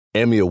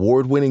Emmy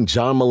award-winning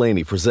John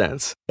Mulaney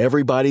presents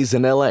Everybody's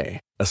in L.A.,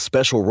 a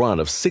special run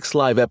of 6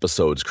 live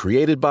episodes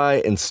created by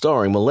and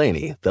starring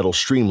Mulaney that'll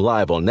stream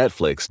live on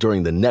Netflix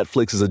during the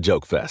Netflix is a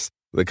Joke Fest.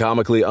 The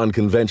comically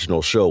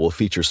unconventional show will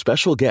feature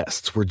special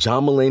guests where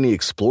John Mulaney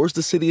explores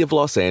the city of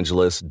Los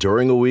Angeles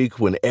during a week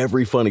when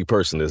every funny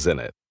person is in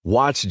it.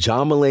 Watch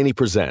John Mulaney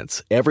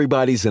Presents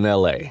Everybody's in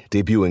L.A.,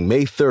 debuting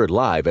May 3rd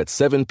live at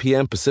 7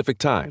 p.m. Pacific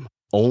Time,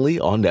 only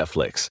on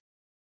Netflix.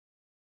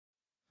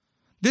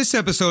 This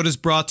episode is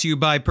brought to you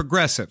by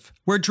Progressive,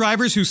 where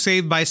drivers who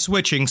save by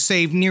switching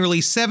save nearly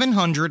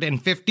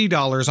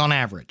 $750 on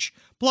average.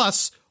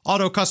 Plus,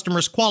 auto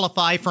customers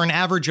qualify for an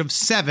average of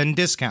 7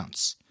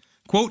 discounts.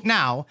 Quote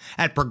now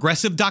at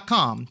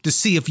Progressive.com to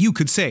see if you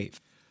could save.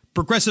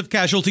 Progressive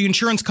Casualty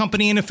Insurance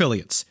Company and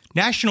Affiliates.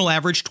 National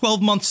average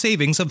 12-month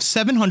savings of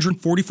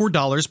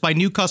 $744 by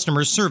new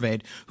customers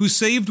surveyed who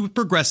saved with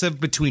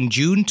Progressive between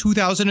June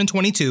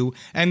 2022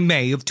 and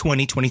May of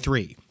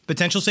 2023.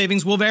 Potential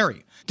savings will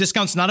vary.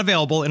 Discounts not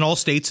available in all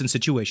states and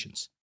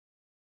situations.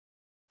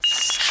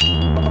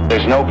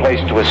 There's no place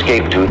to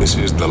escape to. This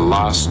is the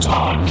last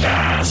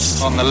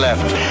podcast. On the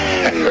left.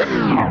 Live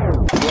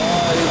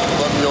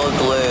from your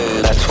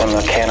glade. That's when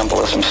the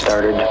cannibalism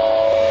started.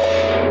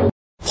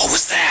 What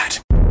was that?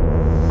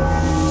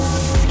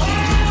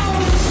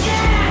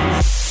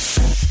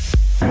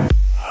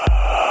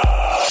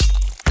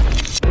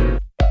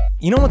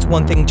 You know what's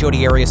one thing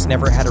Jodi Arias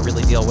never had to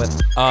really deal with?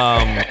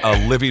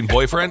 A living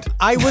boyfriend?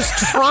 I was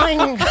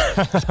trying...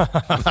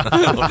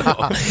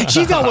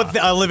 She dealt with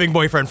a living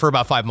boyfriend for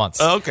about 5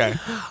 months. Okay.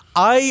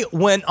 I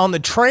went on the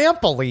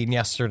trampoline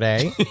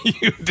yesterday.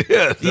 You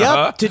did?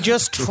 Yep, to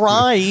just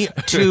try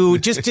to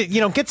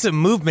get some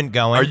movement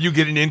going. Are you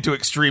getting into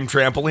extreme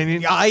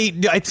trampolining?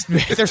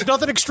 There's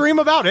nothing extreme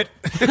about it.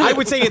 I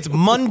would say it's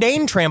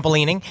mundane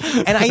trampolining.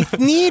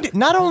 And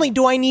not only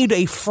do I need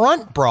a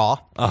front bra,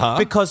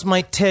 because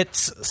my tits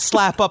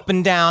slap up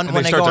and down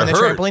when I go on the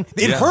trampoline.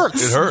 It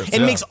hurts. It hurts.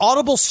 It makes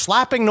audible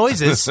slapping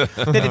noises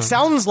that it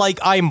sounds like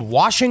I'm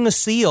washing a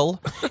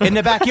seal in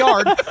the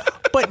backyard.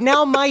 But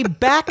now my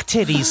back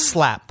titties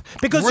slap.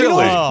 Because you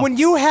know, when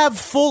you have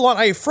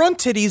full-on front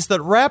titties that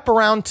wrap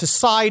around to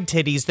side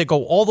titties that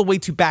go all the way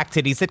to back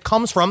titties, it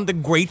comes from the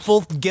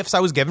grateful gifts I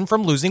was given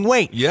from losing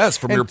weight. Yes,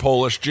 from your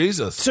Polish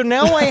Jesus. So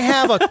now I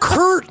have a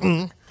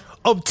curtain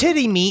of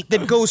titty meat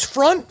that goes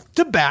front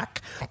to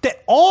back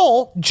that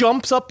all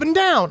jumps up and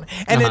down.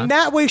 And in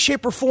that way,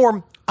 shape, or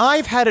form,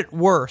 I've had it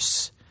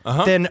worse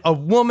than a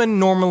woman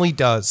normally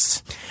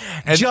does.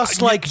 And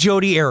just like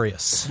Jodi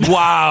Arias.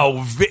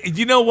 Wow.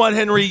 You know what,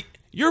 Henry?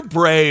 You're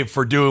brave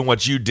for doing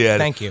what you did.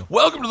 Thank you.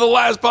 Welcome to the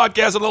last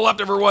podcast on the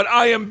left, everyone.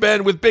 I am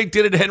Ben with Big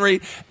Titted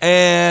Henry,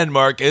 and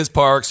Marcus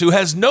Parks, who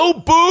has no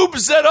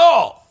boobs at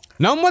all.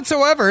 None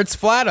whatsoever. It's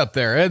flat up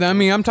there. I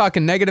mean, I'm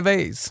talking negative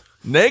A's.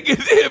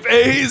 Negative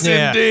A's,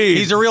 indeed.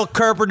 He's a real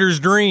carpenter's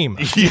dream.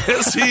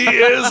 Yes, he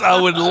is. I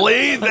would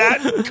lay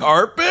that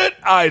carpet.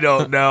 I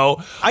don't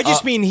know. I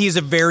just mean he's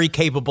a very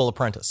capable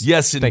apprentice.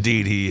 Yes,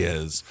 indeed he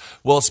is.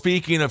 Well,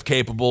 speaking of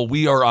capable,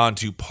 we are on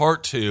to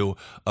part 2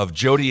 of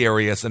Jodi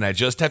Arias, and I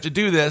just have to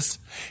do this.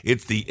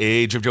 It's the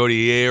age of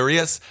Jodi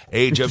Arias.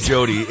 Age of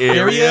Jodi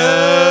Arias.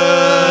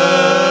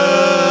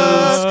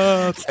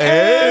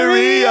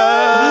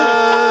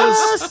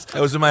 That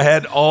was in my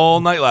head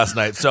all night last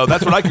night, so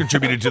that's what I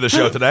contributed to the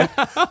show today.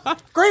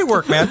 Great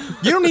work, man.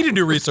 You don't need to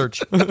do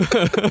research.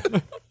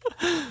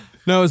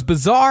 Now, as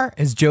bizarre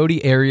as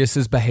Jodi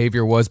Arias'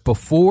 behavior was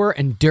before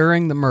and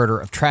during the murder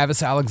of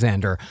Travis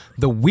Alexander,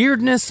 the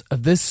weirdness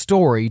of this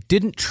story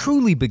didn't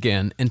truly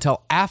begin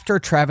until after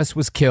Travis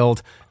was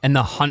killed and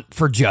the hunt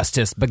for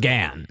justice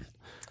began.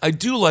 I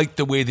do like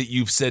the way that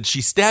you've said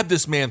she stabbed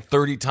this man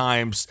 30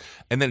 times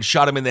and then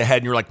shot him in the head,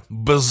 and you're like,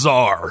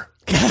 bizarre.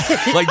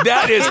 Like,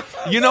 that is,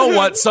 you know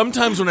what?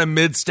 Sometimes when I'm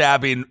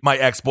mid-stabbing my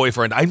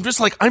ex-boyfriend, I'm just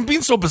like, I'm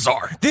being so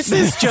bizarre. This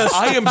is just...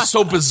 I am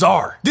so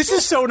bizarre. This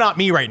is so not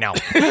me right now.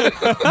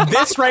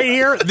 This right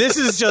here, this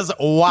is just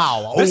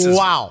wow. This is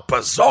wow.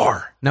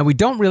 bizarre. Now, we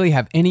don't really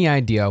have any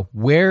idea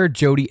where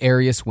Jodi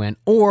Arias went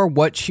or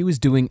what she was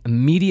doing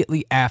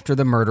immediately after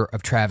the murder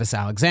of Travis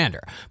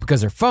Alexander,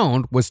 because her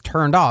phone was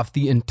turned off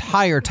the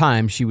entire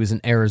time she was in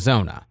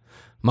Arizona.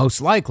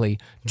 Most likely,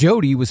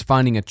 Jodi was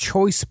finding a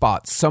choice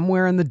spot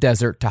somewhere in the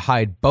desert to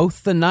hide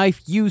both the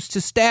knife used to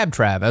stab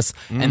Travis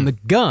and the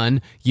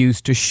gun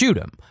used to shoot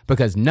him,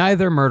 because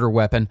neither murder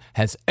weapon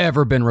has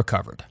ever been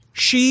recovered.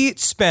 She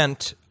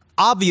spent,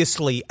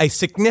 obviously, a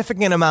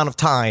significant amount of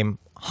time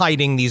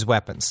hiding these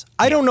weapons.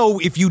 I don't know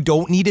if you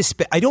need to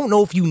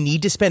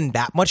spend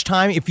that much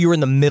time if you're in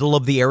the middle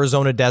of the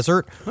Arizona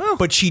desert,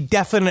 but she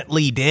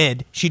definitely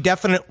did.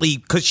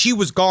 Because she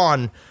was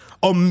gone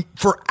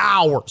for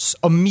hours.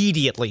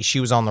 Immediately, she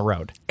was on the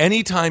road.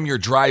 Anytime you're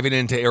driving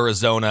into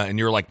Arizona and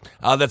you're like,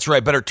 that's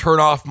right, better turn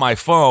off my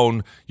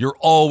phone, you're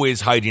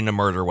always hiding a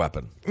murder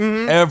weapon.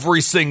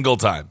 Every single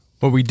time.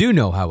 What we do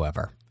know,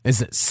 however, is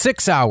that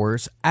 6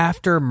 hours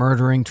after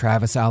murdering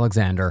Travis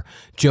Alexander,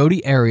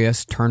 Jodi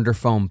Arias turned her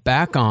phone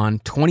back on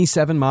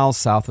 27 miles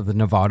south of the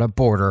Nevada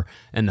border,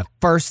 and the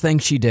first thing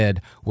she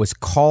did was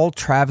call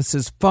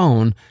Travis's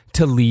phone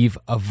to leave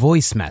a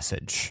voice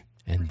message.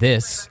 And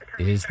this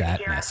is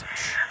that message.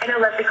 I know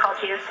Leslie called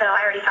you, so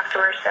I already talked to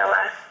her, so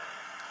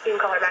you can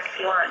call her back if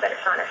you want, but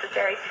it's not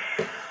necessary.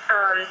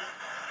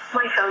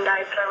 My phone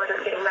died, so I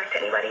wasn't getting back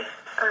to anybody.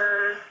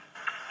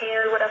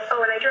 And what else?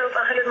 Oh, and I drove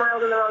 100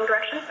 miles in the wrong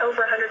direction.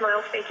 Over 100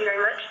 miles, thank you very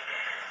much.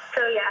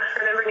 So yeah,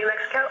 remember New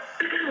Mexico?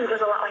 It was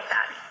a lot like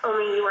that.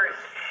 Only you weren't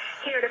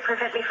here to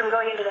prevent me from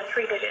going into the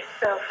 3 digits.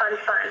 So fun.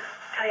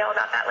 Tell you all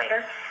about that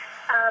later.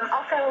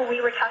 Also,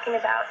 we were talking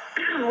about,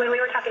 when we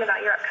were talking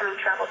about your upcoming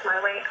travels my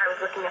way, I was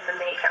looking at the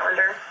May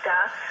calendar, so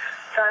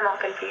I'm all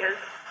confused.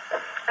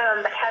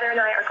 But Heather and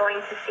I are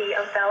going to see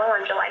Othello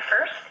on July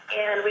 1st,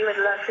 and we would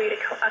love for you to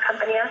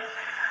accompany us.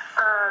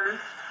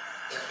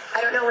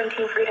 I don't know when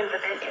Team Freedom's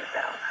event is,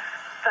 though,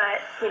 but,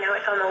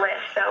 it's on the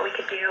list, so we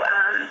could do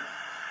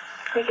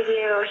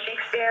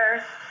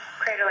Shakespeare,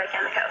 Crater Lake,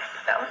 and the coast,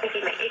 so if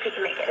you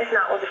can make it. If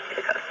not, we'll just do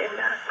the coast in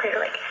Crater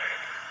Lake.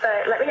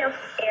 But let me know,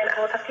 and I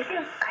will talk to you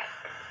soon. Bye.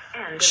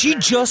 She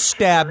just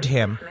stabbed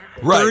him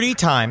 30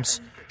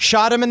 times,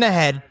 shot him in the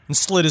head, and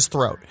slit his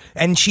throat.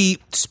 And she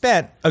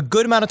spent a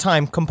good amount of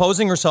time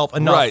composing herself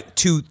enough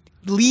to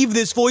leave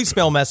this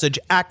voicemail message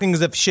acting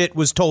as if shit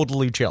was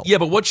totally chill. Yeah,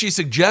 but what she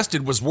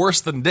suggested was worse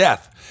than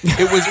death.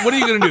 It was, what are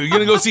you going to do? You're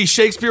going to go see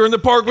Shakespeare in the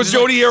Park with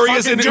Jodi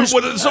Arias and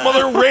with some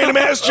other random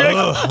ass chick?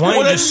 Why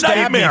don't you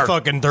stab me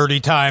fucking 30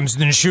 times,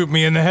 then shoot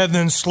me in the head,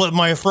 then slit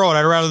my throat?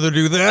 I'd rather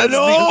do that.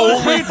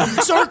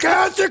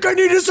 Sarcastic, I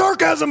need a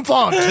sarcasm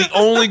font. The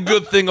only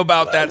good thing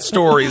about that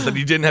story is that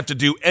he didn't have to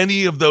do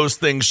any of those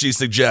things she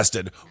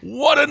suggested.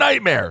 What a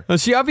nightmare. Well,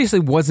 she obviously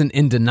wasn't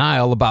in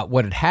denial about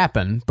what had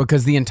happened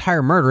because the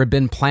entire murder had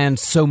been planned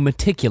so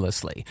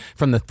meticulously,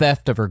 from the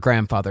theft of her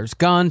grandfather's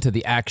gun to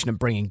the action of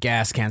bringing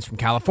gas cans from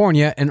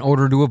California in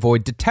order to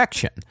avoid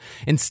detection.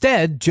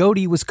 Instead,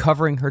 Jodi was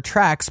covering her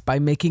tracks by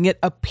making it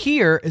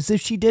appear as if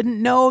she didn't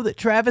know that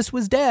Travis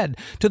was dead,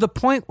 to the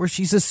point where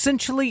she's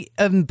essentially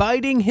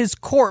inviting his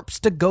corpse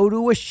to go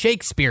to a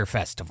Shakespeare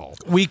festival.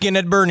 Weekend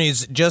at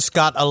Bernie's just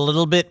got a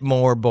little bit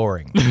more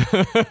boring.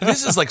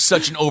 This is like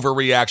such an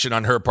overreaction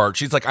on her part.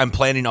 She's like, I'm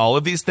planning all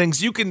of these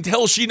things. You can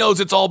tell she knows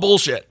it's all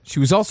bullshit. She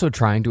was also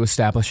trying to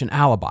establish an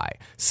alibi,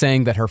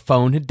 saying that her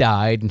phone had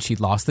died and she'd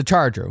lost the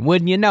charger.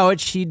 Wouldn't you know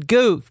it, she'd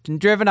goofed and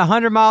driven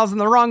 100 miles in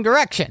the wrong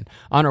direction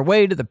on her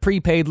way to the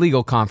prepaid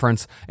legal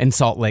conference in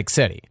Salt Lake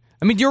City.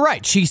 I mean, you're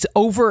right. She's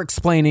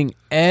over-explaining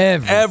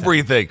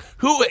everything.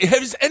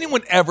 Has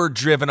anyone ever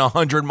driven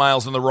 100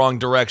 miles in the wrong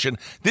direction?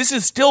 This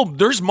is still,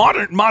 there's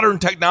modern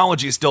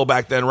technology still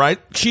back then, right?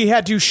 She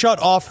had to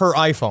shut off her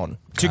iPhone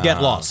to get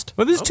lost.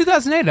 Well, this is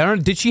 2008. I don't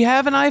know. Did she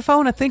have an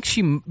iPhone? I think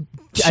she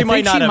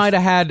might have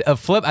had a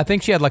flip. I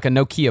think she had like a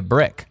Nokia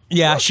brick.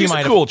 Yeah, well, she might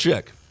have. She's a cool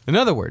chick. In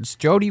other words,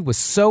 Jodi was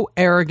so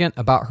arrogant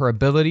about her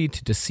ability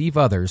to deceive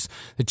others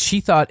that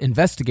she thought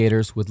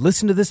investigators would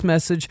listen to this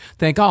message,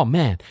 think, oh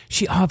man,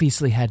 she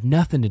obviously had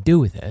nothing to do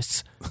with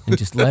this, and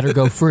just let her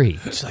go free.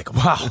 She's like,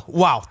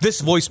 wow,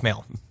 this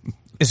voicemail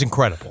is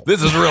incredible.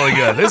 This is really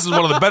good. This is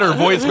one of the better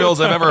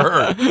voicemails I've ever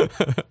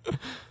heard.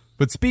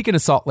 But speaking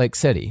of Salt Lake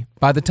City,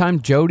 by the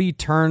time Jodi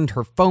turned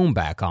her phone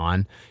back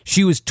on,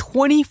 she was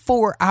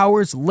 24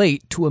 hours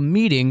late to a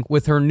meeting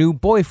with her new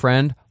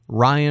boyfriend,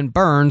 Ryan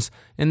Burns,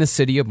 in the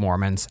City of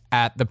Mormons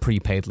at the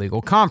prepaid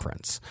legal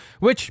conference,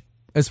 which,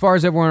 as far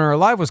as everyone in her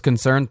life was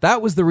concerned,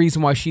 that was the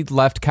reason why she'd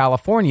left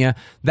California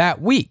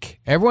that week.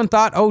 Everyone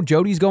thought, oh,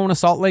 Jodi's going to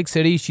Salt Lake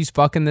City. She's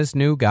fucking this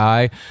new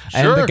guy.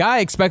 Sure. And the guy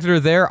expected her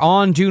there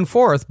on June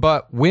 4th,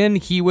 but when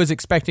he was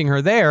expecting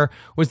her there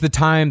was the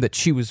time that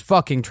she was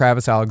fucking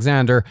Travis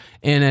Alexander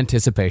in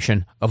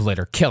anticipation of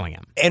later killing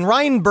him. And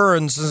Ryan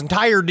Burns'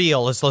 entire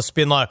deal is just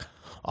been like,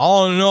 I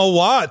don't know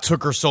why it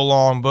took her so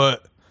long,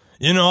 but,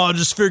 I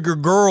just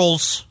figured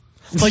girls...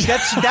 Like,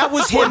 that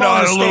was him on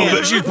the stand. A little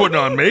bit. She's putting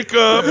on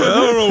makeup. I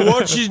don't know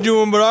what she's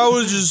doing, but I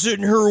was just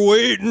sitting here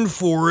waiting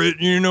for it,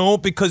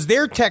 because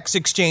their text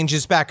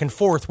exchanges back and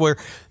forth were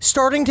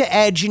starting to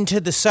edge into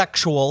the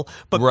sexual.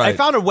 But I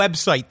found a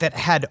website that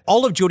had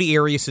all of Jodi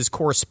Arias'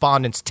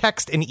 correspondence,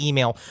 text and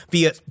email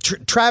via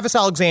Travis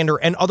Alexander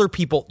and other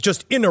people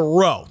just in a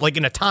row, like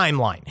in a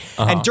timeline.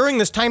 And during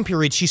this time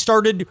period, she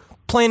started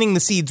planting the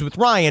seeds with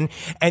Ryan,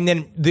 and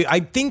then I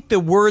think the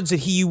words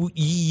that he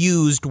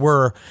used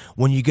were,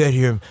 when you get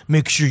here,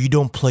 make sure you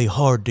don't play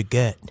hard to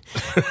get.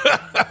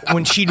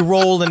 When she'd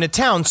roll into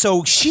town.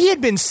 So she had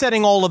been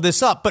setting all of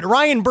this up, but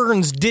Ryan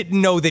Burns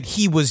didn't know that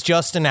he was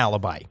just an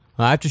alibi.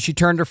 After she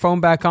turned her phone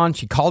back on,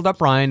 she called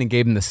up Ryan and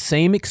gave him the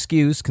same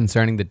excuse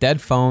concerning the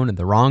dead phone in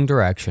the wrong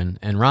direction,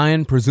 and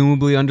Ryan,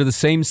 presumably under the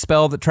same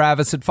spell that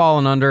Travis had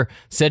fallen under,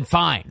 said,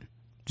 fine.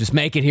 Just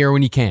make it here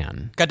when you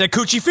can. Got that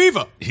coochie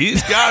fever.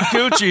 He's got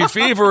coochie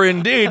fever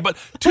indeed. But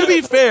to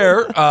be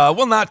fair,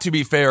 not to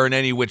be fair in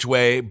any which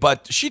way,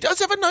 but she does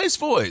have a nice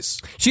voice.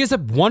 She has a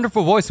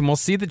wonderful voice, and we'll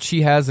see that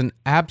she has an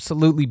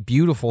absolutely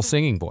beautiful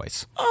singing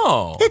voice.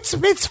 Oh.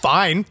 It's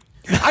fine.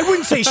 I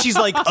wouldn't say she's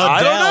like Adele.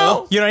 I don't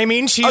know. You know what I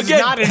mean? She's Again,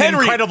 not an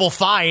Henry. incredible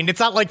find. It's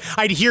not like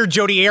I'd hear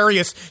Jodi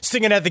Arias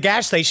singing at the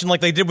gas station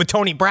like they did with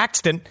Toni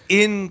Braxton.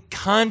 In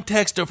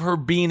context of her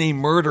being a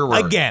murderer.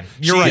 Again,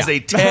 you're she right. is a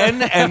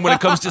 10, and when it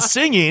comes to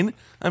singing,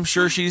 I'm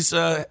sure she's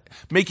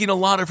making a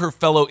lot of her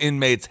fellow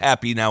inmates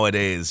happy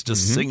nowadays,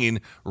 just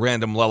singing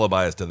random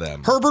lullabies to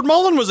them. Herbert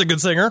Mullen was a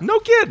good singer. No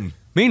kidding.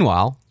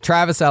 Meanwhile,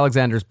 Travis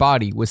Alexander's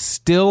body was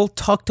still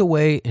tucked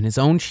away in his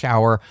own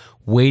shower,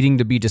 waiting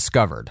to be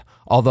discovered.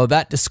 Although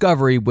that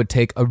discovery would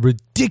take a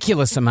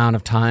ridiculous amount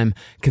of time,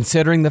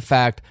 considering the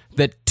fact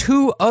that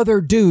 2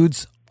 other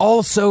dudes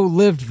also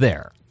lived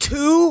there.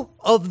 2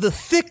 of the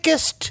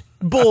thickest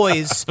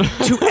boys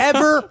to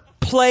ever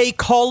play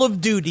Call of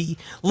Duty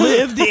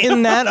lived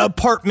in that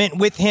apartment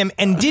with him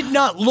and did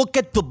not look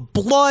at the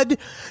blood,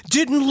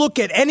 didn't look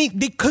at any,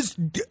 because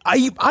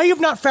I have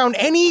not found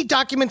any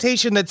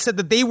documentation that said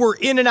that they were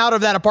in and out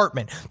of that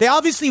apartment. They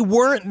obviously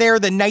weren't there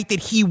the night that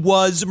he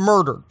was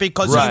murdered,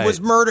 because he was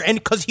murdered and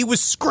because he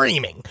was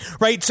screaming,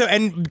 right? So,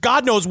 and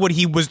God knows what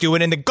he was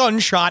doing, and the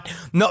gunshot,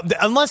 no,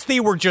 unless they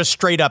were just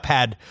straight up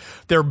had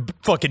their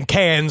fucking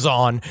cans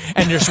on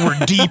and just were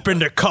deep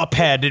into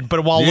Cuphead,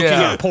 but while looking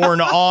at porn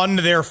on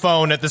their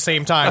phone at the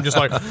same time, just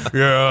like,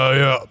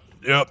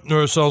 Yep.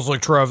 It sounds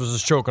like Travis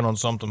is choking on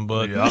something,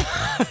 but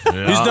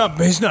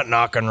he's not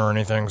knocking or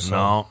anything. So.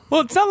 No.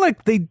 Well, it's not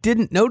like they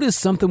didn't notice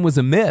something was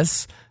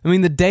amiss. I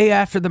mean, the day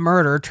after the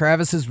murder,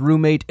 Travis's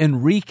roommate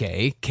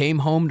Enrique came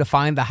home to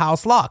find the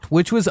house locked,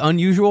 which was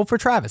unusual for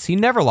Travis. He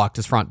never locked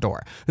his front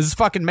door. This is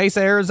fucking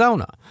Mesa,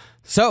 Arizona.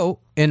 So,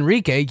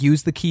 Enrique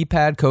used the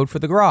keypad code for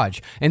the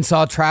garage and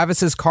saw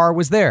Travis's car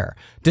was there,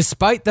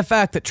 despite the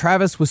fact that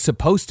Travis was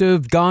supposed to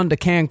have gone to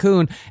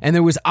Cancun and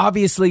there was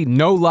obviously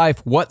no life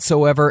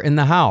whatsoever in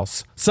the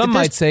house. Some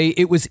might say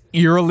it was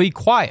eerily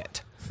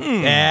quiet.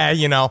 Yeah,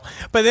 you know.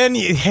 But then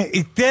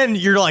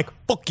you're like,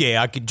 fuck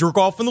yeah, I could jerk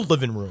off in the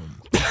living room.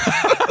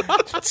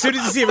 As soon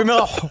as you see him, I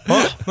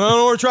don't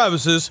know where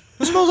Travis is.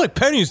 It smells like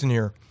pennies in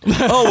here.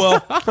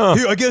 Oh,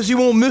 well, I guess he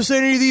won't miss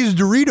any of these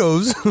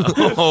Doritos.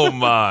 Oh,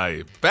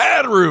 my.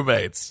 Bad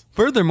roommates.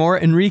 Furthermore,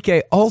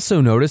 Enrique also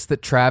noticed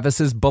that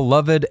Travis's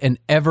beloved and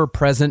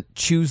ever-present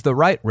Choose the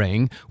Right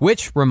ring,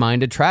 which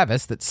reminded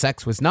Travis that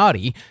sex was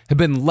naughty, had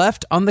been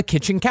left on the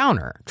kitchen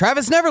counter.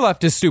 Travis never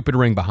left his stupid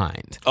ring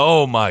behind.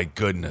 Oh, my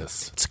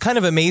goodness. It's kind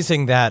of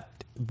amazing that,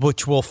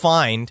 which we'll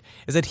find,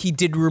 is that he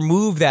did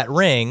remove that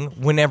ring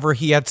whenever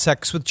he had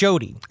sex with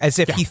Jodi, as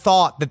if he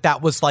thought that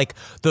that was like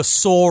the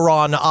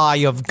Sauron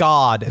eye of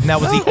God, and that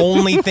was the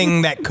only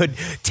thing that could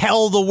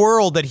tell the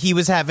world that he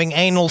was having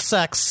anal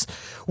sex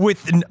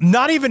with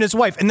not even his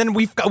wife. And then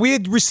we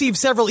had received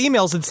several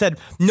emails that said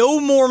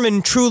no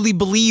Mormon truly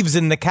believes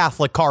in the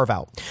Catholic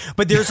carve-out,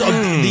 but there's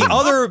the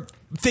other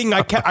thing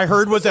I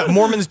heard was that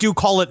Mormons do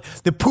call it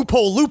the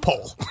poophole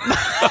loophole.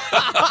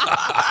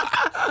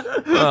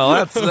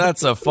 Well,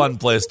 that's a fun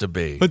place to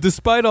be. But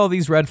despite all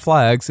these red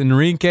flags,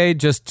 Enrique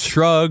just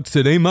shrugged,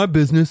 said, ain't my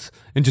business,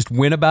 and just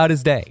went about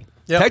his day.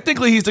 Yep.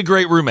 Technically, he's a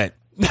great roommate.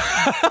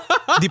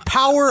 The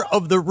power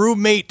of the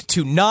roommate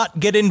to not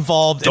get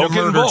involved in a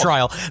murder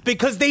trial,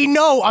 because they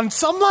know on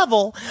some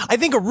level, I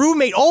think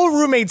all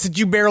roommates that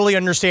you barely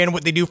understand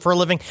what they do for a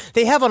living,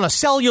 they have on a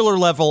cellular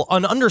level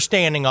an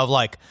understanding of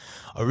like,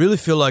 I really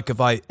feel like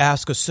if I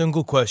ask a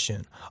single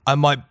question, I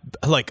might,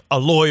 like a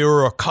lawyer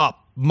or a cop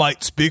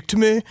might speak to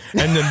me,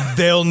 and then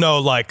they'll know,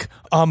 like,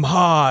 I'm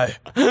high.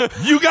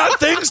 You got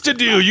things to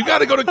do. You got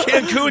to go to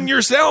Cancun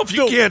yourself.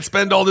 You can't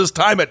spend all this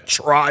time at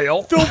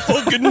trial. They'll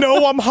fucking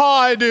know I'm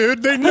high,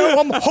 dude. They know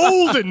I'm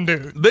holding,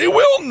 dude. They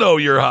will know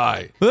you're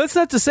high. Well, that's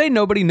not to say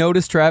nobody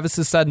noticed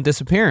Travis's sudden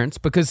disappearance,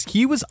 because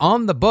he was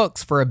on the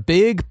books for a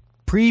big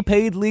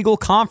prepaid legal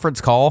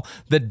conference call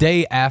the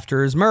day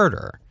after his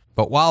murder.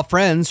 But while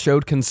friends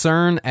showed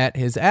concern at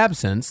his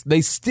absence,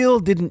 they still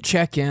didn't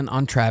check in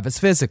on Travis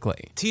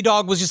physically.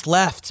 T-Dog was just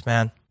left,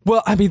 man.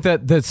 Well, I mean,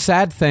 the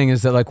sad thing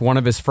is that, like, one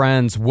of his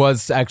friends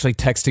was actually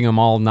texting him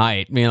all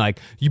night, being like,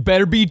 you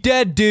better be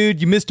dead, dude.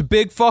 You missed a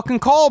big fucking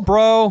call,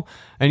 bro.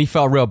 And he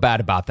felt real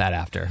bad about that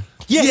after.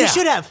 Yeah, you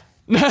should have.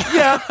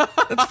 Yeah,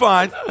 that's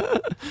fine.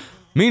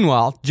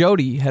 Meanwhile,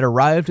 Jodi had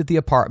arrived at the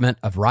apartment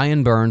of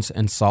Ryan Burns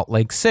in Salt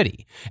Lake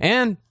City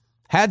and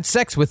had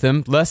sex with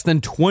him less than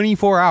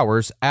 24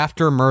 hours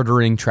after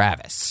murdering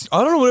Travis.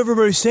 I don't know what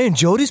everybody's saying.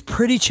 Jodi's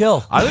pretty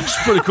chill. I think she's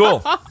pretty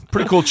cool.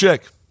 Pretty cool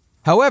chick.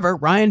 However,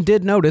 Ryan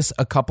did notice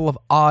a couple of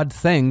odd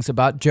things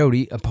about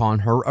Jodi upon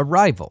her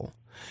arrival.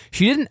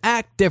 She didn't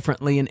act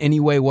differently in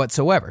any way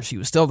whatsoever. She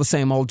was still the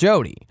same old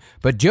Jodi.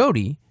 But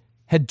Jodi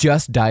had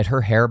just dyed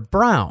her hair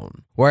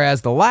brown,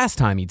 whereas the last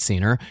time he'd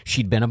seen her,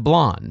 she'd been a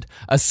blonde,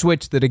 a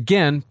switch that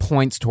again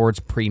points towards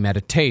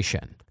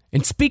premeditation.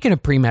 And speaking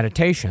of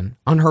premeditation,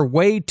 on her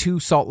way to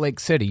Salt Lake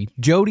City,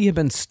 Jodi had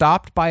been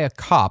stopped by a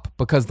cop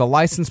because the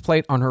license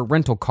plate on her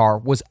rental car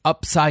was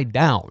upside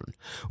down,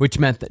 which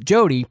meant that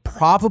Jodi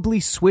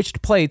probably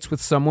switched plates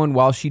with someone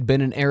while she'd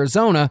been in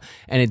Arizona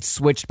and had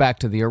switched back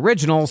to the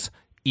originals,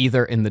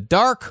 either in the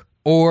dark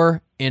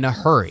or in a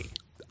hurry.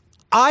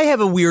 I have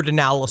a weird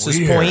analysis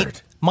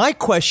point. My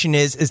question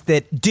is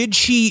that did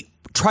she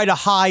try to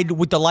hide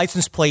with the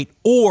license plate,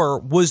 or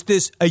was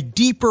this a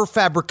deeper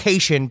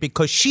fabrication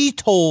because she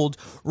told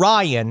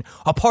Ryan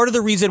a part of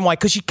the reason why,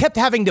 because she kept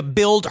having to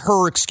build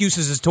her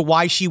excuses as to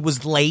why she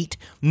was late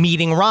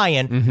meeting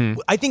Ryan.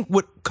 I think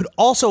what could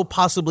also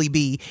possibly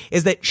be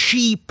is that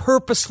she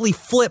purposely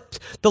flipped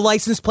the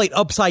license plate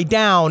upside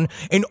down,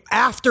 and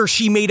after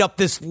she made up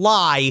this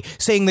lie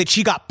saying that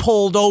she got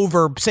pulled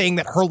over saying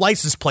that her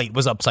license plate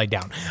was upside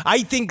down. I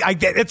think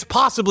it's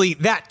possibly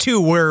that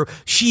too, where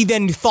she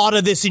then thought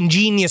of this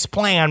ingenious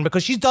plan,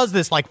 because she does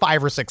this like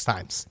 5 or 6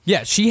 times.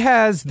 Yeah, she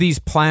has these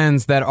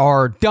plans that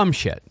are dumb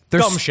shit.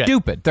 They're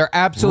stupid. They're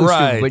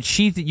absolutely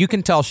stupid. But you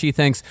can tell she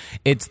thinks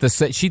it's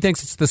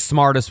the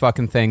smartest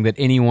fucking thing that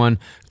anyone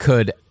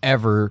could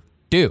ever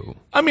do.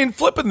 I mean,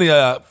 flipping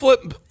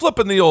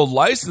the old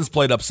license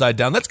plate upside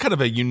down, that's kind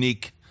of a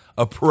unique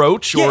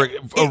approach, or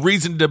a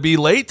reason to be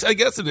late, I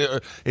guess,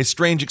 a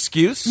strange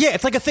excuse. Yeah,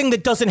 it's like a thing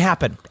that doesn't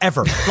happen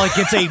ever. Like,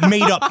 it's a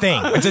made-up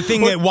thing. It's a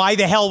thing that, why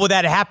the hell would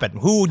that happen?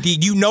 Who do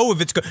you know if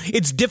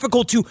it's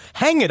difficult to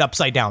hang it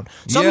upside down.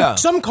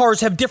 Some cars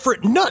have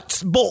different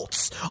nuts,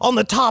 bolts on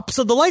the tops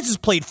of the license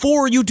plate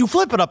for you to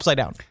flip it upside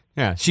down.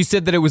 Yeah, she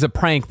said that it was a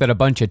prank that a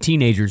bunch of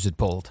teenagers had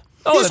pulled.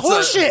 Oh, that's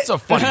horseshit. That's a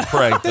funny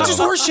prank. That's just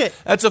horseshit.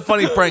 That's a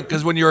funny prank,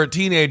 because when you're a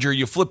teenager,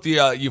 you flip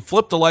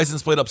the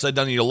license plate upside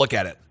down and you look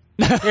at it.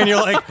 And you're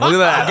like, look at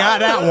that. I got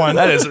that one.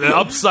 That is an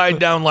upside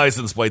down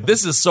license plate.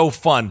 This is so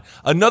fun.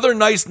 Another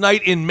nice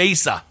night in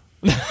Mesa.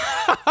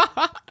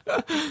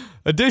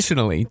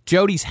 Additionally,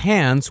 Jodi's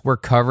hands were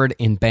covered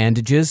in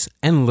bandages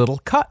and little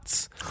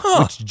cuts,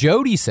 which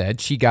Jodi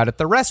said she got at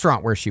the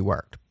restaurant where she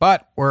worked,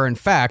 but were in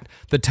fact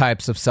the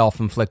types of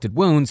self-inflicted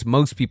wounds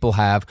most people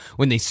have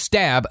when they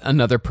stab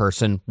another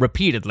person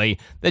repeatedly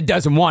that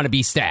doesn't want to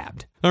be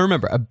stabbed. Now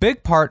remember, a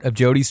big part of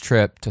Jodi's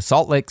trip to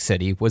Salt Lake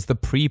City was the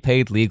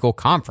prepaid legal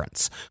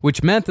conference,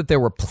 which meant that there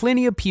were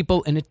plenty of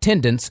people in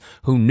attendance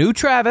who knew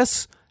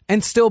Travis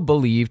and still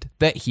believed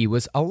that he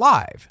was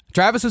alive.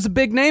 Travis was a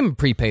big name in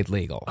prepaid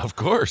legal. Of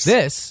course.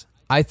 This,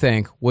 I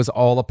think, was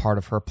all a part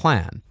of her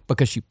plan,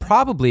 because she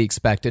probably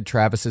expected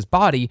Travis's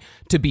body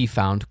to be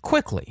found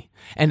quickly.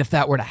 And if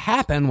that were to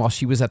happen while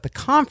she was at the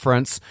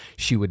conference,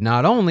 she would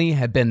not only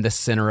have been the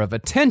center of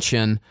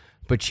attention,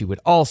 but she would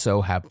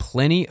also have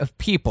plenty of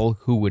people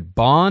who would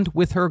bond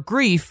with her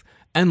grief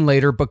and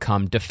later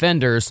become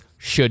defenders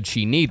should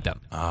she need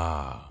them.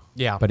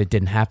 Yeah. But it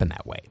didn't happen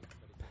that way.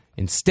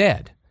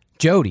 Instead,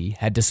 Jodi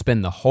had to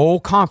spend the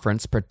whole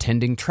conference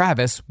pretending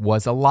Travis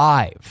was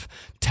alive,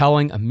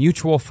 telling a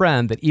mutual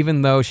friend that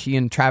even though she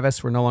and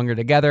Travis were no longer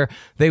together,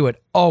 they would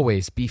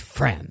always be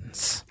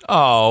friends.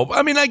 Oh,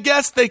 I mean, I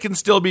guess they can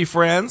still be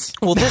friends.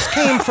 Well, this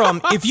came from,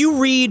 if you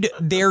read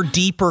their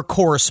deeper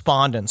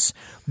correspondence,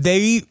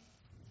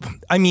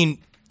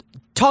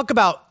 talk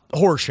about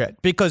horseshit,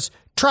 because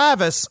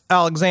Travis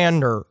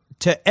Alexander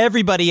to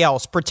everybody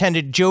else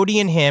pretended Jodi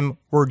and him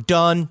were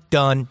done.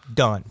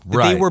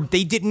 Right.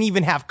 They didn't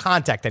even have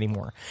contact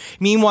anymore.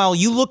 Meanwhile,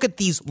 you look at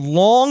these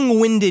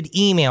long-winded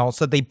emails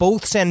that they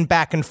both send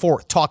back and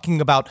forth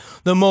talking about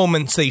the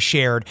moments they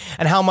shared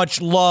and how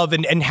much love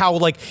and how,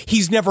 like,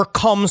 he's never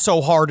come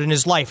so hard in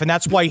his life. And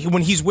that's why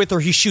when he's with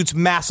her, he shoots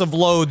massive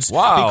loads.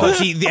 Wow.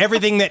 Because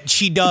everything that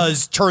she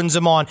does turns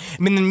him on.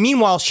 I mean,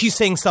 meanwhile, she's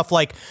saying stuff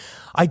like,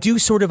 I do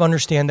sort of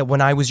understand that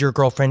when I was your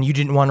girlfriend, you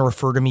didn't want to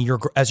refer to me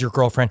as your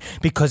girlfriend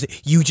because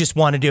you just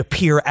wanted to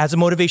appear as a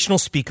motivational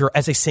speaker,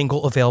 as a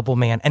single available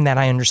man, and that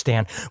I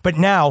understand. But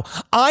now,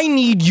 I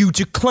need you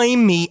to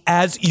claim me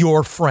as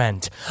your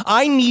friend.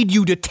 I need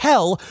you to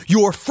tell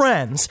your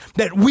friends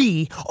that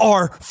we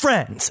are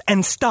friends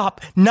and stop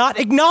not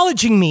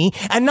acknowledging me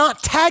and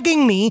not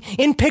tagging me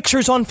in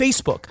pictures on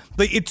Facebook.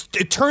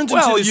 It turns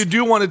into this. You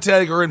do want to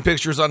tag her in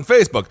pictures on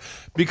Facebook,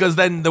 because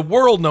then the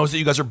world knows that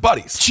you guys are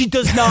buddies. She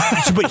does not,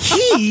 but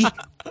he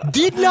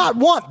did not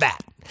want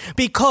that,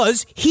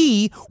 because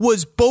he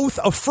was both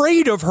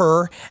afraid of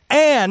her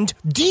and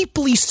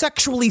deeply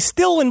sexually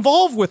still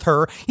involved with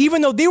her,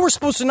 even though they were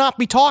supposed to not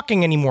be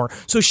talking anymore.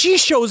 So she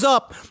shows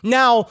up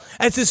now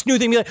as this new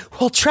thing, be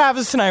like, well,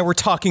 Travis and I were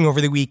talking over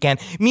the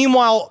weekend.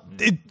 Meanwhile,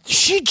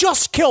 she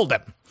just killed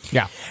him.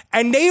 Yeah.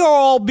 And they are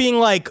all being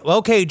like,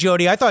 okay,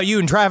 Jodi, I thought you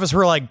and Travis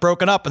were like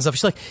broken up and stuff.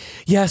 She's like,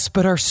 yes,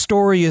 but our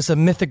story is a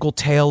mythical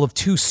tale of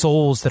two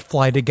souls that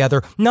fly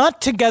together, not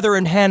together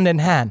in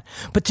hand,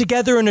 but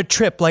together in a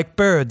trip like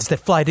birds that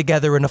fly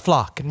together in a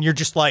flock. And you're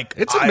just like,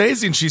 it's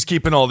amazing she's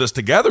keeping all this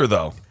together,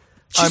 though.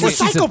 She's a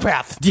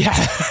psychopath.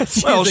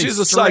 She's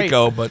a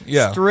psycho, but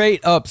yeah.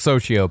 Straight up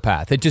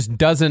sociopath. It just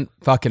doesn't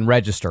fucking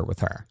register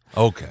with her.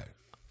 Okay.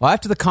 Well,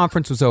 after the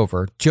conference was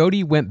over,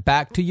 Jodi went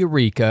back to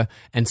Eureka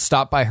and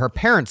stopped by her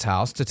parents'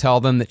 house to tell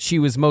them that she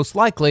was most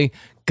likely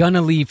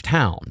gonna leave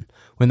town.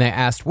 When they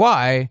asked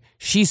why,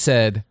 she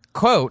said,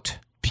 quote,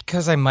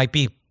 because I might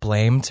be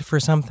blamed for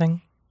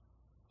something.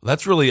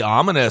 That's really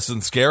ominous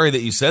and scary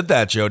that you said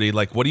that, Jodi.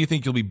 Like, what do you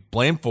think you'll be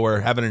blamed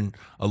for, having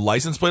a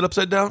license plate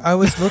upside down? I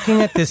was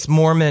looking at this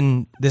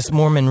Mormon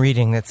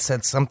reading that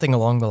said something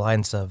along the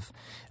lines of,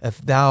 if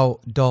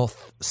thou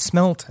doth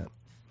smelt it,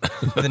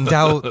 then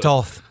thou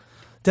doth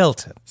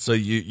dealt in. So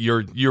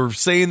you're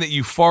saying that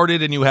you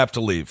farted and you have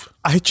to leave.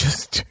 I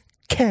just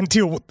can't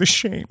deal with the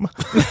shame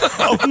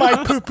of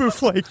my poo-poo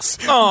flakes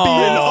being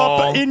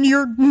up in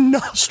your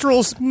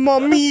nostrils,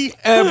 mommy.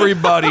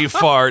 Everybody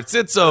farts.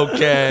 It's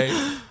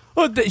okay.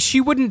 Well,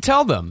 she wouldn't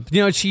tell them.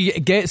 You know, she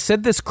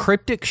said this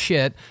cryptic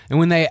shit, and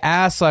when they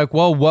asked, like,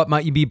 well, what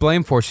might you be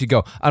blamed for? She'd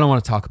go, I don't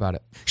want to talk about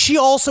it. She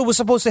also was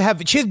supposed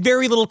to she had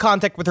very little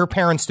contact with her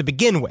parents to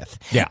begin with.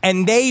 Yeah.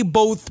 And they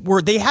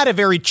had a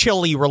very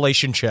chilly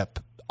relationship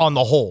on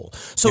the whole.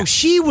 So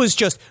she was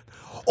just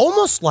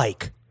almost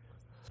like,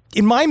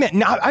 in my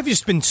now I've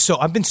been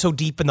so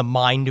deep in the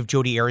mind of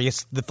Jodi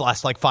Arias the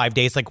last 5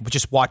 days,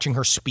 just watching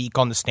her speak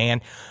on the stand,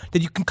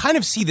 that you can kind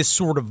of see this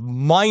sort of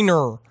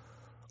minor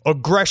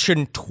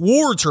aggression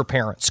towards her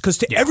parents, because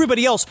to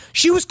everybody else,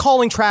 she was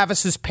calling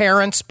Travis's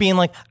parents, being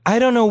like, I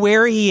don't know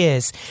where he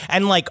is,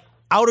 and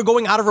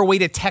going out of her way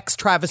to text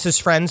Travis's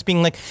friends,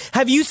 being like,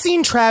 have you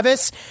seen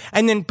Travis?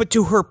 And then, but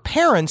to her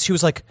parents, she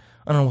was like,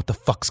 I don't know what the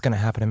fuck's gonna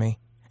happen to me,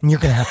 and you're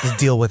gonna have to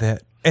deal with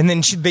it. And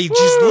then they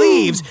just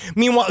leaves.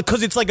 Meanwhile,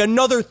 because it's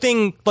another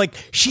thing,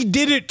 she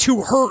did it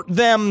to hurt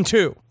them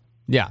too.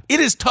 Yeah. It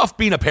is tough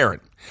being a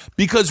parent.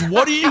 Because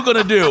what are you going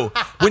to do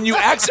when you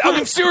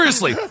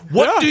seriously,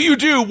 what do you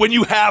do when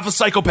you have a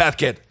psychopath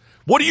kid?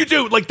 What do you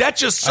do? That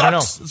just sucks. I don't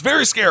know. It's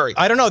very scary.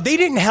 I don't know. They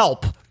didn't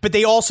help, but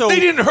they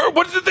didn't hurt.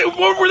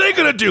 What were they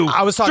going to do?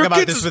 I was talking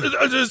about this with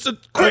just a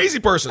crazy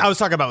person. I was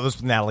talking about this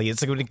with Natalie.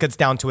 It's when it gets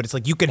down to it,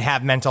 it's you can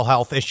have mental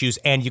health issues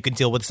and you can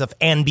deal with stuff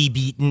and be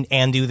beaten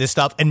and do this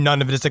stuff, and none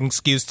of it is an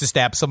excuse to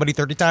stab somebody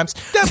 30 times.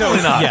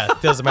 Definitely not. Yeah,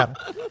 it doesn't matter.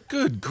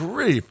 Good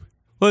grief.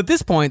 Well, at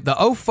this point, the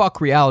oh fuck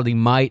reality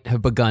might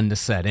have begun to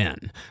set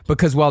in,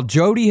 because while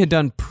Jodi had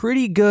done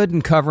pretty good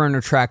in covering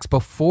her tracks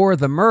before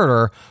the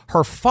murder,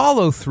 her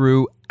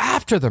follow-through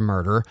after the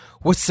murder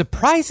was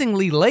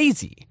surprisingly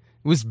lazy.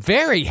 It was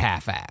very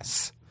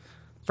half-ass.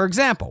 For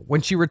example,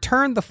 when she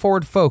returned the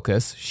Ford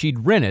Focus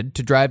she'd rented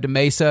to drive to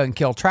Mesa and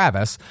kill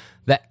Travis,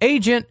 the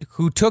agent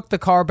who took the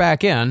car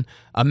back in,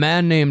 a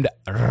man named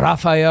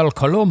Rafael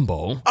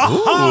Colombo... Ooh,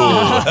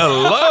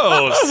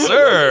 hello,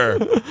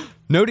 sir!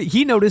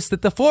 He noticed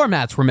that the floor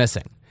mats were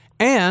missing,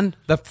 and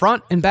the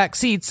front and back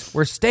seats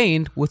were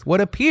stained with what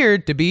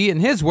appeared to be, in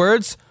his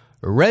words,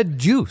 red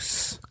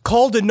juice.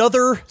 Called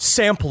another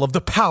sample of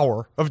the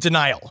power of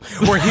denial,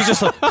 where he's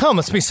just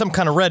must be some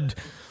kind of red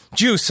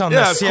juice on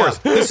this. Of course.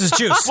 This is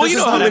juice. Well, this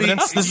is not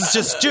evidence. This is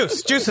just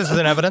juice. Juice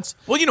isn't evidence.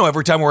 Well,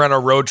 every time we're on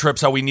our road trips,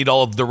 how we need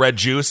all of the red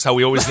juice, how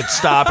we always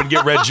stop and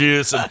get red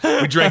juice,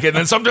 and we drink it, and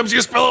then sometimes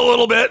you spill a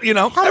little bit,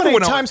 How many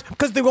times?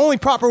 Because the only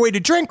proper way to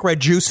drink red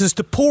juice is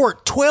to pour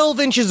it 12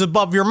 inches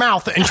above your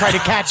mouth and try to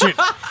catch it.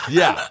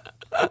 Yeah.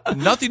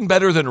 Nothing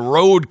better than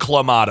road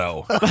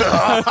clamato.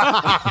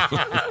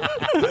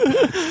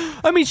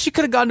 I mean, she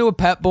could have gone to a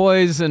Pep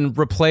Boys and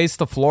replaced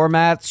the floor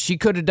mats. She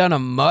could have done a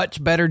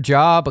much better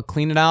job of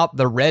cleaning out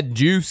the red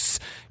juice.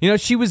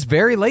 She was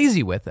very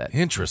lazy with it.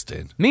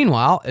 Interesting.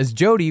 Meanwhile, as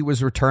Jodi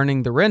was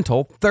returning the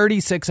rental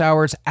 36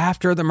 hours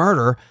after the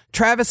murder,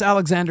 Travis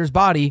Alexander's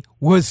body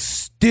was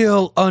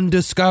still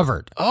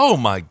undiscovered. Oh,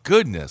 my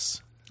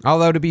goodness.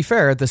 Although, to be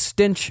fair, the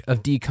stench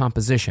of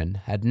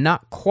decomposition had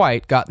not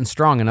quite gotten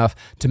strong enough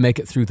to make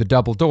it through the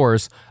double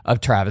doors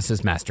of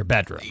Travis's master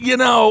bedroom.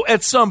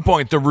 At some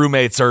point, the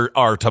roommates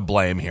are to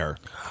blame here.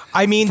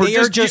 I mean,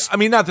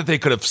 not that they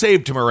could have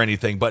saved him or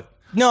anything, but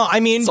no, I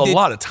mean, it's a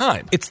lot of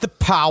time. It's the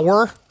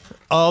power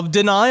of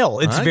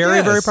denial. It's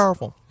very, very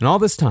powerful. And all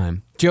this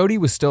time, Jodi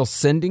was still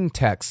sending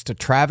texts to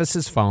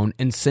Travis's phone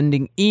and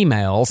sending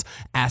emails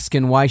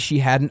asking why she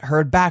hadn't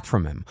heard back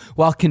from him,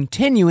 while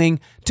continuing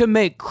to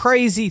make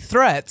crazy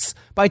threats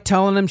by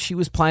telling him she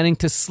was planning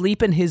to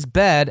sleep in his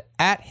bed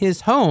at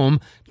his home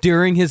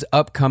during his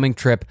upcoming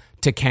trip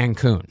to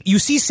Cancun. You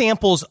see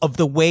samples of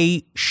the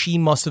way she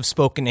must have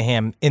spoken to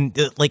him in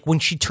when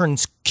she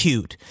turns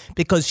cute,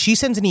 because she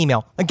sends an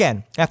email,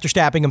 again, after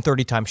stabbing him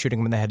 30 times, shooting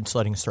him in the head and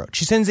slitting his throat.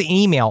 She sends an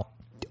email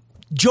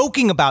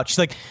joking about, she's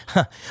like,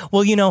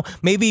 well,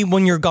 maybe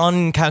when you're gone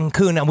in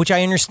Cancun, which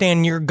I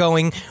understand you're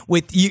going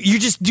with, you're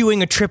just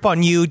doing a trip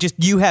on you, just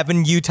you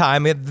having you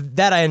time,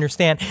 that I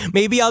understand.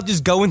 Maybe I'll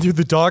just go in through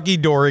the doggy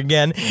door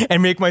again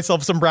and make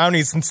myself some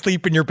brownies and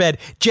sleep in your bed.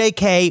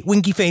 JK,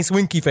 winky face,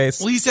 winky face.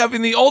 Well, he's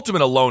having the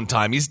ultimate alone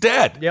time. He's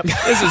dead. Yep.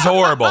 This is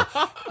horrible.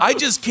 I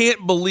just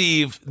can't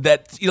believe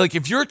that,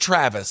 if you're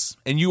Travis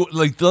and you,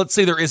 let's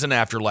say there is an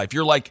afterlife,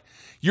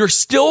 you're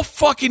still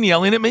fucking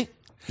yelling at me?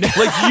 You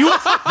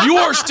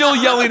are still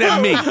yelling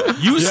at me.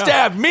 You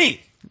stabbed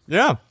me.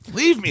 Yeah.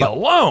 Leave me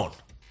alone.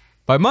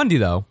 By Monday,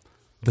 though,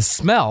 the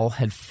smell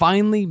had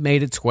finally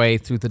made its way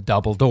through the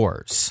double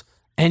doors.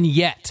 And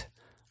yet,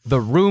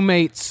 the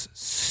roommates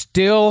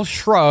still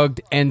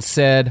shrugged and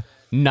said,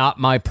 not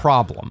my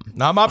problem.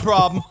 Not my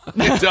problem.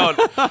 Don't.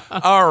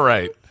 All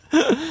right.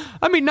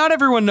 I mean, not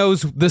everyone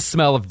knows the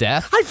smell of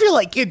death. I feel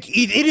like it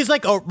is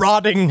like a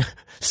rotting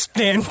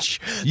stench.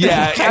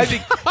 Yeah, I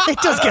think it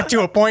does get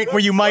to a point where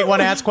you might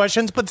want to ask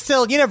questions, but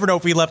still, you never know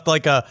if we left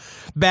a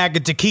bag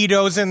of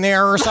taquitos in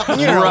there or something.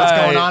 You don't know what's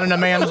going on in a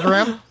man's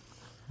room.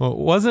 Well, it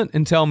wasn't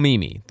until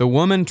Mimi, the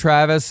woman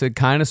Travis had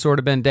kind of sort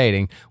of been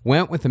dating,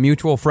 went with a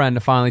mutual friend to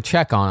finally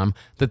check on him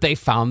that they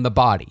found the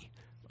body.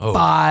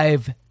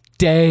 5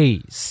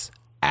 days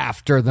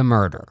after the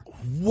murder.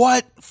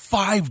 What?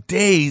 5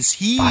 days?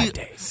 5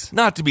 days.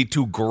 Not to be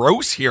too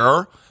gross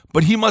here,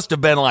 but he must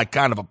have been like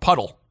kind of a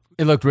puddle.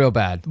 It looked real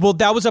bad. Well,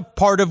 that was a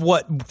part of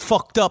what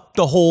fucked up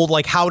the whole,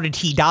 like, how did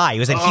he die? It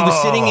was that he was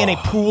sitting in a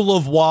pool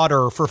of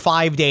water for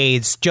 5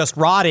 days, just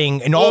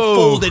rotting and all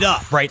folded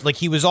up, right? Like,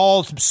 he was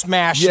all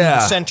smashed in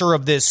the center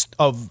of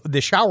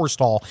the shower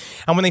stall.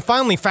 And when they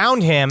finally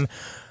found him,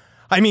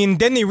 I mean,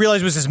 then they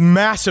realized it was this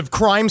massive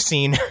crime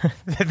scene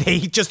that they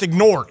just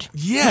ignored.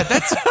 Yeah,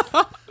 that's...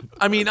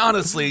 I mean,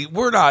 honestly,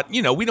 we're not,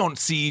 we don't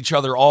see each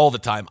other all the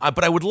time.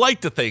 But I would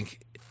like to think...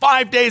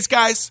 5 days,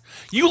 guys?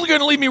 You going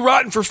to leave me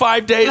rotten for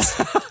 5 days?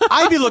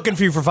 I'd be looking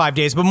for you for 5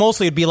 days, but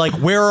mostly it'd be like,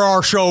 where are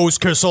our shows?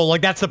 Because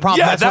that's the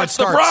problem. Yeah, that's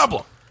the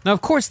problem. Now,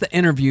 of course, the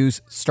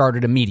interviews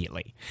started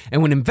immediately.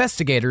 And when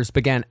investigators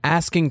began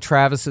asking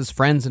Travis's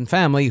friends and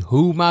family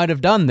who might have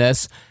done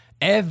this,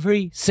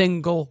 every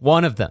single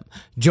one of them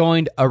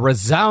joined a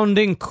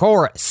resounding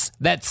chorus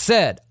that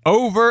said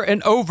over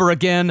and over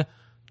again,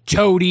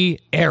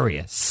 Jodi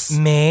Arias.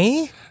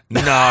 May?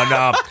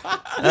 No.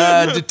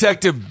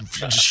 Detective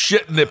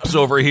Shitnips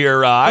over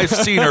here. I've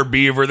seen her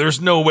beaver.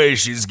 There's no way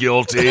she's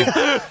guilty.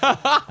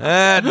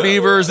 That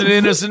beaver's an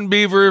innocent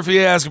beaver if you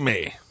ask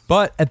me.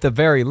 But at the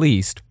very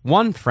least,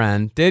 one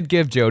friend did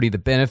give Jodi the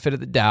benefit of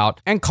the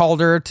doubt and called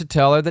her to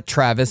tell her that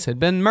Travis had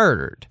been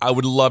murdered. I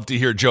would love to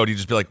hear Jodi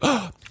just be like,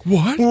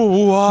 what?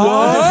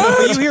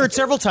 You hear it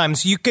several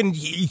times.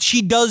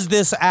 She does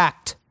this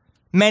act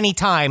many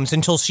times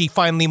until she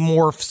finally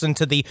morphs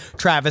into the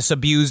Travis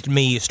abused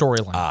me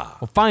storyline.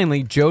 Well,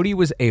 finally, Jodi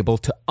was able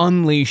to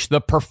unleash the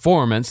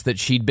performance that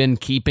she'd been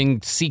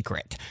keeping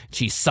secret.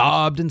 She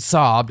sobbed and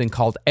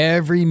called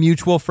every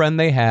mutual friend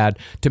they had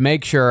to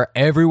make sure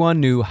everyone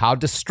knew how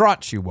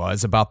distraught she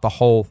was about the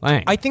whole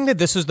thing. I think that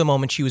this is the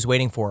moment she was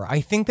waiting for.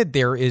 I think that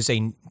there is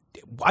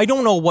I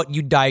don't know what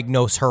you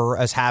diagnose her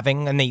as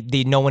having, and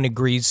no one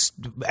agrees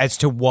as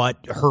to what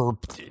her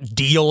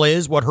deal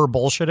is, what her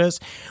bullshit is.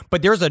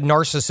 But there's a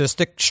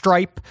narcissistic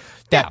stripe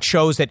that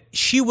shows that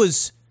she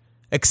was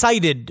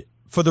excited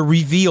for the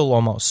reveal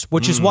almost,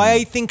 which is why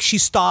I think she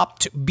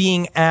stopped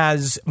being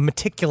as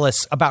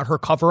meticulous about her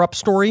cover-up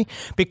story,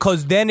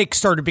 because then it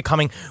started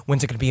becoming,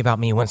 when's it going to be about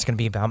me? When's it going to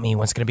be about me?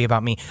 When's it going to be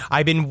about me?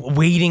 I've been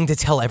waiting to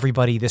tell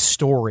everybody this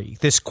story,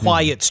 this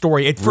quiet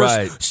story. At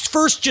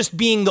first just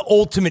being the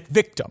ultimate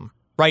victim,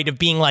 right? Of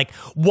being like,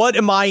 what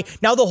am I?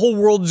 Now the whole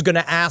world is going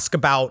to ask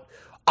about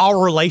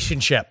our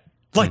relationship.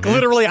 Like,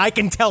 literally, I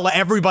can tell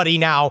everybody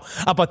now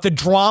about the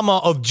drama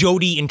of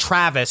Jodi and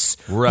Travis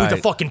with the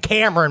fucking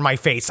camera in my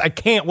face. I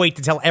can't wait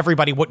to tell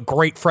everybody what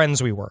great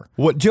friends we were.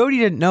 What Jodi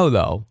didn't know,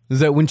 though, is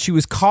that when she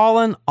was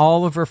calling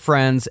all of her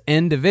friends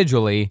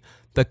individually,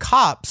 the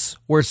cops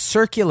were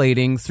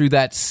circulating through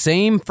that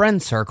same friend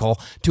circle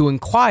to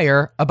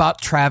inquire about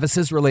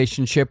Travis's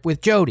relationship with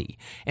Jodi.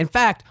 In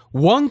fact,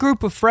 one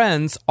group of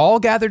friends,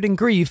 all gathered in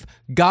grief,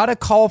 got a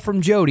call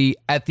from Jodi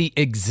at the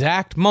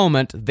exact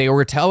moment they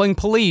were telling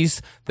police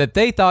that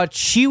they thought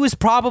she was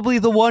probably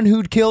the one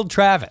who'd killed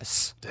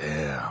Travis.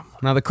 Damn.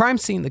 Now, the crime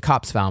scene the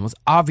cops found was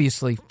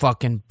obviously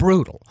fucking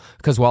brutal,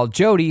 because while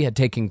Jodi had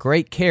taken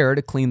great care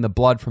to clean the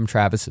blood from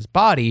Travis's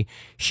body,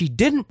 she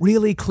didn't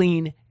really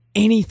clean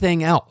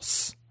anything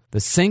else. The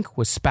sink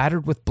was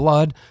spattered with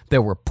blood.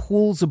 There were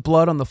pools of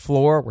blood on the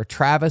floor where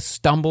Travis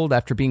stumbled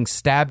after being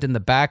stabbed in the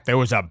back. There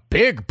was a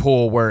big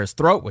pool where his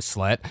throat was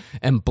slit,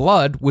 and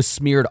blood was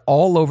smeared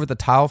all over the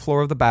tile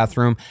floor of the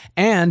bathroom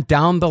and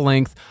down the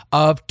length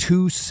of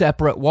 2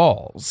 separate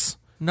walls.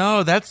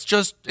 No,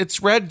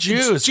 it's red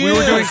juice. We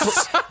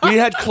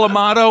had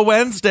Clamato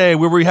Wednesday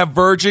where we have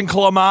virgin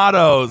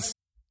Clamatos.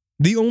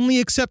 The only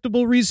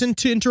acceptable reason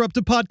to interrupt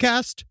a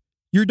podcast?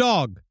 Your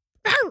dog.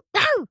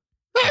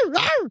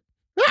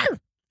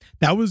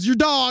 That was your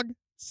dog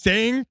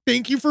saying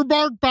thank you for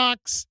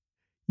BarkBox.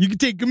 You can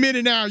take a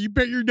minute now. You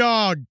pet your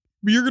dog.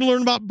 But you're going to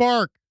learn about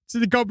Bark. It's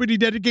the company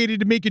dedicated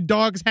to making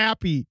dogs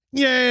happy.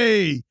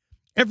 Yay!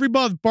 Every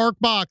month,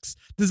 BarkBox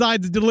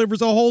designs and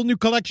delivers a whole new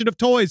collection of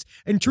toys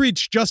and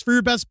treats just for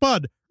your best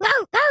bud.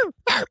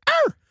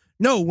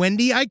 No,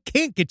 Wendy, I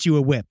can't get you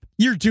a whip.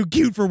 You're too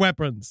cute for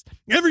weapons.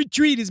 Every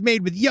treat is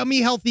made with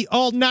yummy, healthy,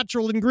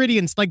 all-natural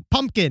ingredients like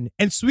pumpkin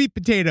and sweet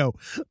potato.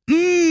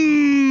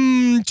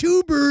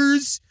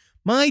 Tubers.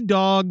 My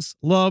dogs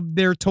love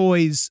their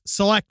toys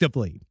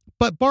selectively,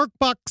 but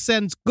BarkBox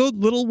sends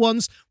good little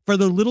ones for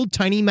their little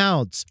tiny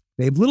mouths.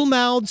 They have little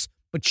mouths,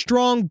 but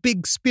strong,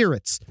 big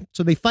spirits.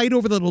 So they fight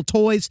over the little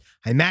toys.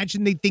 I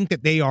imagine they think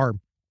that they are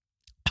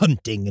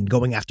hunting and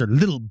going after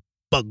little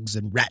bugs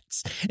and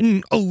rats.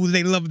 And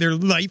they love their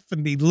life,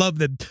 and they love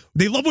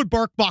what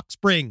BarkBox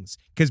brings,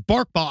 because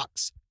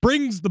BarkBox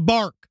brings the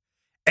bark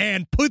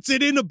and puts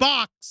it in a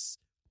box.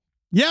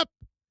 Yep.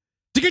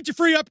 To get your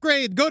free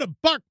upgrade, go to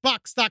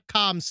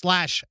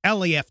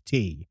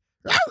barkbox.com/LEFT.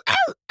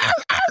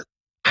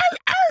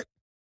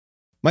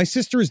 My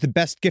sister is the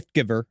best gift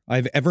giver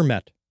I've ever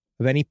met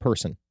of any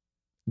person.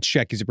 It's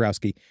Jackie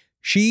Zabrowski.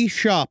 She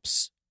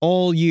shops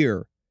all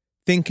year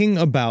thinking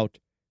about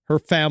her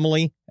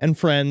family and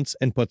friends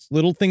and puts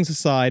little things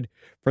aside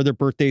for their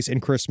birthdays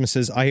and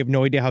Christmases. I have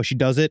no idea how she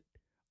does it.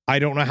 I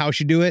don't know how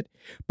she do it.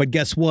 But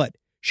guess what?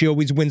 She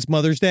always wins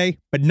Mother's Day,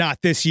 but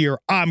not this year.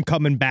 I'm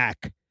coming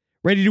back.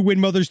 Ready to win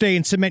Mother's Day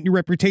and cement your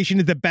reputation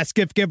as the best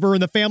gift giver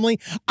in the family?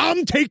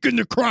 I'm taking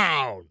the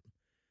crown.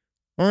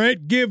 All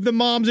right, give the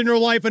moms in your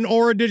life an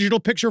Aura digital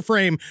picture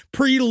frame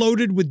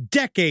preloaded with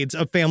decades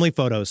of family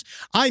photos.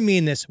 I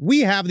mean this. We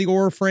have the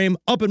Aura frame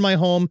up in my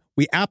home.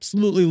 We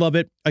absolutely love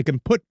it. I can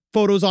put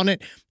photos on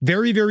it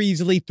very, very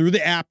easily through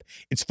the app.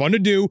 It's fun to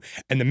do,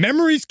 and the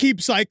memories keep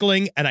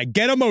cycling, and I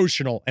get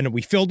emotional. And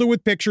we filled it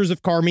with pictures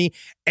of Carmi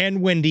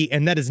and Wendy,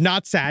 and that is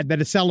not sad. That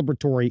is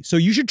celebratory. So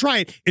you should try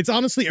it. It's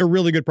honestly a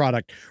really good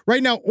product.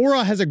 Right now,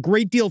 Aura has a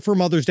great deal for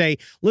Mother's Day.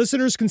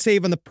 Listeners can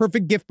save on the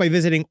perfect gift by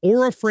visiting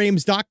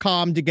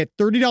auraframes.com to get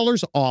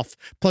 $30 off,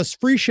 plus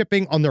free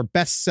shipping on their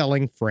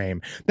best-selling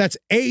frame. That's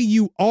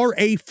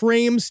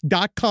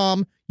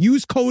auraframes.com.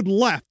 Use code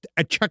LEFT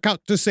at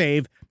checkout to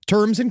save.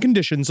 Terms and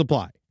conditions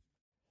apply.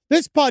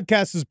 This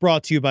podcast is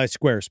brought to you by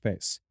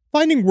Squarespace.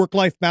 Finding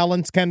work-life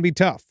balance can be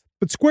tough,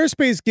 but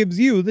Squarespace gives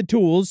you the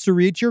tools to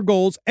reach your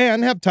goals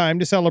and have time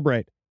to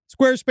celebrate.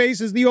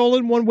 Squarespace is the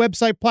all-in-one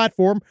website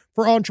platform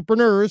for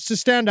entrepreneurs to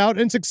stand out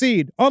and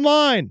succeed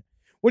online.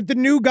 With the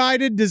new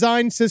guided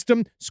design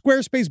system,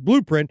 Squarespace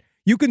Blueprint,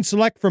 you can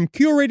select from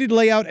curated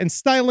layout and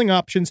styling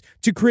options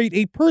to create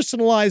a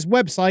personalized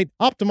website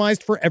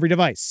optimized for every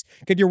device.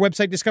 Get your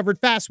website discovered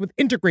fast with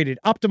integrated,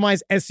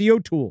 optimized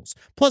SEO tools.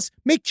 Plus,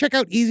 make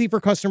checkout easy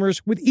for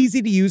customers with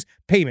easy-to-use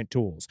payment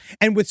tools.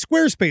 And with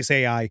Squarespace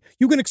AI,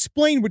 you can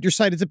explain what your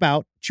site is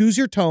about, choose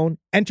your tone,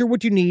 enter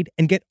what you need,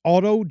 and get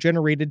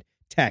auto-generated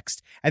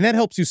text. And that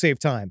helps you save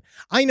time.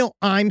 I know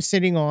I'm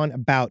sitting on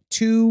about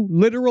 2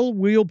 literal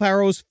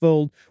wheelbarrows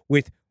filled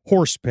with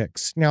horse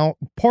pics. Now,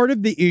 part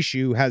of the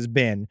issue has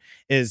been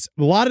is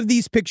a lot of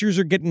these pictures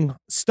are getting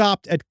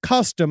stopped at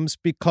customs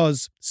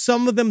because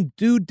some of them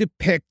do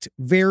depict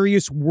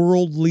various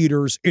world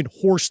leaders in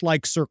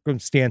horse-like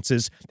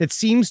circumstances that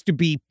seems to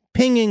be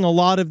pinging a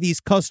lot of these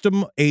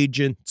custom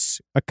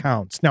agents'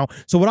 accounts. Now,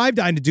 so what I've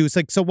done to do is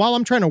so while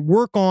I'm trying to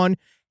work on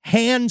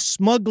hand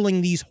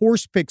smuggling these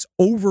horse pics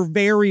over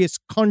various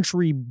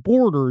country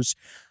borders,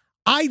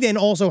 I then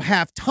also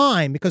have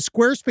time, because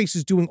Squarespace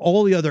is doing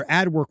all the other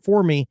ad work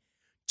for me,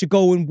 to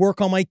go and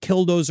work on my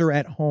Killdozer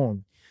at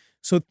home.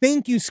 So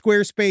thank you,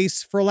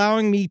 Squarespace, for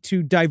allowing me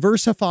to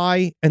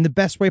diversify in the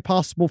best way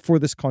possible for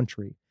this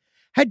country.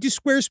 Head to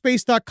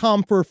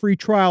squarespace.com for a free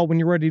trial when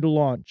you're ready to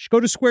launch. Go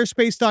to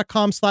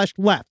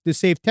squarespace.com/left to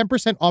save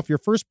 10% off your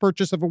first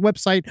purchase of a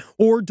website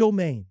or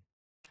domain.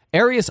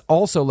 Arias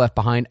also left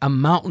behind a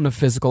mountain of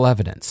physical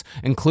evidence,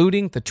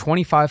 including the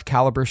 .25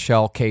 caliber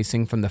shell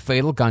casing from the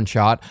fatal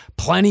gunshot,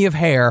 plenty of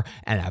hair,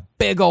 and a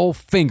big old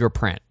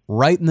fingerprint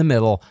right in the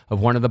middle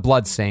of one of the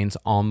bloodstains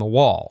on the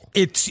wall.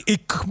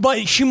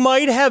 She might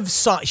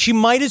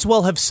as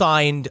well have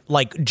signed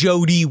like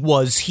Jodi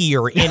was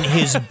here in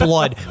his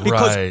blood,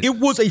 because It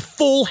was a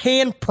full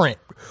handprint,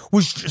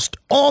 was just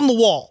on the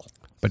wall.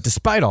 But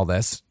despite all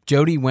this,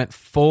 Jodi went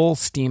full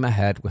steam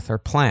ahead with her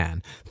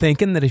plan,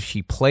 thinking that if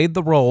she played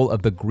the role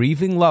of the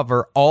grieving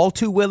lover all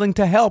too willing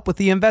to help with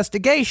the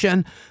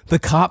investigation, the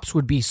cops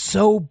would be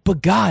so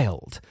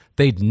beguiled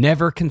they'd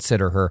never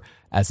consider her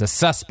as a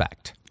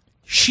suspect.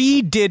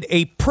 She did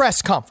a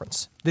press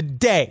conference the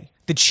day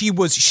that she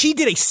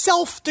did a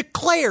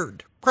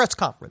self-declared press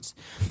conference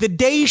the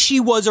day she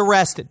was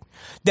arrested.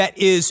 That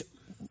is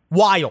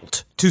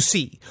wild to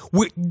see.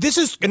 And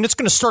it's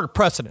going to start a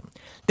precedent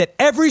that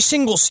every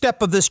single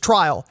step of this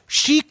trial,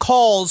 she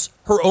calls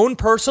her own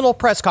personal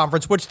press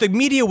conference, which the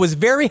media was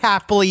very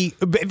happy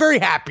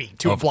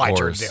to oblige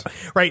her to do,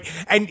 right?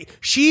 And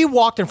she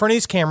walked in front of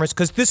these cameras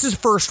because this is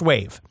first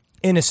wave.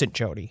 Innocent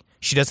Jodi.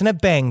 She doesn't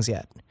have bangs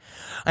yet.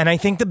 And I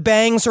think the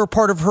bangs are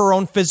part of her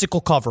own physical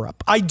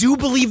cover-up. I do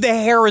believe the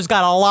hair has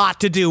got a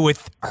lot to do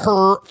with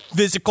her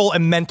physical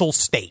and mental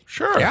state.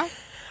 Sure. Yeah.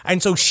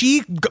 And so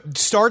she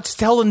starts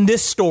telling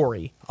this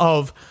story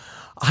of,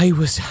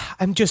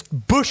 I'm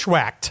just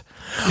bushwhacked.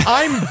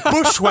 I'm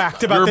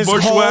bushwhacked about this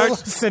whole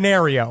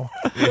scenario.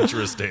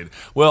 Interesting.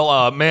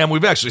 Well, ma'am,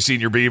 we've actually seen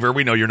your beaver.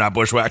 We know you're not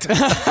bushwhacked.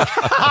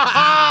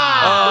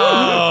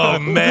 Oh,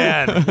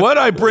 man. What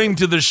I bring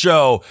to the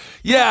show.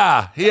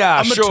 Yeah,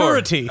 a sure.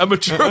 Maturity. A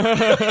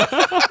maturity.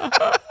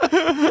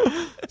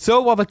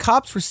 So while the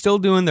cops were still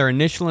doing their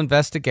initial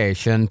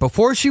investigation,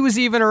 before she was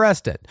even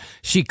arrested,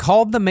 she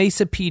called the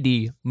Mesa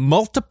PD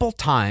multiple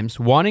times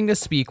wanting to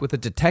speak with a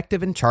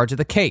detective in charge of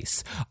the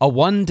case, a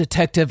one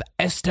detective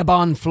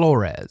Esteban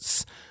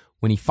Flores.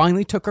 When he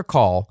finally took her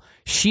call,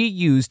 she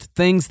used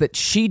things that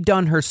she'd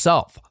done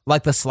herself,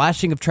 like the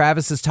slashing of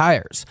Travis's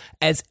tires,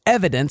 as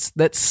evidence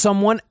that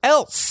someone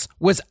else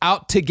was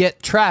out to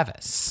get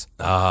Travis.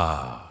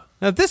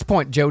 Now, at this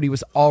point, Jodi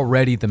was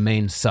already the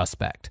main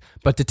suspect,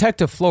 but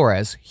Detective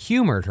Flores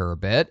humored her a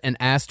bit and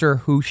asked her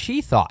who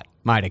she thought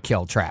might have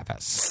killed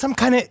Travis. Some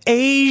kind of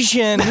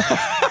Asian.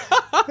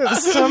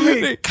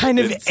 Some kind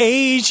of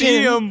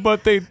Asian.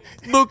 But they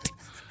looked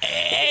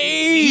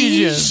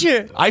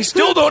Asian. I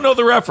still don't know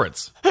the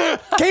reference.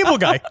 Cable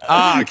guy.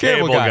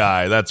 Cable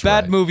guy. That's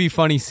Bad right. movie,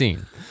 funny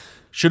scene.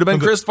 Should have been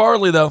Chris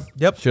Farley, though.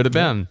 Yep. Should have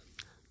been.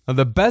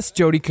 The best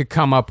Jodi could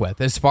come up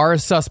with, as far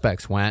as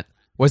suspects went,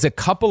 was a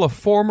couple of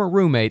former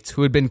roommates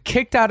who had been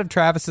kicked out of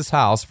Travis's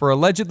house for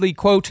allegedly,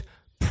 quote,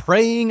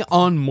 preying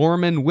on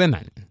Mormon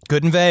women.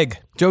 Good and vague.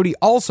 Jodi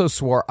also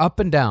swore up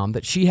and down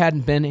that she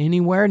hadn't been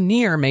anywhere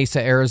near Mesa,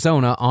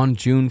 Arizona on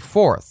June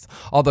 4th,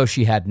 although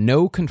she had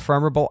no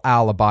confirmable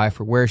alibi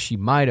for where she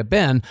might have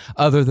been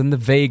other than the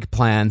vague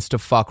plans to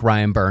fuck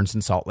Ryan Burns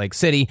in Salt Lake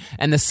City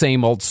and the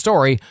same old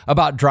story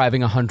about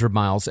driving 100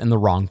 miles in the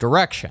wrong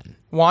direction.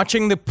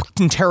 Watching the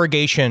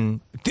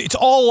interrogation, it's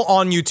all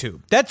on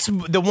YouTube. That's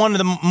one of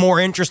the more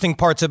interesting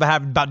parts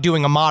about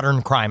doing a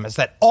modern crime is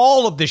that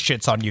all of this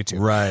shit's on YouTube.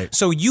 Right.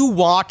 So you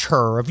watch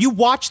her. If you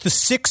watch the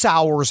 6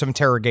 hours of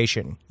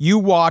interrogation, you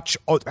watch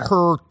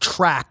her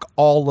track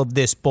all of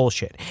this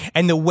bullshit.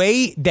 And the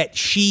way that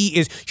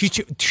she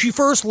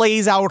first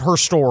lays out her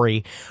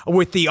story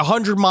with the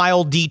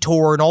 100-mile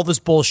detour and all this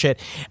bullshit.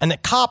 And the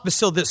cop is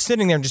still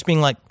sitting there just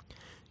being like,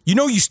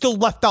 you still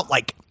left out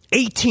like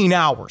 18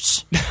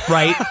 hours,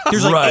 right?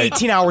 There's like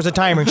 18 hours of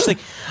timer. She's like,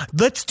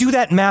 let's do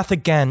that math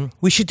again.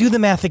 We should do the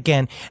math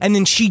again. And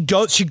then she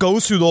goes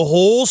through the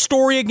whole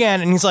story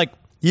again. And he's like,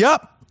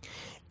 yep,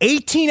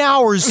 18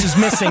 hours is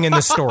missing in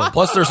this story.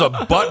 Plus, there's a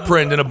butt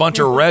print and a bunch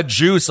of red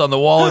juice on the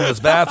wall in this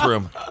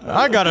bathroom.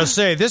 I gotta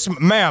say, this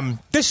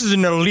is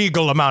an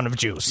illegal amount of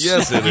juice.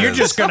 Yes, it is. You're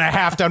just gonna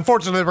have to,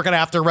 unfortunately, we're gonna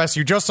have to arrest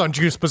you just on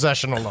juice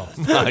possession alone.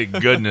 My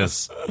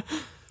goodness.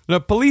 The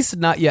police had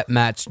not yet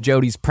matched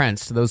Jodi's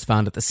prints to those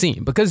found at the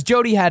scene because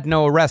Jodi had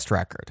no arrest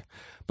record.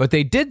 But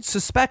they did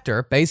suspect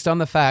her based on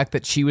the fact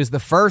that she was the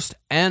first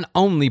and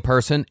only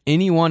person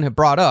anyone had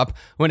brought up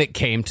when it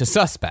came to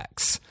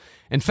suspects.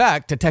 In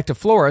fact, Detective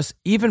Flores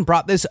even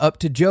brought this up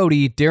to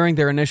Jodi during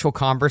their initial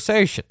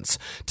conversations,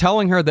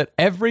 telling her that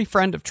every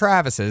friend of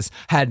Travis's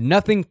had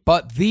nothing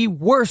but the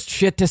worst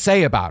shit to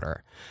say about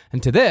her.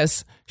 And to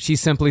this, she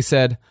simply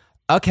said,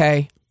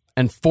 okay,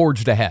 and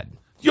forged ahead.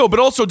 Yo,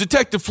 but also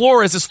Detective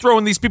Flores is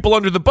throwing these people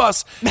under the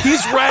bus.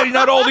 He's ratting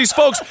out all these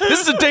folks.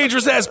 This is a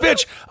dangerous-ass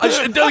bitch.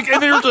 And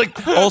they're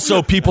like,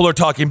 also, people are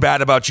talking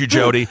bad about you,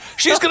 Jodi.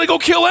 She's going to go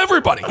kill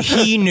everybody.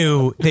 He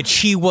knew that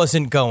she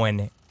wasn't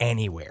going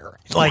anywhere.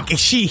 Like,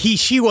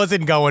 she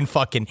wasn't going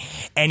fucking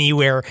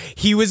anywhere.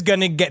 He was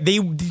going to get... They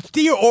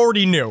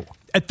already knew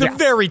at the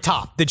very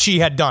top that she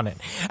had done it.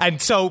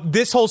 And so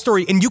this whole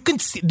story... And you can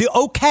see... The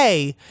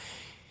okay...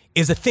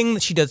 is a thing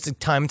that she does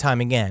time and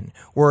time again,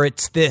 where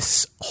it's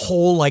this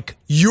whole, like,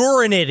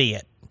 you're an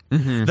idiot.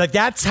 Mm-hmm. Like,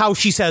 that's how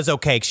she says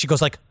okay. She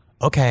goes like,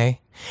 okay.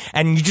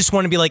 And you just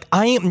want to be like,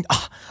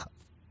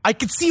 I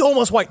could see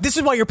almost why. This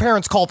is why your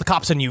parents called the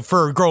cops on you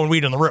for growing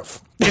weed on the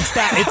roof. It's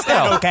that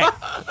okay.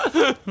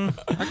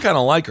 I kind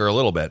of like her a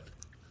little bit.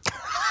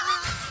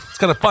 It's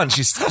kind of fun.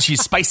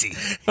 She's spicy.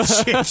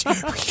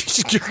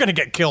 You're going to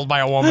get killed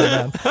by a woman,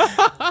 man.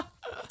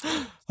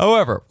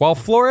 However, while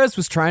Flores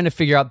was trying to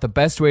figure out the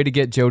best way to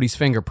get Jodi's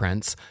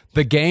fingerprints,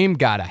 the game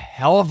got a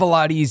hell of a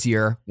lot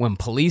easier when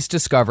police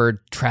discovered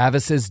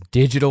Travis's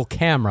digital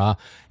camera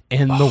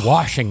in the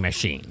washing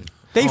machine.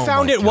 They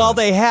found it while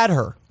they had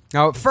her.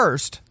 Now, at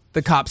first,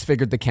 the cops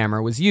figured the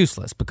camera was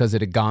useless because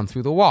it had gone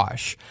through the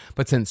wash.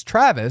 But since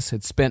Travis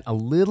had spent a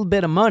little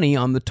bit of money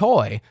on the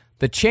toy,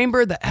 the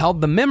chamber that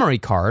held the memory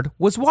card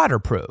was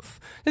waterproof.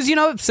 As you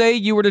know, say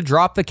you were to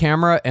drop the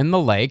camera in the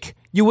lake,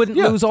 you wouldn't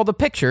lose all the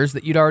pictures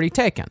that you'd already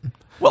taken.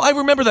 Well, I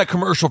remember that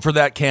commercial for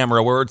that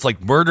camera where it's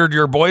like murdered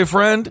your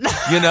boyfriend,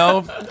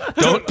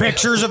 Don't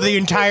pictures of the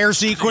entire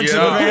sequence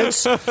of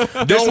events.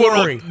 Don't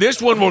worry. This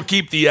one will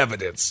keep the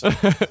evidence.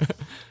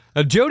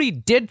 Jodi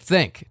did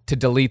think to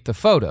delete the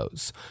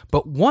photos,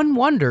 but one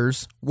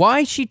wonders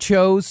why she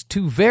chose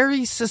to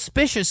very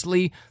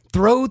suspiciously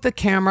throw the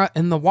camera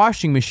in the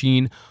washing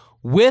machine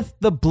with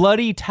the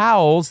bloody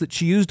towels that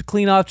she used to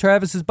clean off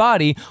Travis's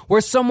body,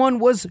 where someone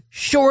was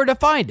sure to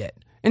find it,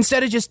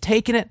 instead of just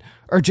taking it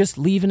or just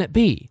leaving it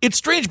be. It's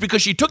strange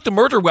because she took the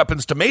murder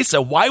weapons to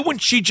Mesa. Why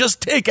wouldn't she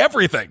just take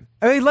everything?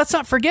 I mean, let's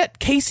not forget,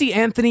 Casey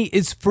Anthony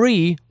is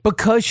free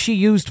because she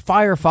used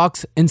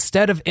Firefox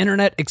instead of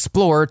Internet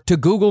Explorer to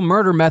Google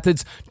murder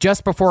methods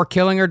just before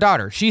killing her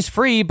daughter. She's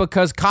free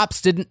because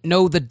cops didn't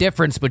know the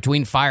difference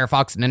between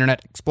Firefox and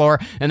Internet Explorer,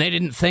 and they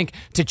didn't think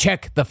to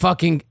check the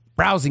fucking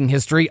browsing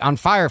history on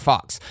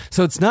Firefox.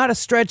 So it's not a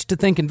stretch to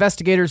think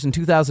investigators in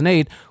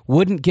 2008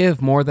 wouldn't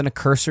give more than a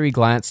cursory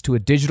glance to a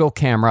digital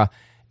camera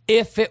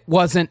if it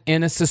wasn't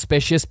in a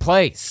suspicious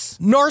place.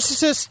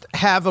 Narcissists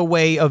have a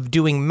way of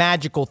doing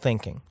magical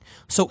thinking.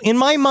 So in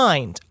my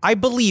mind, I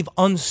believe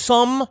on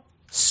some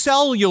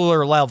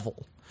cellular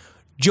level,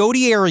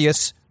 Jodi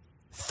Arias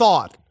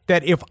thought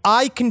that if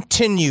I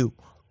continue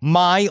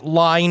my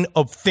line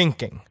of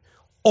thinking,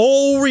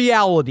 all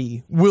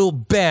reality will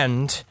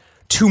bend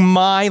to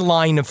my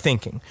line of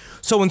thinking.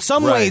 So in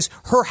some ways,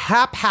 her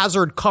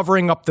haphazard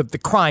covering up the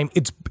crime,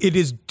 it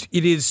is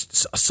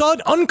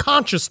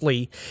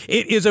unconsciously,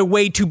 it is a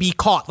way to be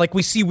caught, like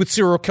we see with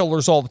serial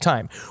killers all the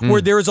time,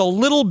 where there's a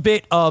little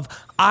bit of,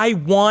 I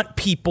want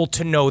people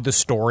to know the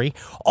story.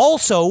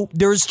 Also,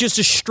 there's just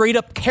a straight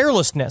up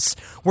carelessness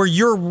where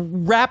you're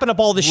wrapping up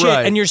all the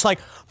shit and you're just like,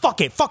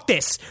 fuck it, fuck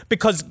this.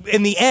 Because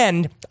in the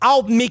end,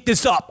 I'll make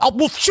this up.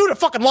 We'll shoot it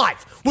fucking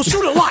live. We'll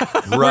shoot it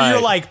live. Where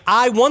you're like,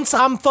 once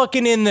I'm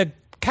fucking in the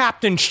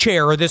captain's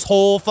chair of this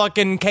whole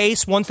fucking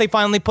case, once they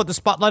finally put the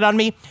spotlight on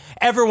me,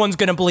 everyone's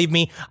going to believe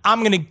me.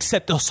 I'm going to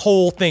set this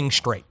whole thing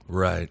straight.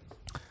 Right.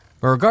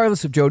 But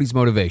regardless of Jodi's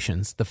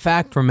motivations, the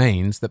fact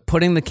remains that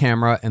putting the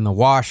camera in the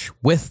wash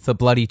with the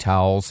bloody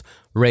towels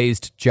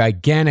raised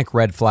gigantic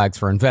red flags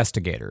for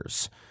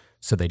investigators.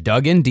 So they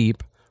dug in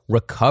deep,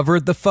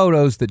 recovered the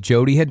photos that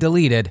Jodi had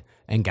deleted,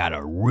 and got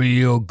a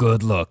real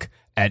good look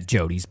at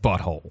Jodi's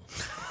butthole.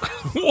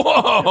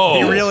 Whoa!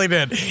 He really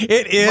did.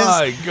 It is.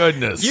 My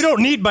goodness. You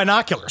don't need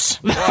binoculars.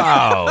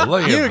 Wow,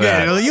 look at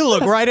that. You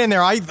look right in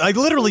there. I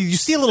literally, you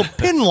see a little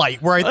pin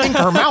light where I think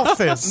her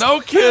mouth is.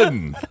 No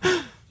kidding.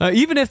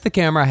 Even if the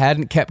camera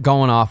hadn't kept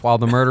going off while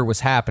the murder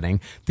was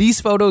happening, these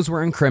photos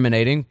were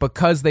incriminating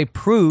because they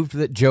proved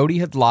that Jodi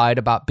had lied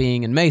about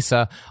being in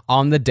Mesa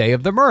on the day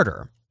of the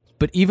murder.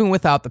 But even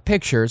without the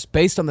pictures,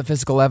 based on the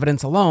physical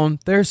evidence alone,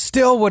 there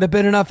still would have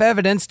been enough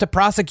evidence to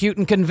prosecute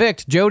and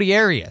convict Jodi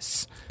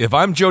Arias. If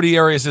I'm Jodi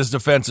Arias'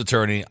 defense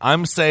attorney,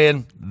 I'm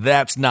saying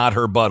that's not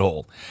her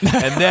butthole.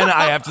 And then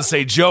I have to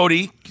say,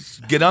 Jodi,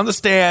 get on the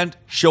stand,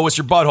 show us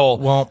your butthole.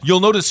 Well, you'll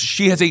notice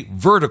she has a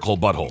vertical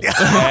butthole.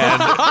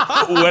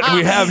 And what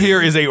we have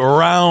here is a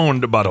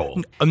round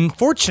butthole.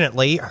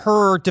 Unfortunately,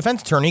 her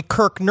defense attorney,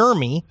 Kirk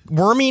Wormy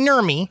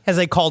Nurmy, as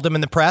they called him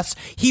in the press,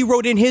 he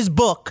wrote in his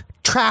book,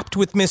 Trapped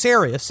with Miss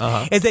Arias,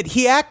 is that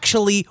he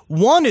actually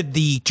wanted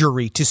the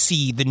jury to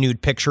see the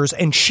nude pictures,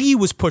 and she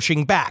was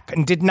pushing back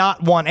and did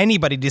not want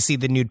anybody to see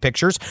the nude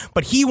pictures,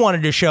 but he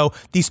wanted to show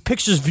these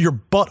pictures of your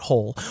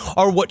butthole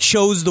are what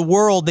shows the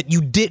world that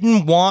you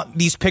didn't want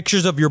these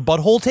pictures of your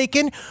butthole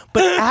taken,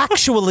 but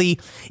actually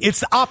it's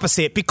the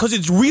opposite, because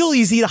it's real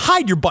easy to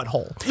hide your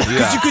butthole,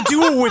 because you could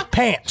do it with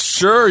pants.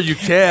 Sure, you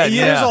can.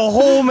 There's a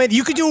whole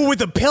you could do it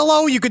with a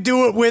pillow, you could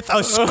do it with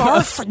a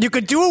scarf, you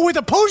could do it with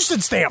a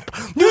postage stamp.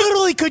 You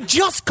literally could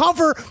just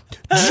cover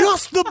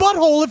just the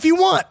butthole if you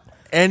want.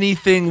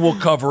 Anything will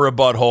cover a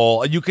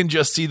butthole. You can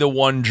just see the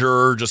one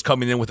juror just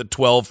coming in with a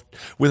 12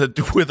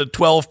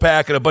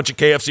 pack and a bunch of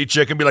KFC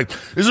chicken, be like,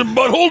 "This is a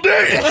butthole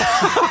day.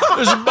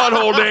 This is a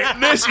butthole day.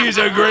 This is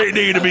a great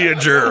day to be a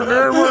juror."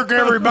 Good work,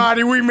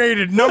 everybody. We made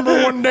it.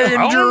 Number one day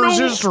in jurors'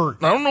 history.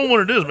 I don't know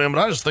what it is, man, but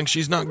I just think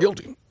she's not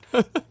guilty.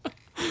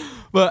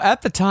 Well,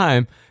 at the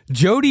time,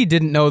 Jodi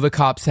didn't know the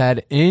cops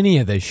had any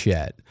of this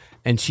shit.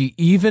 And she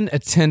even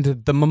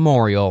attended the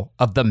memorial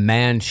of the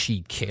man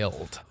she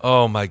killed.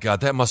 Oh my God,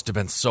 that must have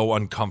been so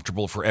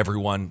uncomfortable for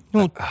everyone.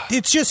 Well,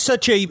 it's just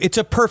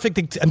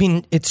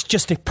it's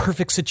just a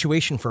perfect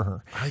situation for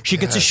her. She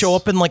gets to show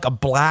up in like a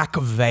black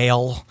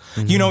veil.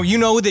 Mm-hmm. You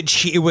know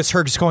that it was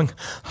her just going,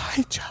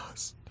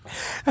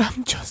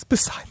 I'm just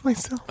beside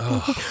myself.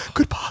 What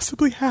could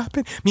possibly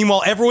happen?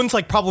 Meanwhile, everyone's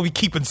like probably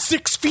keeping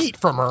 6 feet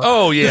from her.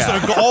 Oh, yeah.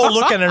 Just like all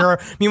looking at her.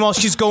 Meanwhile,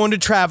 she's going to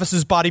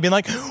Travis's body being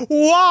like,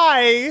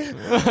 why?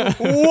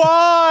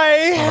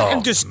 Why?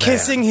 And just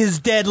kissing his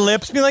dead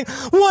lips, being like,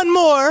 one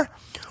more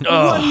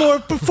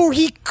before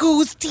he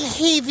goes to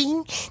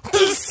heaven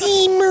to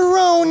see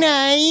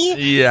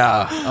Moroni.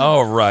 Yeah.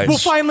 All right. Well,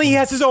 finally, he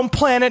has his own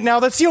planet now.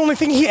 That's the only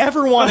thing he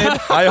ever wanted.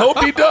 I hope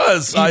he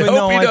does.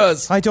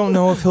 I don't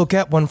know if he'll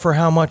get one for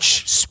how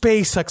much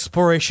space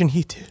exploration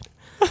he did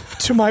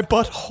to my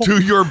butthole.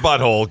 To your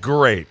butthole.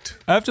 Great.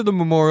 After the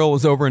memorial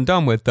was over and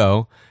done with,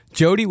 though,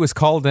 Jodi was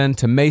called in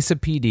to Mesa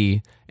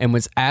PD and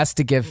was asked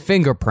to give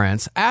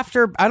fingerprints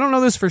after, I don't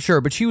know this for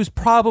sure, but she was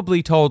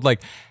probably told,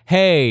 like,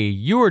 hey,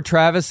 you were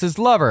Travis's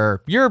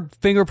lover. Your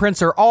fingerprints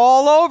are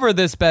all over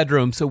this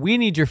bedroom, so we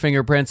need your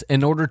fingerprints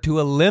in order to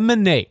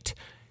eliminate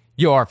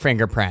your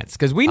fingerprints,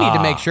 because we need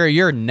to make sure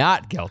you're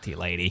not guilty,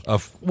 lady.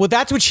 Well,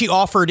 that's what she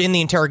offered in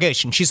the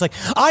interrogation. She's like,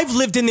 I've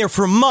lived in there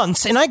for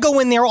months, and I go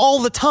in there all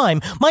the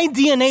time. My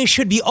DNA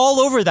should be all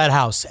over that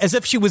house, as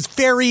if she was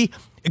very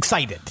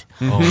excited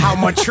how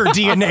much her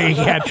DNA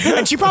had.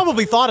 And she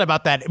probably thought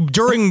about that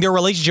during their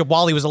relationship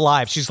while he was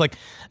alive. She's like,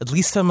 at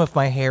least some of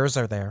my hairs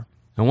are there.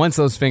 And once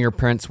those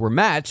fingerprints were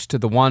matched to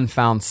the one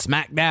found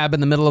smack dab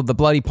in the middle of the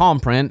bloody palm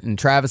print in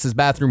Travis's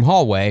bathroom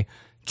hallway,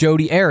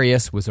 Jodi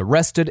Arias was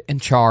arrested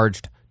and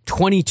charged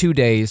 22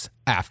 days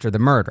after the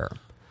murder.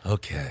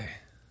 Okay.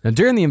 Now,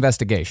 during the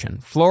investigation,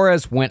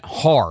 Flores went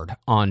hard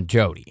on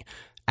Jodi,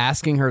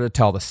 asking her to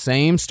tell the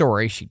same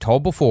story she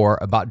told before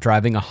about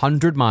driving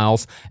 100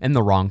 miles in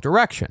the wrong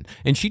direction.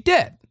 And she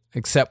did,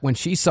 except when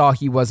she saw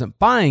he wasn't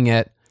buying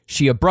it,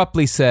 she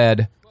abruptly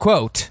said,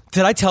 quote,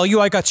 Did I tell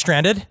you I got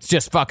stranded? it's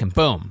just fucking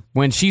boom.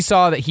 When she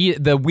saw that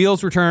the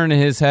wheels were turning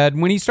in his head,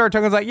 when he started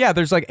talking, I was like, yeah,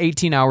 there's like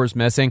 18 hours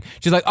missing.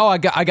 She's like, oh, I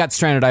got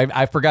stranded.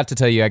 I forgot to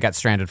tell you I got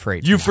stranded for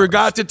 18 You hours.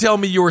 forgot to tell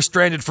me you were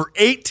stranded for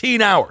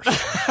 18 hours.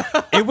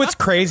 It was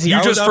crazy.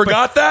 You just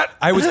forgot that?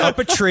 I was up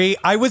a tree.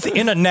 I was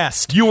in a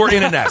nest. You were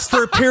in a nest.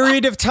 For a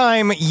period of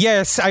time,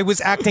 yes, I was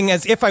acting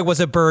as if I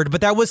was a bird,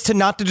 but that was to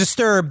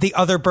disturb the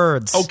other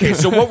birds. Okay,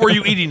 so what were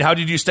you eating? How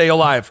did you stay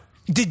alive?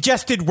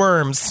 Digested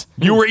worms.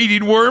 You were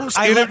eating worms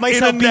I in let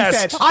myself a be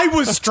nest. fed. I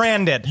was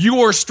stranded. You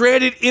were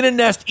stranded in a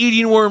nest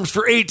eating worms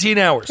for 18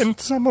 hours. And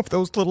some of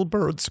those little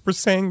birds were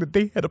saying that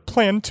they had a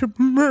plan to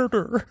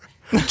murder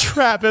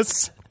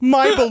Travis,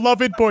 my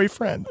beloved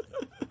boyfriend.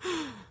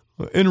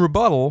 In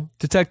rebuttal,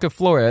 Detective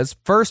Flores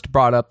first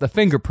brought up the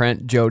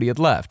fingerprint Jodi had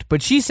left,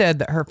 but she said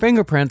that her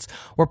fingerprints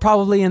were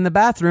probably in the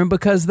bathroom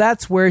because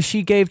that's where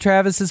she gave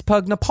Travis's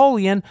pug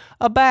Napoleon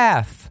a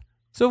bath.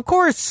 So of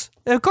course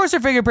her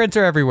fingerprints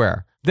are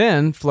everywhere.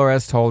 Then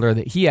Flores told her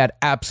that he had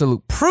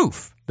absolute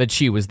proof that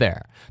she was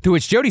there, to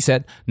which Jodi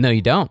said, no,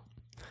 you don't.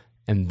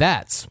 And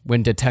that's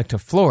when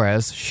Detective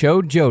Flores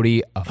showed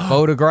Jodi a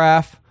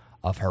photograph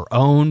of her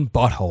own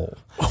butthole.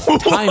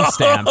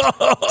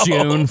 Timestamped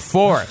June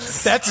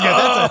 4th. That's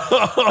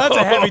good. That's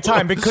a heavy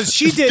time because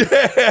she did.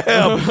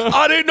 Damn,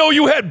 I didn't know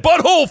you had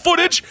butthole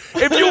footage.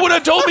 If you would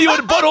have told me you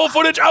had butthole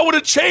footage, I would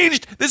have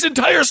changed this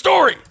entire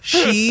story.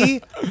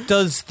 She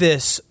does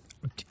this.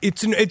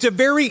 It's a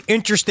very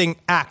interesting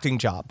acting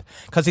job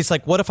because he's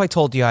like, what if I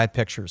told you I had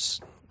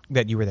pictures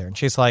that you were there? And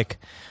she's like,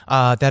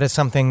 that is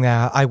something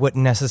that I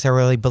wouldn't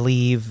necessarily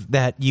believe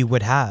that you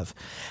would have.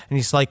 And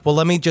he's like, well,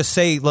 let me just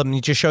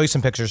show you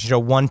some pictures. Show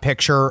one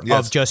picture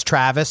of just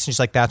Travis. And she's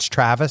like, that's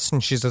Travis.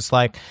 And she's just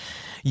like,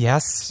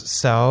 yes,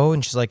 so.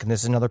 And she's like, and this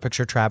is another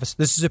picture of Travis.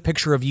 This is a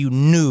picture of you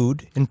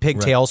nude in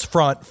pigtails,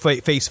 front,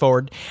 face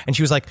forward. And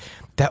she was like,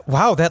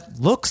 wow, that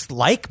looks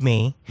like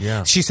me.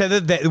 Yeah. She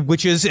said that,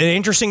 which is an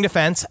interesting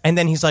defense. And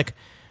then he's like,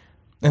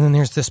 and then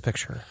there's this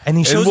picture, and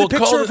he shows a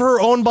picture of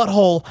her own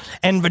butthole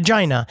and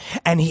vagina,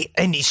 and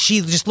she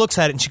just looks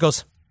at it and she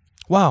goes,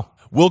 "Wow."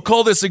 We'll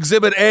call this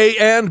Exhibit A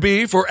and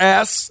B for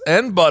ass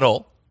and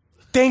butthole.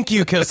 Thank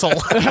you, Kissel.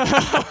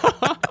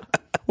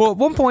 Well, at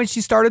one point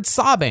she started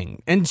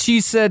sobbing, and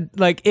she said,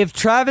 like, if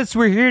Travis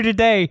were here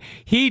today,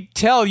 he'd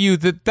tell you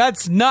that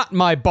that's not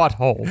my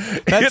butthole.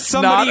 That's It's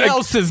somebody not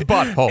else's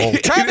butthole.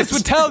 Travis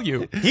would tell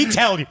you. He'd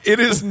tell you. It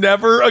is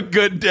never a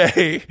good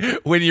day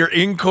when you're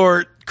in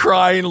court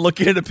crying,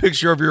 looking at a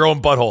picture of your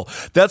own butthole.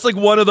 That's like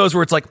one of those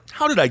where it's like,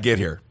 how did I get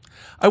here?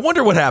 I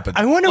wonder what happened.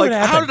 I wonder what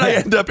How happened. did I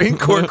end up in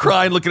court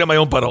crying, looking at my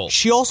own butthole?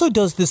 She also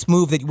does this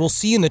move that we'll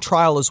see in the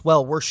trial as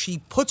well, where she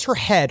puts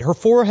her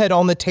forehead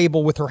on the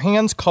table with her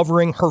hands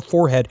covering her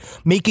forehead,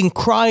 making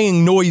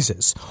crying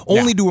noises,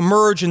 only to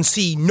emerge and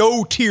see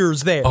no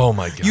tears there. Oh,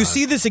 my God. You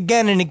see this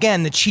again and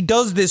again, that she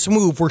does this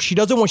move where she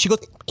doesn't want, she goes,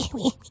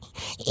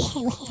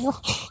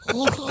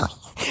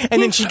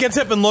 and then she gets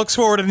up and looks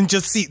forward and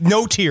just see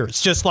no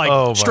tears, just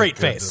like straight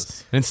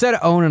face. Instead of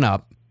owning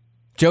up,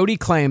 Jodi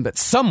claimed that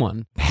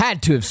someone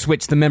had to have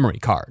switched the memory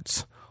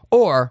cards,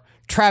 or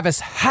Travis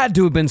had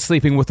to have been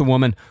sleeping with a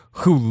woman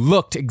who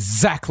looked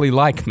exactly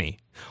like me,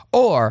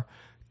 or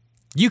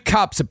you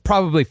cops have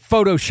probably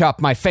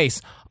photoshopped my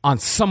face on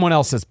someone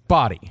else's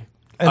body.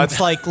 And it's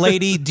like,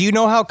 lady, do you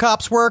know how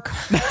cops work?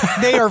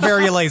 They are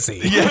very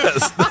lazy.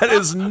 Yes, that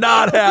is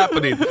not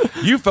happening.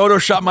 You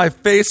photoshopped my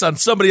face on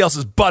somebody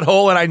else's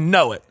butthole, and I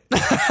know it.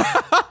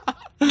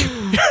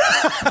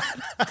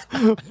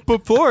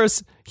 But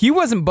Flores, he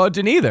wasn't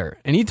budging either.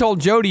 And he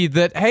told Jodi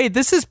that, hey,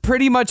 this is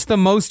pretty much the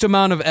most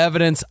amount of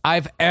evidence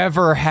I've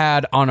ever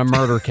had on a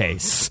murder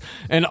case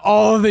in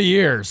all the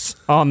years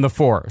on the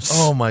force.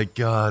 Oh, my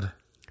God.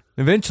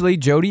 Eventually,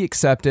 Jodi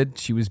accepted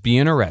she was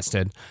being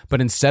arrested,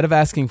 but instead of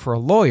asking for a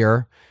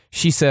lawyer,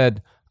 she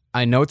said,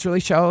 I know it's really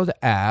shallow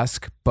to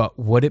ask, but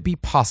would it be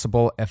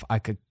possible if I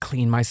could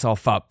clean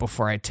myself up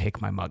before I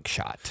take my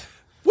mugshot?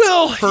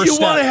 Well, First you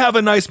want to step. have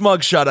a nice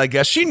mugshot, I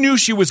guess. She knew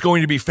she was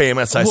going to be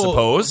famous, I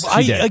suppose.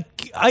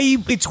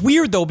 It's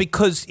weird, though,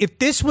 because if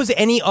this was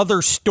any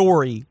other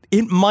story,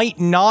 it might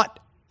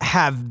not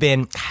have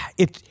been.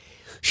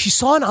 She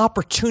saw an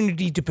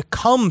opportunity to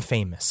become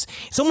famous.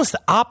 It's almost the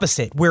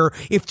opposite, where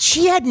if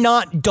she had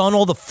not done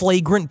all the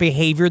flagrant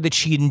behavior that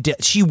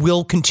she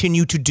will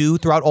continue to do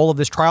throughout all of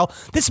this trial,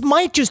 this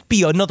might just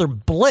be another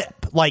blip.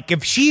 Like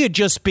if she had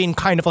just been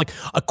kind of like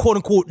a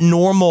quote-unquote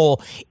normal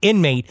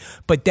inmate,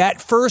 but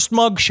that first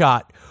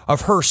mugshot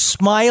of her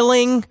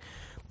smiling,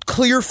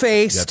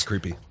 clear-faced. That's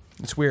creepy.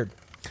 It's weird.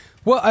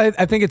 Well,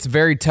 I think it's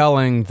very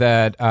telling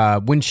that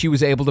when she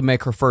was able to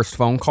make her first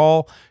phone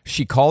call,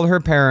 she called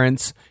her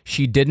parents.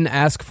 She didn't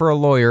ask for a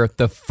lawyer.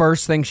 The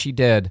first thing she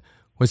did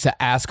was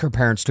to ask her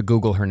parents to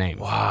Google her name.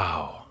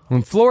 Wow.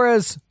 When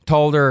Flores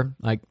told her,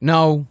 like,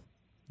 no,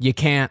 you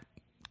can't.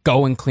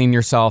 Go and clean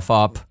yourself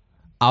up.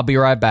 I'll be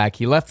right back.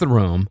 He left the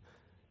room.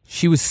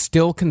 She was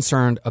still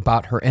concerned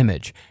about her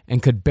image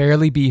and could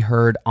barely be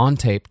heard on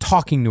tape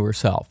talking to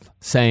herself,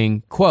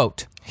 saying,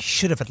 quote, You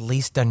should have at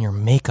least done your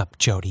makeup,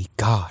 Jodi.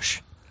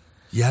 Gosh.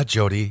 Yeah,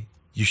 Jodi.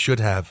 You should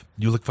have.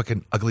 You look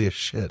fucking ugly as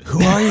shit.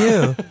 Who are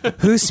you?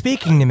 Who's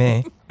speaking to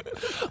me?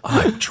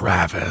 I'm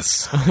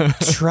Travis.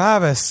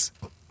 Travis.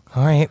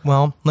 All right,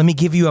 well, let me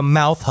give you a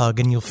mouth hug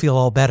and you'll feel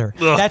all better.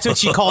 That's what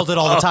she called it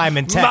all the time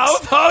in text.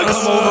 Mouth hugs?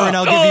 Come over and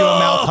I'll give you a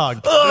mouth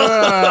hug.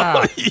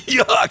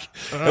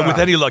 Yuck. And with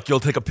any luck, you'll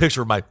take a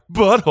picture of my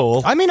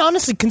butthole. I mean,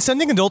 honestly,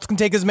 consenting adults can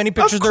take as many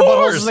pictures of their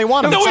buttholes as they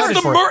want. No,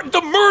 it's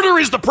the murder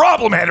is the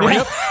problem, Henry.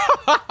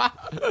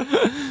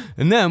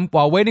 And then,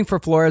 while waiting for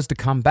Flores to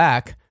come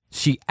back,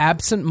 she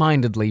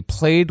absent-mindedly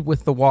played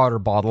with the water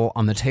bottle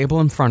on the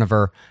table in front of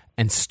her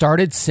and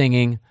started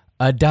singing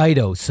a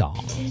Dido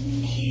song.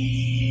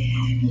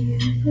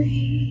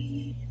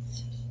 Breathe.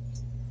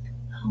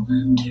 I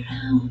wonder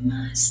how am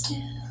I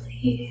still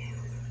here.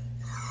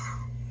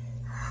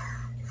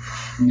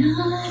 And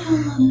I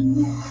don't wanna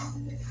know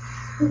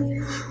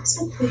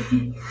who's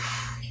away.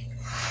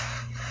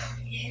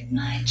 It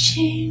might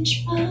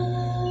change my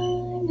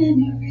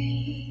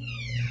memory.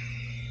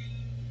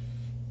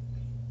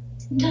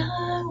 And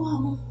I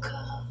won't go.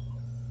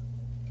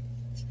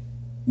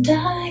 And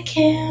I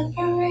can't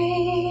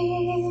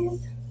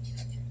breathe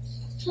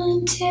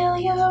until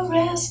you're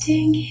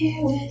resting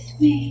here with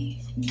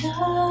me. And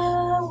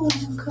I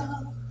won't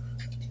go.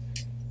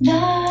 And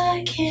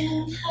I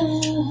can't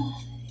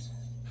hide.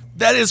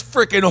 That is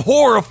freaking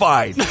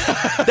horrifying.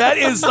 That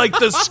is like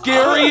the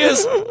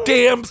scariest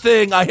damn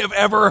thing I have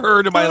ever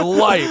heard in my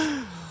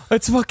life.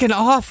 It's fucking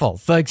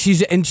awful. Like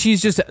she's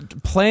just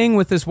playing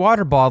with this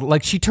water bottle.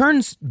 Like she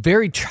turns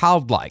very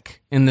childlike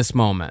in this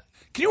moment.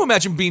 Can you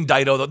imagine being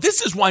Dido, though?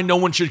 This is why no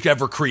one should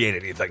ever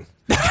create anything.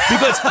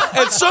 Because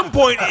at some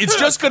point, it's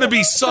just going to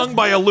be sung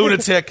by a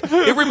lunatic.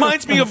 It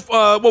reminds me of,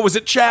 what was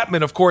it,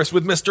 Chapman, of course,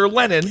 with Mr.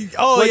 Lennon.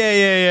 Oh, like,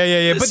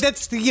 yeah. But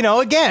that's,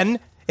 again,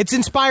 it's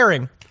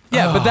inspiring.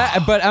 Yeah,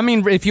 but I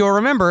mean, if you'll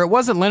remember, it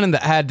wasn't Lennon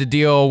that had to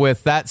deal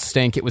with that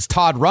stink. It was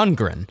Todd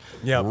Rundgren.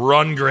 Yeah,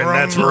 Rundgren,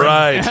 that's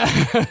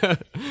right.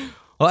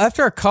 Well,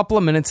 after a couple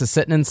of minutes of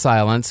sitting in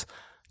silence,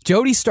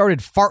 Jodi started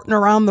farting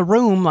around the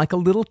room like a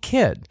little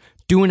kid,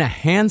 doing a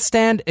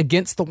handstand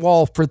against the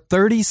wall for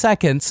 30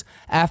 seconds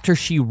after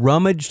she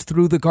rummaged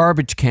through the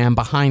garbage can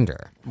behind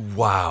her.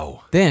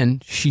 Wow.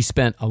 Then she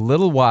spent a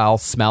little while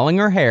smelling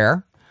her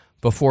hair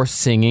before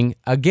singing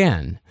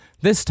again,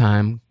 this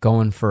time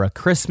going for a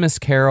Christmas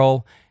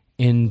carol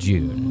in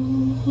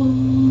June.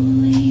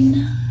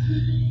 Holy night.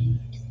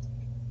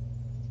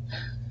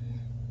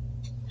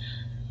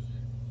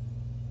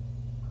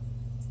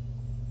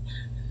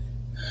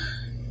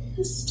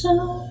 The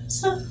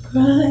stars are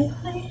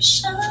brightly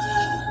shining.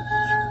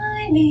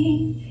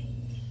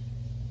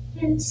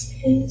 This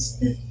is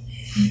the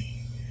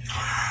day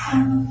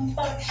of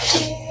our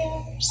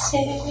dear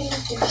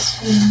Savior's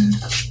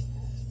birth.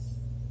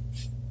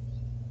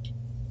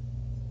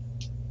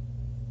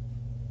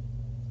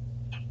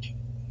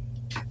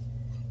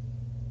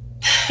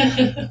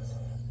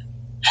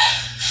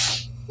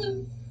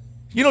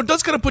 It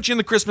does kind of put you in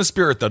the Christmas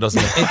spirit, though,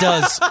 doesn't it? It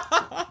does.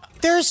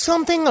 There's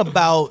something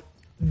about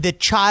the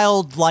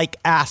childlike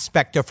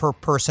aspect of her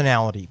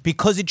personality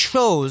because it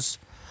shows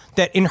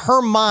that in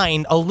her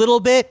mind, a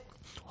little bit,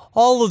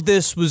 all of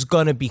this was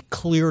going to be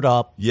cleared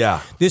up.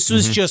 Yeah. This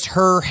was just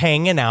her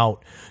hanging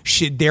out.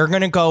 They're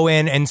going to go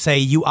in and say,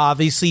 you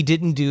obviously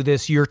didn't do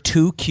this. You're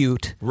too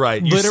cute.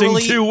 Right. You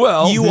Literally, sing too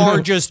well. You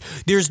are just,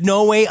 there's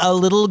no way a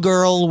little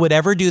girl would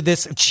ever do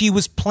this. She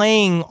was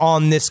playing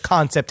on this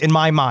concept in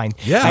my mind.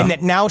 Yeah. And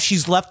that now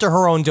she's left to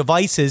her own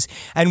devices.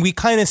 And we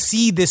kind of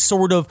see this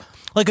sort of,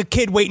 like a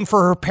kid waiting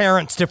for her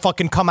parents to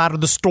fucking come out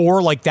of the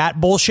store, like that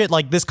bullshit,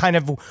 like this kind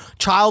of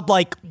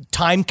childlike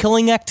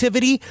time-killing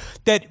activity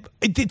that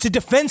it's a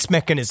defense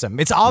mechanism.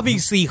 It's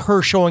obviously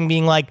her showing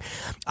being like,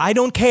 I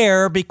don't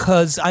care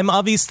because I'm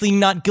obviously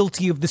not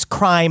guilty of this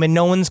crime and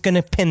no one's going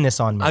to pin this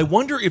on me. I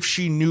wonder if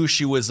she knew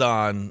she was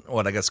on,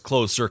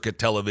 closed circuit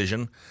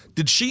television.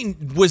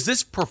 Was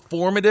this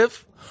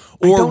performative?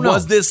 Or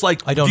was this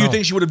like, do you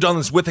think she would have done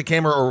this with a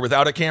camera or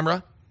without a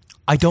camera?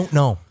 I don't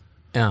know.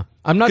 Yeah,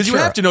 I'm not sure. Because you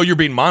have to know you're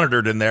being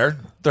monitored in there.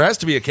 There has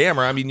to be a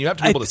camera. I mean, you have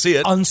to be able to see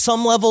it. On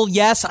some level,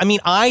 yes. I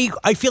mean, I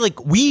feel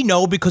like we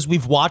know because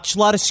we've watched a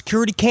lot of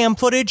security cam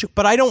footage,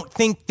 but I don't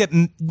think that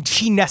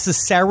she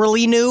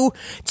necessarily knew.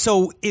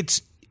 So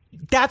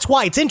that's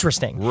why it's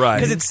interesting. Right.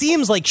 Because it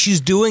seems like she's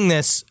doing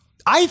this.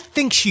 I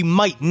think she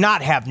might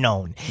not have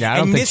known. Yeah, I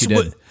don't think she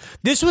did.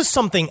 This was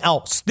something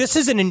else. This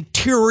is an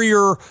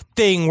interior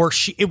thing where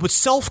it was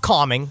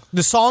self-calming.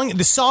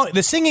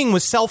 The singing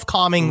was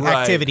self-calming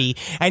activity,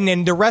 and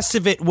then the rest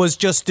of it was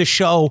just to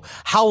show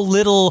how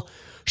little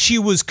she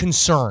was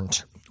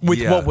concerned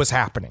with what was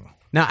happening.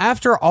 Now,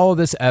 after all of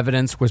this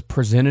evidence was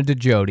presented to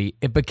Jodi,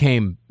 it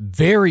became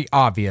very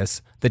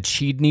obvious that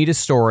she'd need a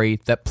story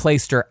that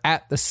placed her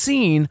at the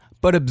scene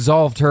but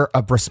absolved her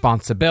of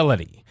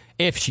responsibility.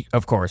 If she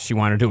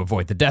wanted to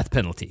avoid the death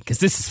penalty, because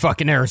this is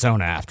fucking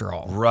Arizona after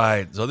all.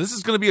 Right. So this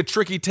is going to be a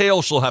tricky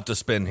tale she'll have to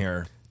spin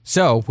here.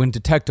 So when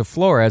Detective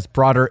Flores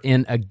brought her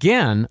in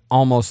again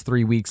almost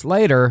 3 weeks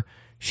later,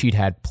 she'd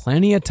had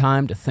plenty of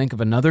time to think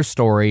of another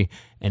story,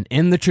 and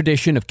in the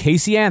tradition of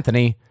Casey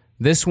Anthony,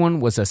 This one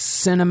was a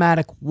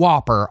cinematic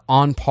whopper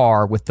on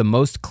par with the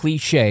most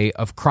cliche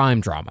of crime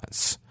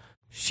dramas.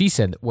 She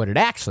said that what had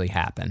actually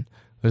happened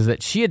was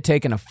that she had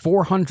taken a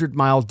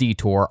 400-mile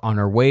detour on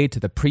her way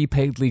to the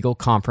prepaid legal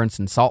conference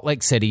in Salt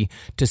Lake City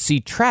to see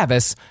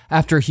Travis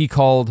after he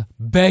called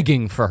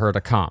begging for her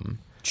to come.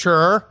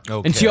 Sure.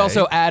 Okay. And she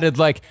also added,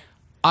 like,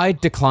 I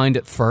declined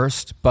at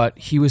first, but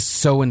he was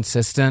so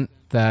insistent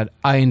that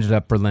I ended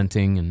up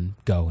relenting and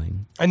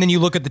going. And then you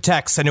look at the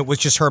text, and it was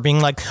just her being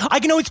like, I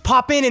can always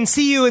pop in and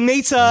see you in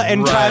Mesa.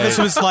 And Travis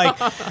was like,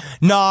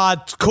 nah,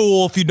 it's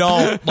cool if you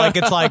don't. Like,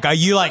 it's like, are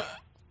you like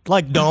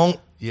don't?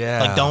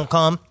 Yeah. Like, don't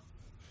come?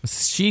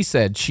 She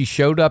said she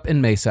showed up in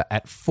Mesa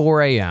at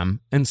 4 a.m.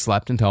 and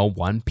slept until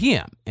 1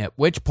 p.m., at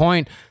which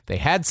point they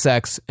had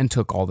sex and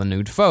took all the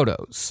nude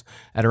photos.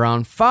 At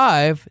around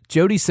 5,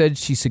 Jodi said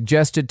she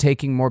suggested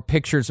taking more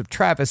pictures of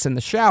Travis in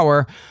the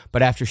shower,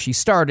 but after she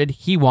started,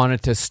 he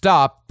wanted to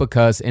stop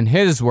because, in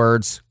his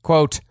words,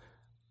 quote,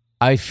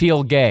 I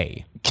feel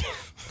gay.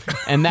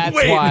 And that's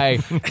why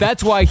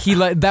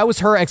that was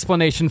her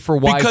explanation for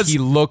why he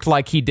looked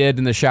like he did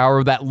in the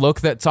shower. That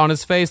look that's on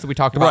his face that we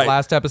talked about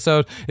last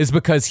episode is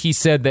because he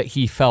said that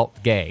he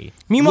felt gay.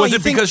 Meanwhile, was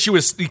it because he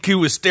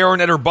was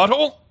staring at her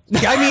butthole?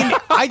 I mean,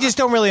 I just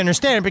don't really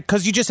understand it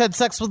because you just had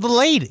sex with a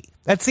lady.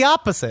 That's the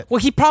opposite. Well,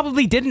 he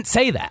probably didn't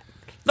say that.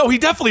 No, he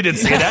definitely didn't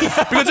say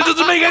that because it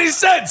doesn't make any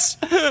sense.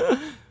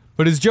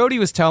 But as Jodi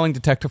was telling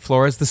Detective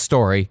Flores the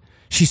story,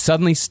 she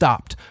suddenly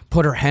stopped,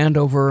 put her hand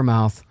over her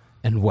mouth,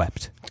 and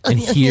wept. And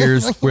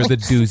here's where the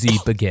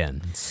doozy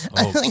begins.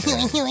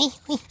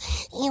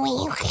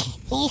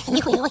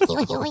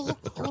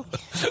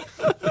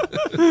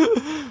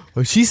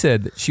 Well, she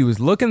said that she was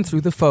looking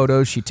through the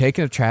photos she'd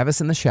taken of Travis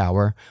in the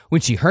shower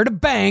when she heard a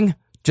bang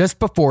just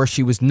before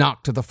she was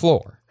knocked to the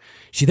floor.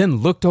 She then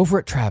looked over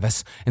at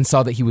Travis and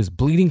saw that he was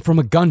bleeding from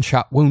a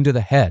gunshot wound to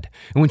the head.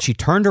 And when she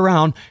turned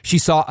around, she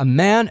saw a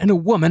man and a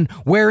woman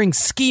wearing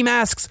ski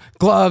masks,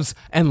 gloves,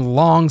 and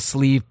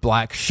long-sleeved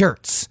black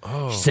shirts.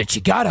 She said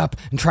she got up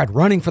and tried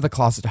running for the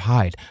closet to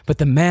hide, but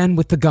the man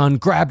with the gun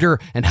grabbed her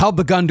and held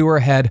the gun to her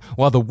head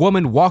while the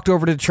woman walked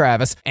over to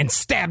Travis and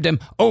stabbed him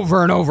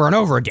over and over and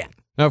over again.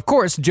 Now, of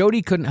course,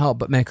 Jodi couldn't help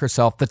but make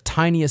herself the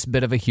tiniest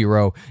bit of a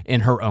hero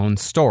in her own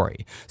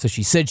story. So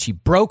she said she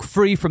broke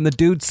free from the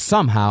dude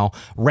somehow,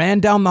 ran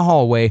down the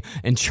hallway,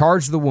 and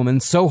charged the woman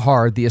so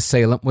hard the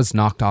assailant was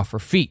knocked off her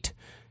feet.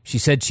 She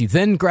said she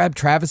then grabbed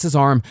Travis's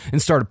arm and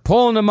started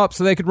pulling him up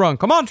so they could run.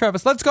 Come on,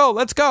 Travis, let's go,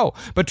 let's go.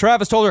 But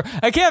Travis told her,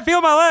 I can't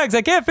feel my legs,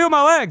 I can't feel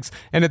my legs.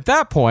 And at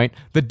that point,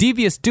 the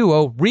devious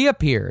duo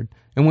reappeared.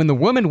 And when the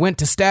woman went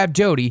to stab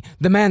Jodi,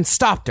 the man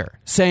stopped her,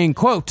 saying,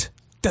 quote,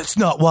 that's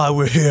not why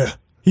we're here.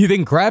 He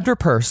then grabbed her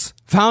purse,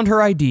 found her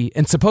ID,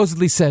 and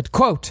supposedly said,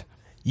 quote,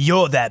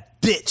 you're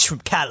that bitch from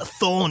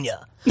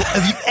California.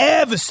 If you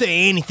ever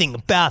say anything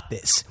about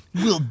this,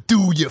 we'll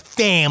do your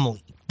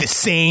family the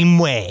same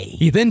way.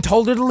 He then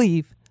told her to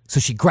leave, so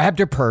she grabbed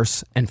her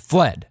purse and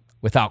fled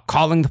without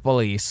calling the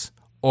police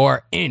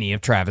or any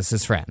of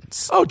Travis's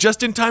friends. Oh,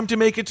 just in time to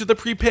make it to the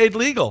prepaid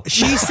legal.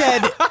 She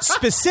said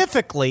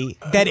specifically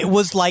that it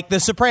was like The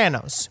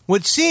Sopranos,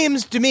 which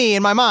seems to me,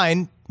 in my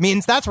mind,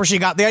 means that's where she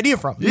got the idea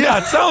from. Yeah,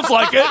 it sounds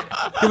like it.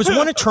 There was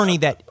one attorney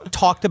that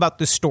talked about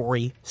the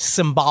story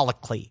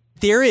symbolically.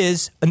 There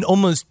is an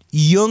almost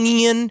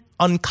Jungian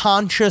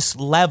unconscious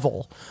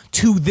level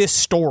to this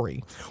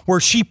story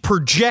where she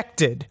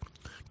projected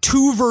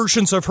two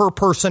versions of her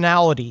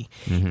personality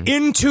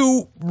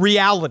into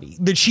reality.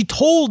 That she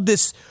told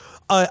this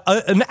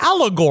an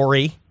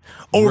allegory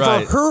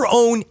over her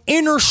own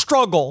inner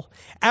struggle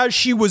as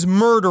she was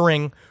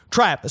murdering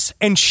Travis,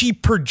 and she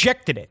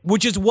projected it,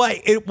 which is why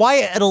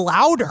it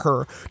allowed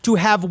her to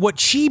have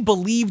what she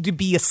believed to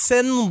be a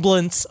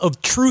semblance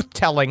of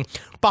truth-telling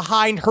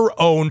behind her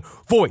own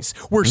voice.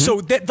 We're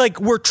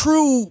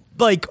true,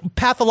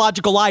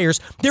 pathological liars.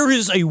 There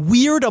is a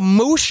weird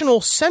emotional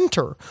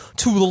center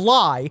to the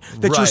lie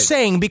that you're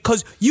saying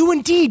because you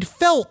indeed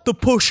felt the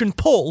push and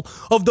pull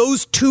of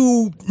those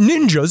two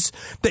ninjas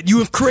that you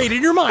have created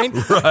in your mind.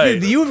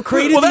 You have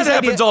created. Well, that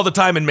happens all the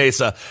time in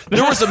Mesa.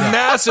 There was a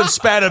massive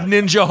spat of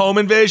ninja home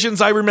invasions.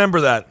 I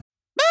remember that.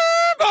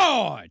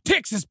 Boy,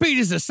 Texas Pete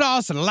is a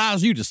sauce that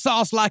allows you to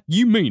sauce like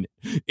you mean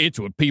it. It's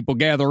what people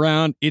gather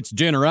around, it's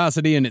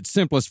generosity in its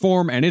simplest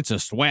form, and it's a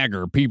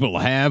swagger people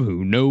have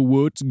who know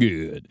what's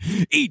good.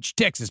 Each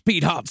Texas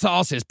Pete hot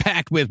sauce is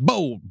packed with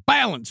bold,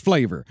 balanced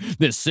flavor.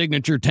 This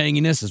signature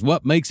tanginess is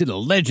what makes it a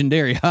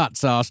legendary hot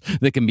sauce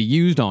that can be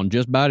used on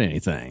just about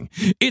anything.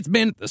 It's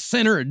been at the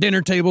center of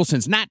dinner table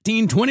since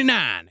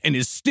 1929 and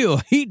is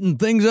still heating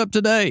things up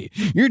today.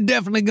 You're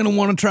definitely going to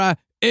want to try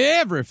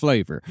every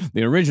flavor.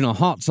 The original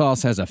hot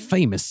sauce has a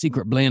famous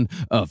secret blend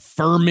of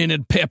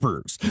fermented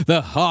peppers.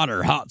 The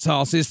hotter hot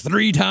sauce is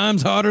 3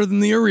 times hotter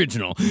than the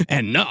original,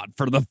 and not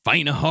for the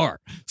faint of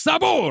heart.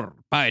 Sabor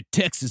by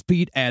Texas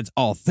Pete adds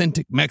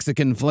authentic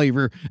Mexican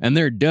flavor, and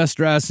their dust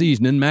dry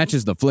seasoning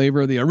matches the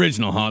flavor of the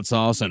original hot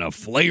sauce and a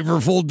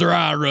flavorful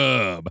dry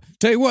rub.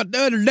 Tell you what, the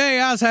other day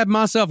I was having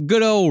myself a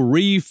good old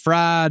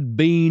refried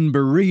bean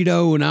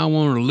burrito, and I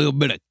wanted a little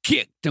bit of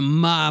kick to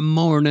my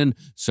morning,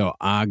 so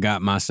I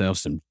got myself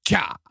some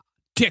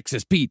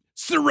Texas Pete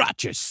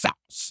sriracha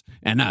sauce,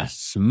 and I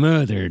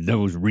smothered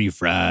those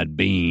refried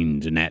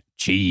beans and that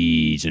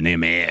cheese and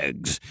them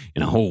eggs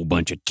and a whole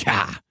bunch of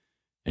chai,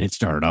 and it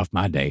started off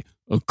my day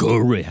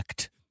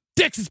correct.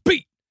 Texas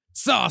Pete,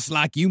 sauce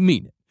like you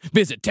mean it.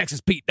 Visit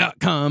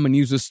TexasPete.com and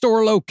use the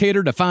store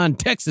locator to find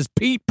Texas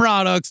Pete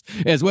products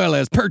as well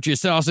as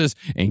purchase sauces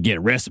and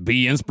get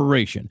recipe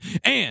inspiration.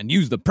 And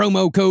use the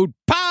promo code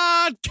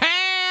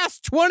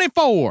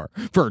PODCAST24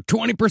 for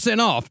 20%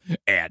 off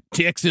at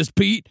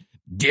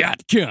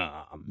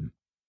TexasPete.com.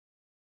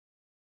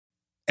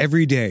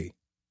 Every day,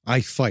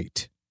 I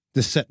fight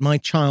to set my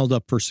child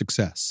up for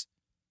success,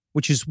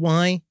 which is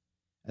why,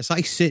 as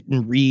I sit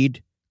and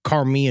read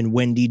Carmi and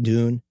Wendy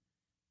Doon,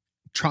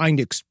 trying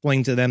to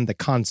explain to them the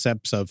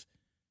concepts of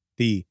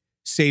the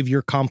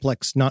savior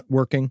complex not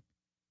working,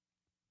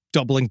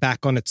 doubling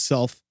back on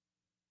itself,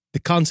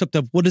 the concept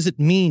of what does it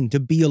mean to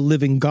be a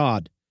living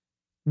God?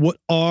 What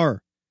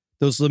are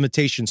those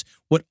limitations?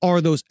 What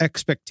are those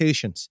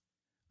expectations?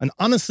 And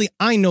honestly,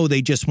 I know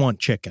they just want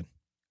chicken.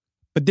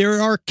 But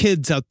there are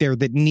kids out there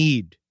that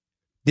need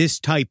this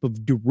type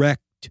of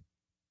direct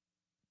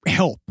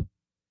help.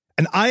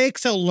 And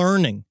IXL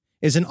Learning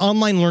is an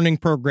online learning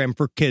program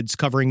for kids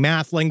covering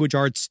math, language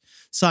arts,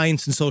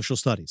 science, and social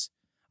studies.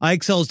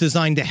 IXL is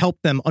designed to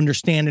help them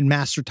understand and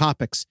master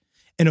topics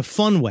in a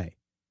fun way,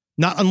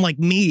 not unlike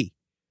me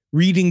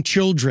reading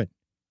children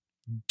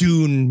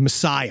Dune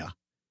Messiah,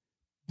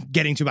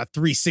 getting to about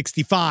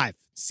 365,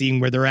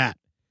 seeing where they're at,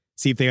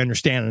 see if they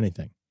understand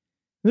anything.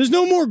 There's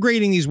no more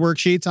grading these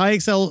worksheets.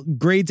 IXL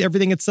grades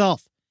everything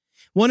itself.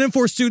 1 in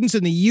 4 students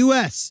in the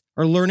U.S.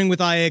 are learning with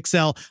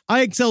IXL.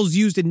 IXL is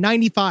used in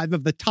 95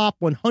 of the top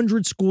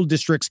 100 school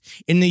districts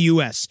in the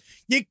U.S.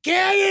 You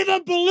can't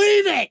even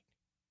believe it!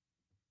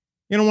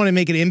 You don't want to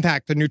make an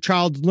impact on your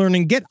child's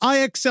learning. Get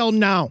IXL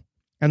now.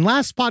 And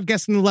last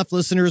podcast on the left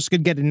listeners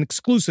could get an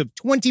exclusive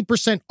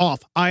 20% off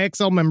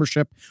IXL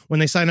membership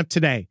when they sign up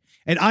today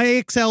at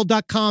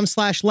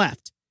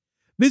IXL.com/left.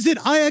 Visit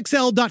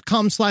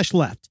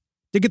IXL.com/left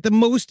to get the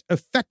most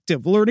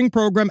effective learning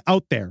program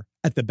out there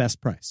at the best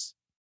price.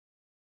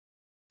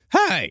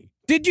 Hey,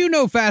 did you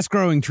know Fast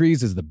Growing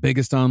Trees is the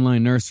biggest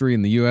online nursery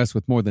in the U.S.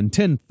 with more than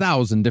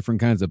 10,000 different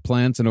kinds of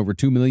plants and over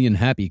 2 million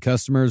happy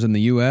customers in the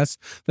U.S.?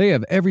 They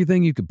have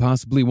everything you could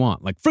possibly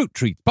want, like fruit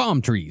trees,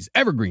 palm trees,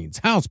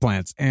 evergreens,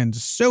 houseplants, and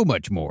so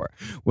much more.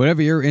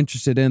 Whatever you're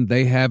interested in,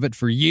 they have it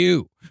for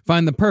you.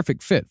 Find the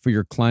perfect fit for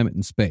your climate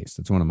and space.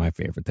 That's one of my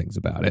favorite things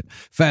about it.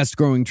 Fast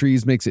Growing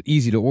Trees makes it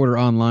easy to order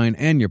online,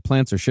 and your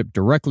plants are shipped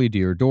directly to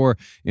your door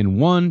in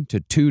 1 to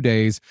 2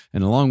 days.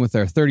 And along with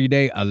their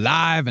 30-day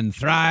Alive and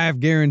Thrive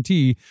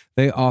guarantee,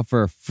 they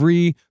offer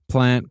free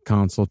plant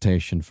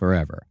consultation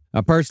forever.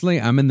 Now, personally,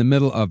 I'm in the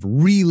middle of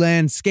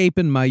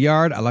re-landscaping my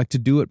yard. I like to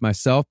do it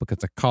myself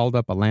because I called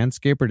up a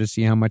landscaper to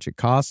see how much it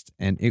costs,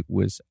 and it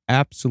was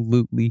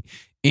absolutely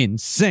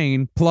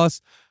insane.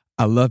 Plus,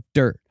 I love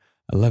dirt.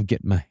 I love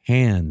getting my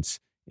hands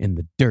in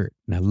the dirt,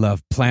 and I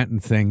love planting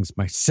things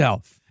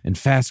myself. And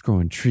Fast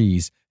Growing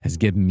Trees has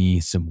given me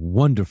some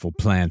wonderful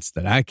plants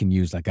that I can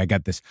use. Like I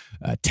got this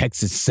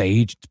Texas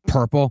sage, it's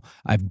purple.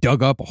 I've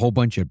dug up a whole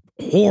bunch of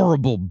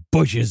horrible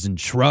bushes and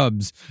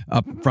shrubs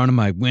up in front of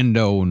my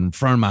window and in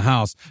front of my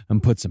house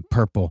and put some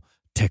purple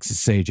Texas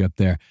sage up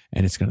there,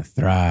 and it's going to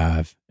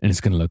thrive, and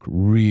it's going to look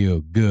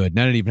real good. And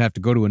I didn't even have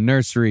to go to a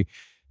nursery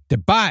to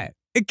buy it.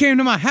 It came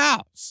to my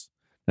house.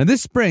 Now,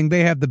 this spring,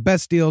 they have the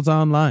best deals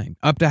online,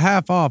 up to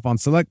half off on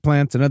select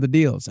plants and other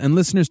deals. And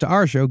listeners to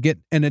our show get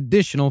an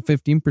additional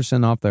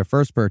 15% off their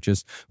first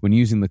purchase when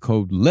using the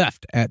code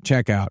LEFT at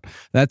checkout.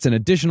 That's an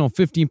additional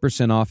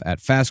 15% off at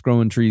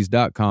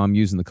fastgrowingtrees.com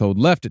using the code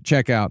LEFT at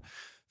checkout.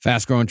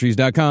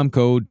 Fastgrowingtrees.com,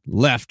 code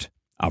LEFT.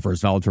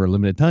 Offers valid for a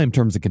limited time.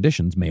 Terms and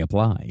conditions may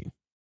apply.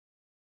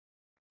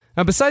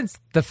 Now, besides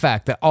the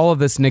fact that all of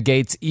this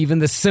negates even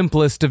the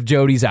simplest of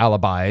Jodi's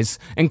alibis,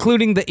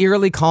 including the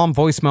eerily calm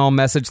voicemail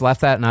message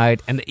left that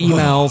night and the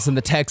emails and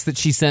the texts that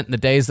she sent in the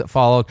days that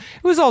followed,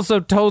 it was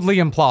also totally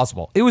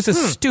implausible. It was a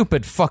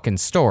stupid fucking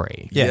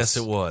story. Yes,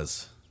 it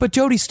was. But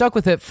Jodi stuck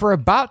with it for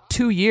about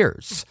 2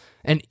 years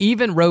and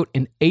even wrote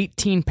an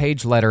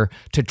 18-page letter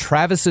to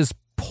Travis's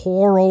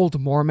poor old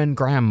Mormon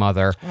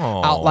grandmother,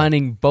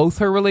 outlining both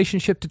her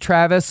relationship to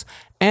Travis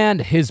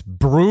and his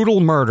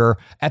brutal murder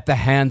at the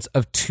hands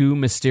of 2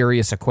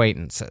 mysterious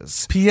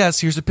acquaintances.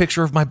 P.S. Here's a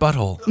picture of my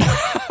butthole.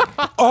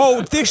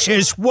 Oh, this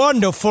is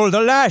wonderful.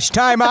 The last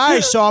time I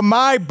saw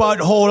my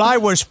butthole, I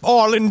was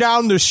falling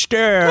down the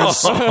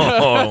stairs.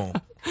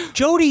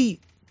 Jodi,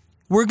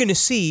 we're going to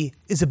see,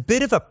 is a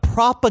bit of a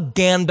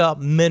propaganda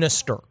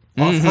minister.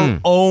 of her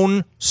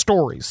own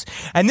stories.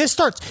 And this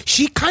starts,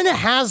 she kind of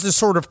has this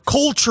sort of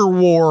culture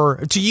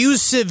war, to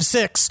use Civ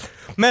 6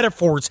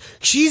 metaphors.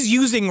 She's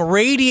using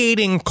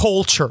radiating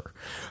culture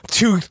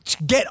to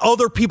get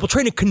other people,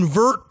 trying to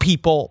convert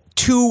people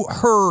to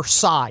her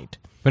side.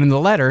 But in the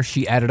letter,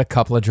 she added a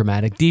couple of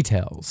dramatic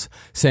details,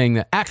 saying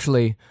that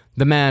actually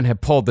the man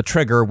had pulled the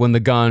trigger when the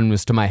gun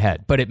was to my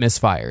head, but it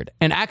misfired.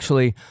 And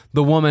actually,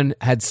 the woman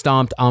had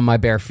stomped on my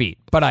bare feet,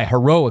 but I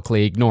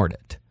heroically ignored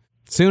it.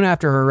 Soon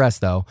after her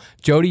arrest, though,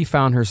 Jodi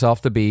found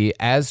herself to be,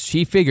 as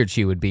she figured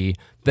she would be,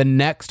 the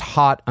next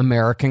hot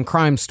American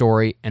crime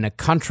story in a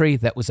country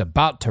that was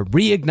about to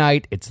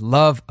reignite its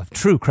love of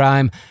true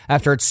crime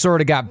after it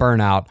sort of got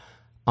burnt out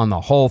on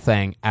the whole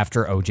thing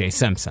after O.J.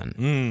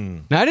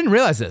 Simpson. Now, I didn't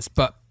realize this,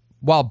 but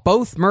while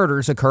both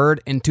murders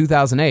occurred in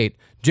 2008,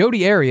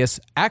 Jodi Arias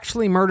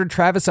actually murdered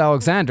Travis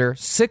Alexander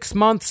 6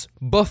 months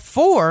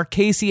before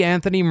Casey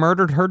Anthony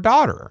murdered her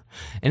daughter.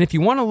 And if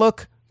you want to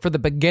look for the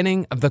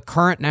beginning of the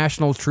current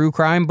national true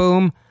crime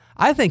boom,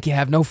 I think you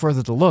have no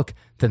further to look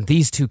than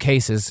these two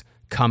cases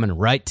coming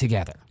right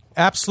together.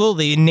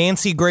 Absolutely.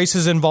 Nancy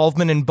Grace's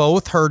involvement in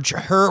both,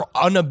 her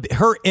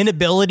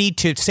inability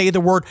to say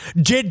the word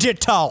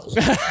digital.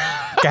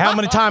 How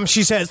many times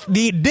she says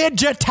the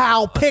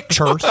digital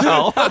pictures.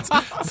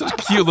 That's a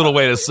cute little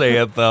way to say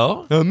it,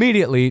 though.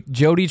 Immediately,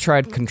 Jodi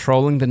tried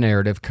controlling the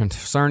narrative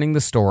concerning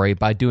the story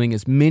by doing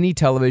as many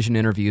television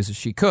interviews as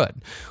she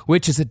could,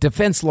 which is a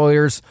defense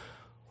lawyer's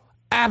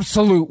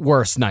absolute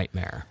worst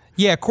nightmare.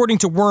 Yeah, according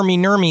to Wormy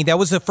Nermy, that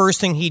was the first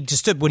thing he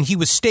just did when he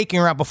was staking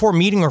her out before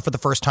meeting her for the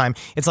first time.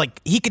 It's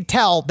like he could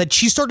tell that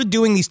she started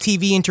doing these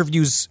TV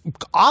interviews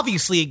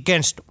obviously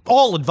against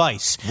all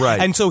advice. Right.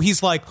 And so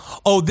he's like,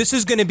 oh, this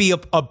is going to be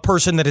a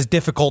person that is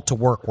difficult to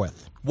work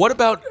with. What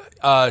about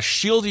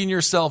shielding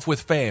yourself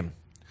with fame?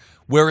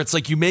 Where it's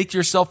like you make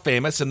yourself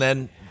famous and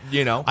then,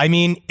 you know. I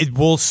mean,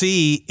 we'll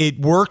see. It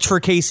worked for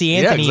Casey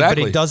Anthony, yeah,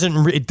 exactly.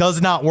 But it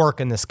does not work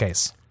in this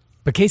case.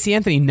 But Casey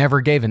Anthony never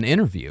gave an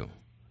interview.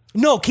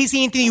 No,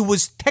 Casey Anthony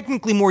was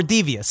technically more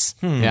devious.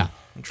 Yeah.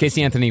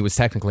 Casey Anthony was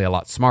technically a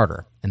lot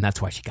smarter, and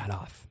that's why she got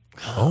off.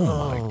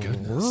 Oh, my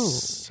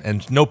goodness. Ooh.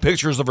 And no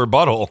pictures of her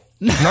butthole.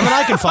 None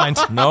that I can find.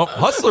 No.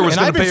 Hustler was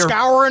going to pay her.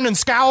 Scouring and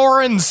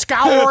scouring and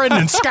scouring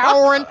and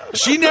scouring.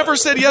 She never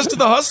said yes to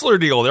the Hustler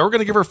deal. They were going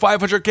to give her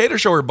 $500K to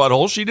show her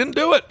butthole. She didn't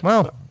do it.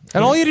 Well,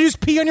 and all you had to do is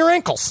pee on your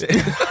ankles.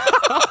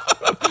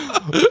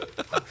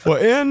 Well,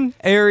 in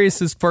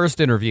Arias' first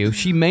interview,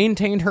 she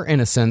maintained her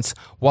innocence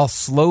while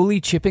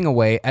slowly chipping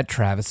away at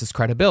Travis's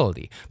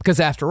credibility. Because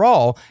after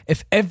all,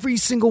 if every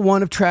single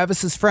one of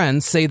Travis's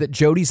friends say that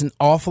Jodi's an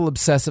awful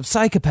obsessive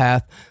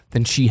psychopath,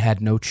 then she had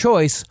no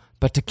choice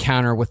but to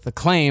counter with the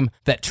claim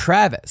that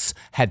Travis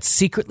had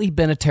secretly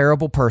been a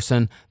terrible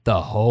person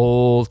the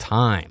whole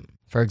time.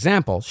 For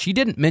example, she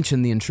didn't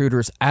mention the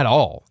intruders at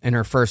all in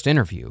her first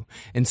interview.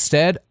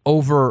 Instead,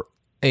 over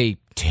a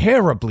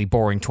terribly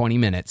boring 20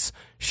 minutes,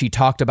 she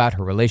talked about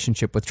her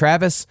relationship with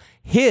Travis,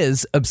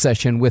 his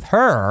obsession with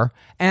her,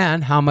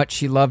 and how much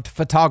she loved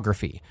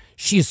photography.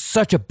 She is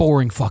such a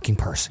boring fucking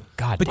person.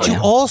 God But damn.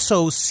 you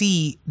also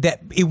see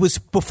that it was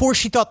before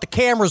she thought the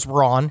cameras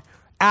were on,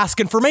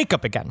 asking for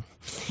makeup again.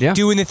 Yeah.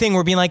 Doing the thing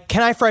where being like,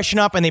 can I freshen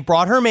up? And they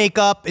brought her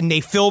makeup and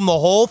they filmed the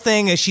whole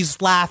thing as she's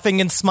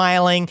laughing and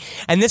smiling.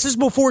 And this is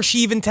before she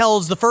even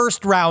tells the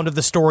first round of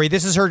the story.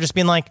 This is her just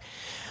being like,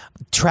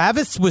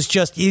 Travis was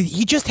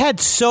he just had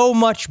so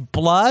much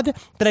blood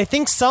that I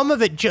think some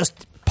of it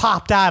just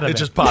popped out of it. It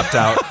just popped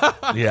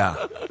out.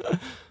 Yeah.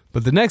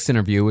 But the next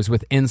interview was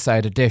with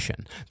Inside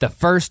Edition, the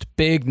first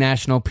big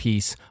national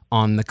piece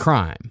on the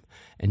crime.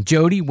 And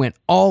Jodi went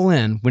all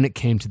in when it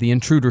came to the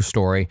intruder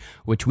story,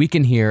 which we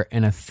can hear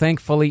in a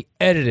thankfully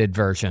edited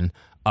version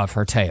of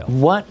her tale.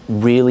 What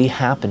really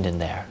happened in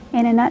there?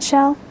 In a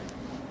nutshell,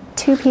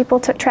 2 people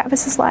took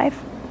Travis's life.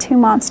 2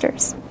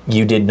 monsters.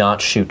 You did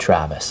not shoot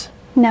Travis.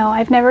 No,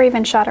 I've never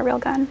even shot a real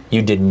gun.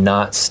 You did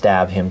not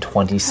stab him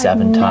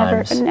 27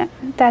 times. No,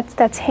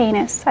 that's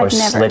heinous. Or I've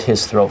never. slit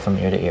his throat from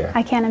ear to ear.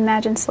 I can't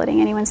imagine slitting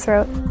anyone's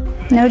throat.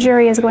 No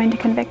jury is going to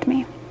convict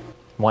me.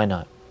 Why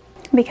not?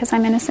 Because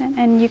I'm innocent,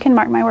 and you can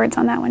mark my words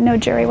on that one. No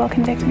jury will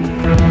convict me.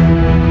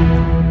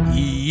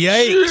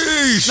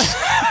 Yikes.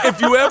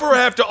 If you ever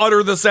have to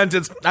utter the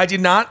sentence, I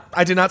did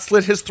not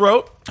slit his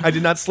throat, I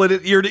did not slit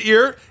it ear to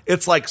ear,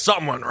 it's like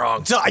something went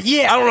wrong. So,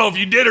 yeah. I don't know if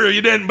you did or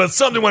you didn't, but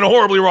something went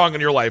horribly wrong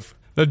in your life.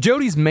 Now,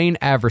 Jodi's main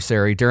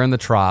adversary during the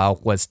trial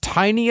was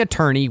tiny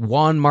attorney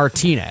Juan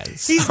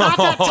Martinez. He's not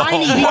that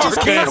tiny. He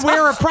just can't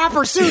wear a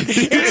proper suit.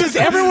 It's just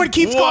everyone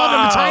keeps calling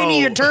him a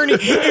tiny attorney.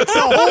 It's the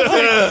whole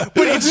thing.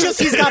 But it's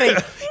just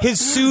his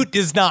suit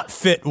does not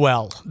fit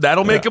well.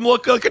 That'll make him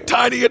look like a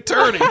tiny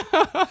attorney.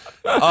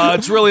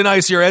 It's really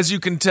nice here. As you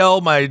can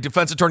tell, my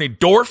defense attorney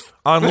Dorf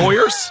on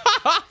lawyers.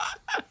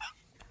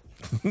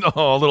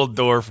 Oh, little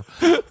Dorf.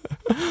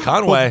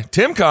 Conway.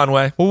 Tim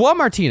Conway. Well, Juan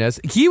Martinez,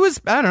 he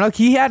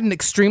had an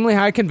extremely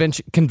high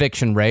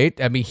conviction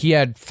rate. I mean, he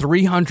had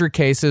 300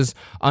 cases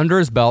under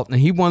his belt, and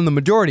he won the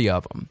majority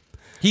of them.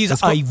 He's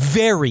a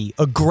very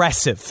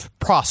aggressive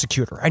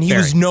prosecutor, and he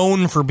was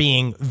known for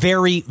being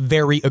very,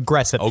 very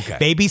aggressive. Okay.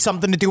 Maybe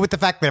something to do with the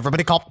fact that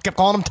everybody kept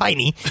calling him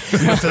tiny. So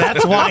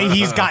that's why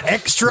he's got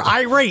extra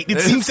irate.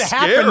 It seems to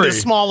happen to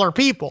smaller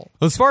people.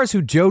 As far as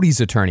who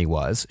Jodi's attorney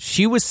was,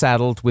 she was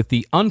saddled with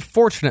the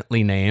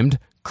unfortunately named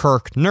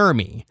Kirk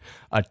Nurmi,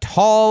 a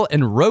tall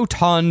and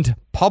rotund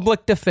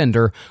public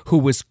defender who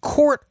was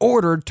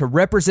court-ordered to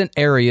represent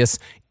Arias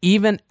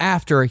even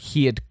after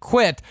he had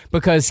quit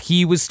because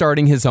he was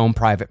starting his own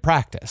private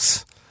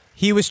practice.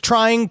 He was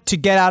trying to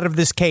get out of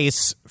this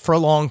case for a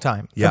long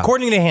time. Yeah.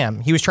 According to him,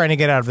 he was trying to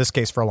get out of this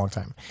case for a long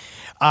time.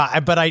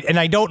 But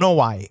I don't know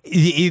why.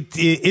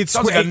 It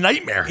sounds like a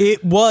nightmare.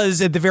 It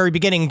was at the very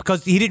beginning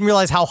because he didn't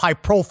realize how high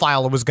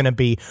profile it was going to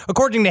be.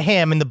 According to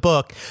him in the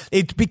book,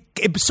 it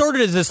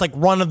started as this like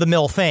run of the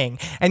mill thing,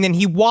 and then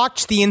he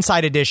watched the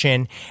Inside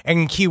Edition,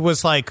 and he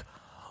was like,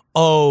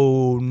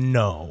 "Oh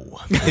no,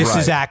 this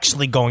is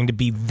actually going to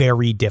be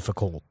very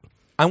difficult."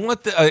 I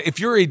want if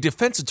you're a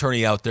defense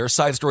attorney out there,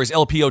 side stories,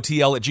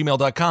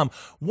 lpotl@gmail.com.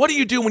 What do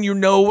you do when you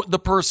know the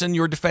person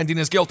you're defending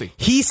is guilty?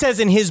 He says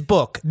in his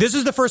book, this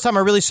is the first time I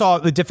really saw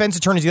the defense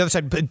attorneys, the other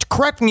side. But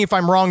correct me if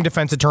I'm wrong,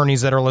 defense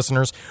attorneys that are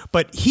listeners.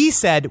 But he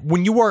said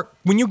when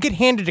you get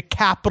handed a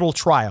capital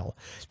trial,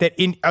 that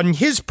on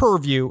his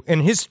purview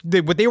and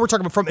what they were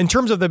talking about in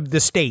terms of the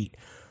state,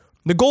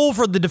 the goal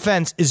for the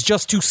defense is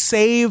just to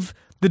save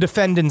the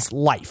defendant's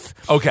life.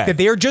 Okay. That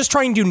they're just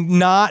trying to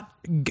not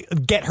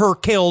get her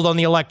killed on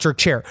the electric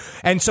chair.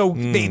 And so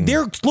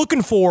they're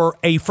looking for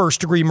a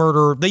first-degree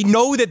murderer. They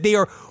know that they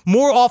are,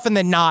 more often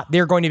than not,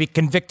 they're going to be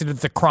convicted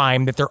of the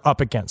crime that they're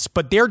up against.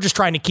 But they're just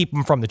trying to keep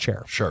them from the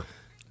chair. Sure.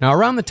 Now,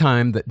 around the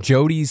time that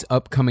Jodi's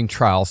upcoming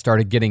trial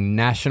started getting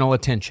national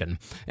attention,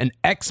 an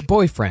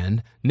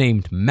ex-boyfriend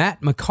named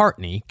Matt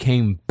McCartney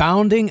came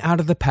bounding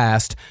out of the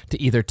past to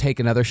either take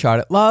another shot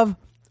at love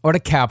or to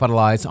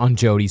capitalize on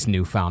Jodi's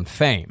newfound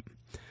fame.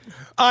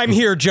 I'm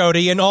here,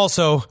 Jodi, and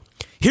also,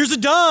 here's a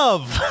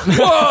dove!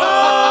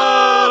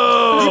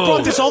 Whoa! You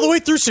brought this all the way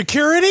through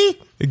security?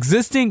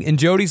 Existing in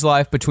Jodi's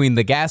life between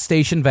the gas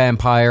station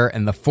vampire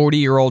and the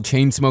 40-year-old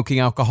chain-smoking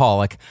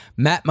alcoholic,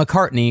 Matt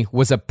McCartney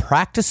was a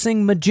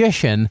practicing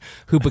magician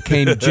who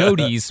became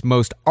Jodi's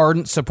most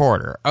ardent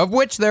supporter, of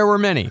which there were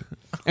many.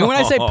 And when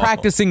I say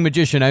practicing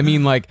magician, I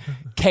mean like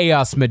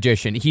chaos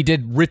magician. He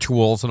did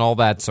rituals and all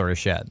that sort of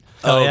shit.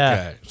 Oh,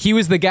 yeah. He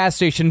was the gas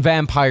station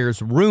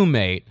vampire's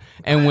roommate,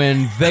 and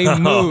when they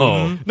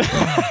moved...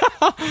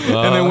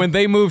 And then when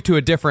they moved to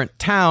a different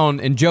town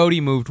and Jodi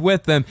moved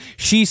with them,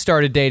 she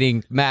started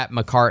dating Matt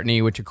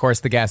McCartney, which, of course,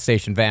 the gas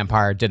station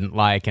vampire didn't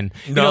like. And,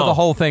 you know, the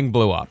whole thing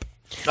blew up.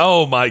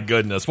 Oh, my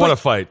goodness. What a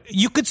fight.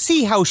 You could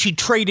see how she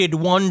traded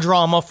one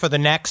drama for the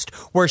next,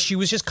 where she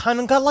was just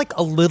kind of got like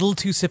a little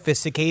too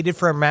sophisticated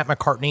for Matt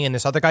McCartney and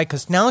this other guy,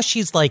 because now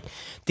she's like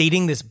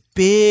dating this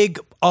big,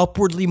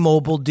 upwardly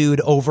mobile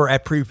dude over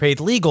at Prepaid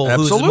Legal,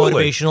 who's a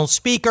motivational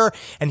speaker,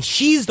 and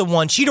she's the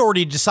one, she'd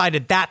already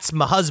decided that's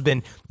my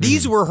husband.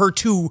 These were her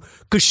two,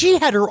 because she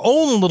had her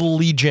own little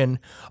legion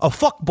of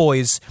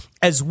fuckboys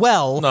as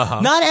well,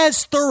 not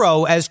as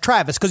thorough as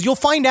Travis, because you'll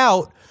find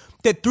out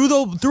that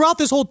throughout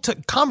this whole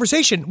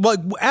conversation, well,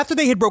 after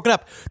they had broken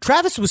up,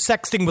 Travis was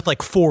sexting with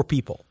like 4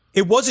 people.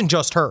 It wasn't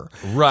just her.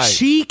 Right.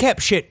 She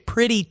kept shit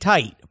pretty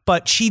tight,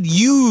 but she'd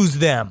use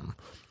them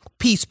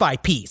piece by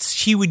piece.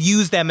 She would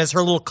use them as her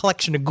little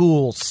collection of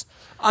ghouls.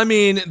 I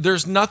mean,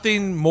 there's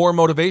nothing more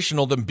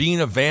motivational than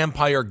being a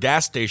vampire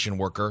gas station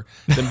worker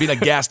than being a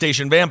gas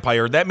station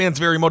vampire. That man's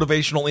very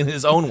motivational in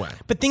his own way.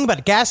 But think about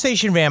it, gas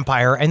station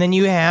vampire, and then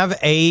you have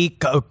a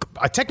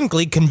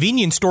technically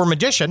convenience store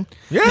magician.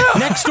 Yeah.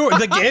 Next door,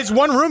 it's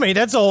one roommate.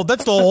 That's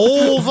the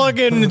whole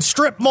fucking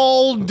strip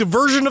mall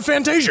version of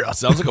Fantasia.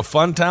 Sounds like a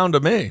fun town to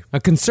me. Now,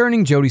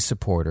 concerning Jodi's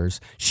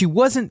supporters, she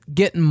wasn't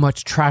getting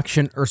much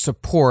traction or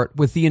support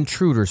with the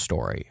intruder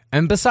story.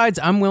 And besides,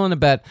 I'm willing to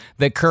bet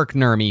that Kirk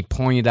Nurmi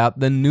pointed out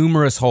the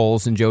numerous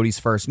holes in Jodi's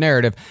first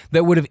narrative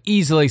that would have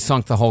easily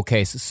sunk the whole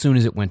case as soon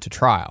as it went to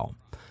trial.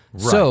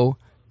 Right. So,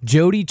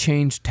 Jodi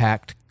changed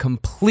tact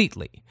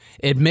completely,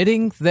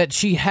 admitting that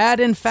she had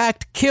in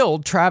fact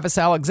killed Travis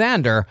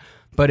Alexander,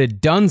 but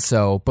had done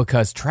so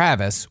because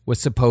Travis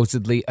was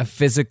supposedly a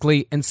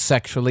physically and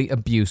sexually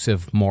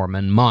abusive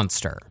Mormon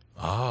monster.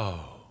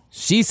 Oh.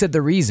 She said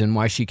the reason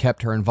why she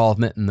kept her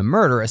involvement in the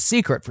murder a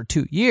secret for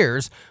 2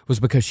 years was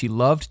because she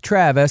loved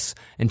Travis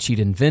and she'd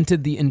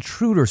invented the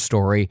intruder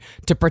story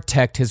to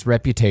protect his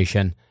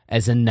reputation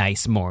as a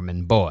nice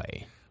Mormon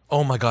boy.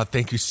 Oh my God,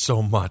 thank you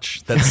so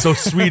much. That's so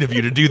sweet of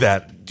you to do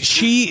that.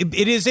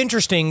 It is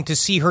interesting to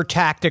see her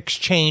tactics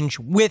change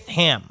with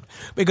him,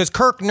 because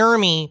Kirk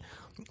Nurmi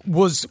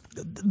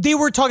they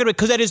were talking about,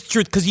 because that is the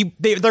truth, because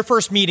their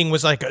first meeting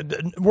was like,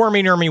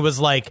 Wormy Nurmi was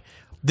like,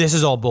 this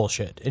is all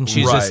bullshit. And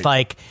she's just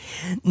like,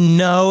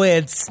 no,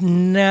 it's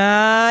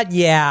not.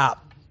 Yeah.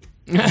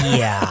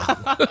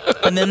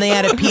 And then they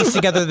had to piece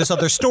together this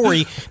other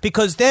story,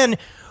 because then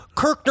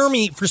Kirk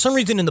Nurmi, for some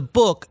reason in the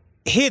book,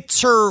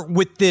 hits her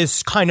with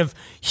this kind of,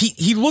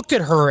 he looked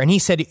at her and he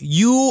said,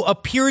 you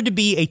appear to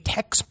be a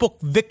textbook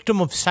victim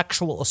of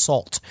sexual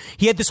assault.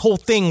 He had this whole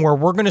thing where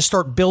we're going to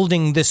start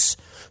building this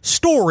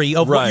story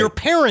of what your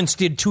parents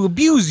did to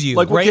abuse you.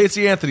 Like what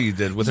Casey Anthony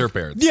did with her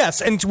parents.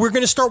 Yes, and we're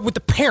going to start with the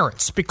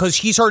parents because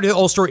he's heard the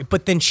whole story.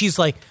 But then she's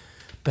like,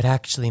 but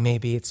actually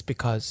maybe it's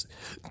because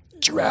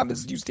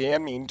Travis used to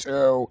hand me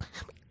too.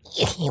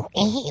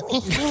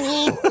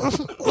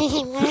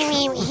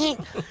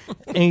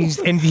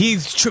 and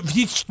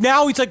he's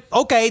now he's like,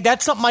 okay,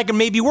 that's something I can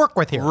maybe work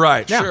with here.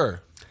 Right,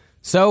 sure.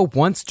 So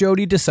once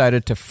Jodi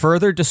decided to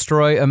further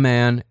destroy a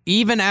man,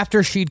 even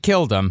after she'd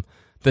killed him,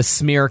 the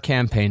smear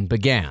campaign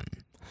began.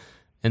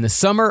 In the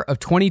summer of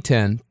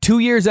 2010, 2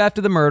 years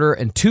after the murder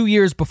and 2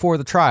 years before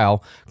the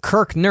trial,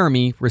 Kirk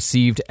Nurmi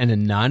received an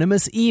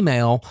anonymous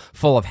email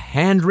full of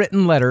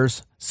handwritten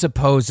letters,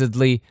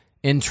 supposedly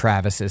in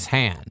Travis's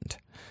hand.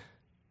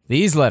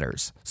 These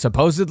letters,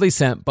 supposedly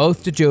sent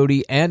both to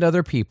Jodi and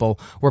other people,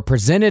 were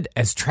presented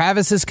as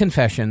Travis's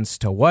confessions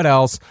to what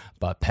else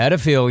but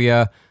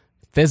pedophilia,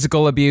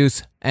 physical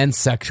abuse, and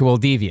sexual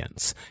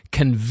deviance,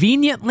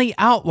 conveniently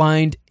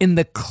outlined in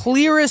the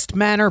clearest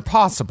manner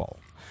possible.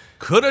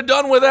 Could have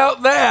done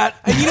without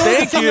that.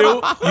 Thank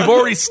you. You've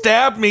already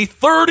stabbed me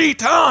 30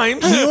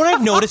 times. You know what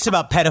I've noticed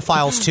about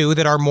pedophiles too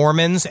that are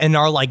Mormons and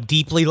are like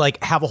deeply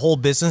like have a whole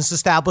business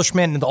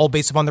establishment and all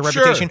based upon their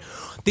reputation?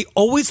 They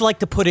always like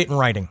to put it in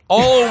writing.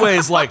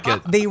 Always like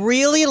it. They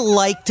really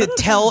like to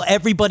tell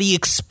everybody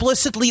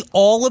explicitly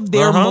all of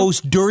their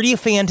most dirty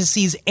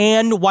fantasies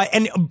and why,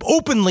 and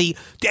openly,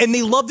 and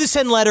they love to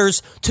send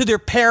letters to their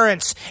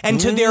parents and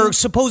to their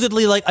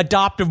supposedly like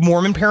adoptive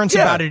Mormon parents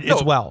about it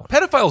as well.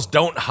 Pedophiles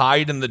don't hide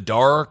in the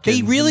dark.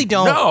 They really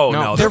don't.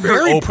 No. They're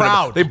very open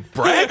proud. They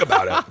brag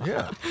about it.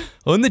 Yeah.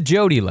 In the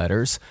Jodi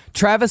letters,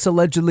 Travis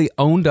allegedly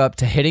owned up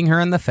to hitting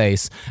her in the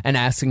face and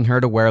asking her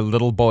to wear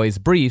little boys'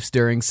 briefs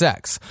during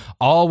sex,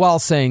 all while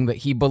saying that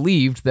he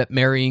believed that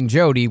marrying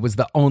Jodi was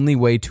the only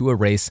way to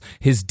erase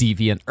his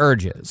deviant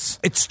urges.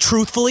 It's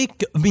truthfully,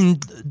 I mean,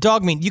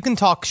 Dogmeat, you can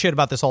talk shit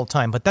about this all the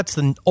time, but that's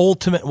the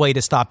ultimate way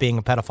to stop being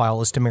a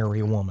pedophile is to marry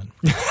a woman.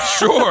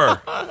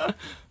 Sure.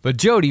 But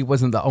Jodi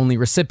wasn't the only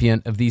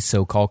recipient of these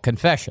so-called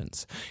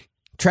confessions.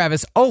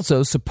 Travis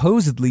also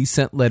supposedly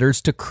sent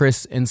letters to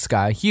Chris and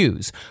Sky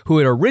Hughes, who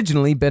had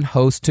originally been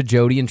host to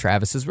Jodi and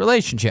Travis's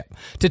relationship,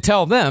 to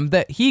tell them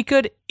that he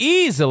could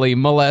easily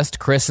molest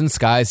Chris and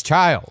Sky's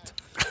child.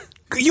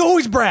 You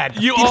always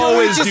brag. You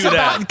always do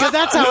that. Because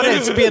that's how it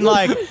is. Being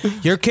like,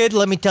 your kid,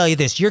 let me tell you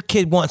this. Your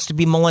kid wants to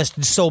be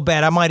molested so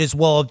bad, I might as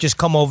well have just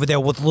come over there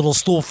with a little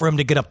stool for him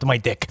to get up to my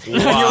dick. Wow.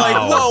 And you're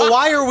like,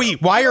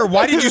 whoa,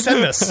 why did you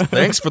send this?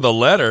 Thanks for the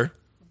letter.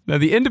 Now,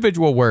 the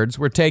individual words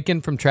were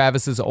taken from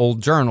Travis's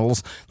old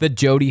journals that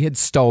Jodi had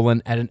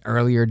stolen at an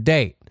earlier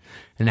date.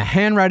 And a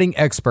handwriting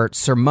expert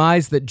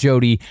surmised that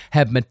Jodi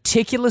had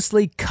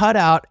meticulously cut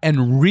out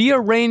and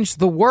rearranged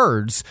the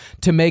words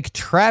to make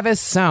Travis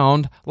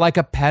sound like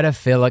a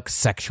pedophilic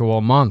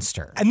sexual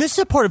monster. And this is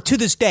a part of, to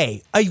this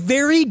day, a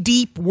very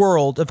deep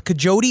world of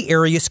Jodi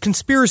Arias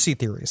conspiracy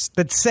theories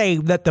that say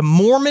that the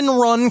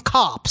Mormon-run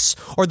cops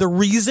are the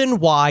reason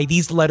why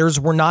these letters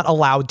were not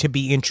allowed to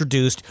be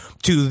introduced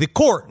to the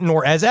court,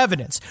 nor as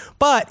evidence.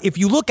 But if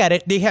you look at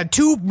it, they had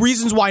two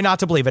reasons why not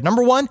to believe it.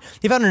 Number one,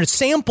 they found a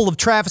sample of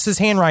Travis's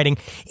handwriting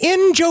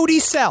in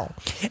Jodi's cell,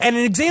 and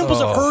examples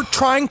of her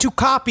trying to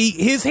copy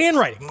his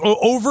handwriting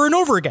over and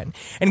over again.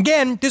 And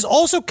again, this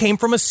also came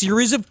from a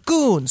series of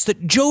goons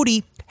that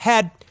Jodi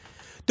had.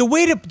 The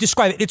way to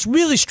describe it, it's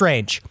really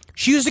strange.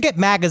 She used to get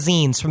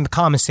magazines from the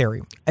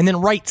commissary and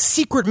then write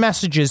secret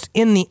messages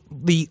in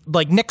the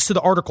like next to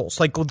the articles.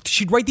 Like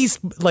she'd write these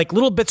like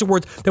little bits of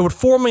words that would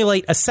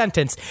formulate a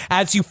sentence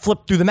as you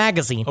flip through the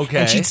magazine. Okay.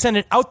 And she'd send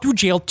it out through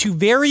jail to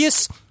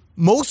various,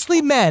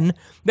 mostly men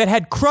that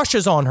had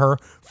crushes on her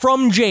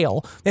from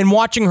jail and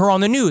watching her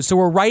on the news. So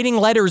we're writing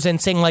letters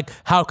and saying like,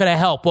 how can I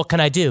help? What can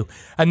I do?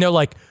 And they're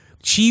like,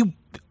 she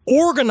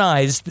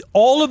organized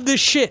all of this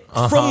shit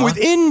from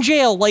within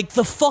jail like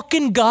the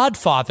fucking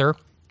Godfather.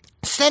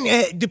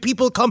 Send the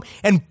people come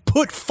and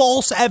put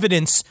false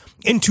evidence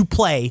into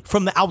play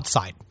from the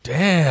outside.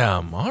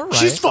 Damn, all right.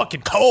 She's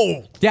fucking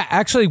cold. Yeah,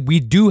 actually, we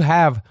do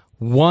have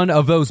one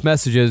of those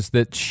messages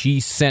that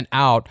she sent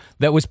out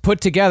that was put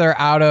together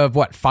out of,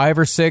 5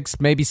 or 6,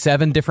 maybe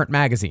 7 different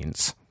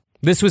magazines.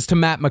 This was to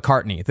Matt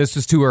McCartney. This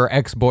was to her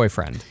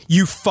ex-boyfriend.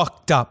 You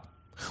fucked up.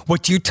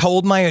 What you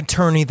told my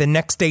attorney the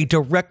next day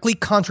directly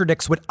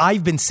contradicts what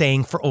I've been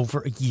saying for over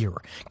a year.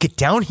 Get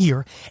down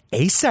here,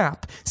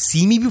 ASAP,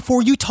 see me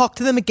before you talk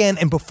to them again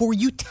and before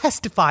you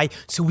testify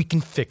so we can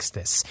fix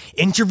this.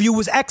 Interview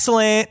was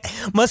excellent.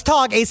 Must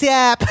talk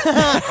ASAP.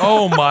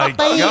 Oh my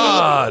Bye.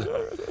 God.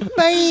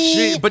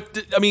 Bye.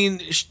 But I mean,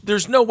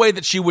 there's no way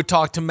that she would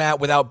talk to Matt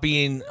without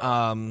being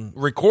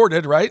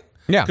recorded, right?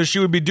 Yeah. Because she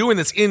would be doing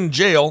this in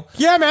jail.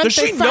 Yeah, man. Does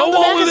they she found know the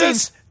all of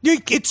magazines.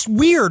 this? It's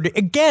weird.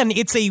 Again,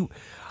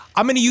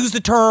 I'm going to use the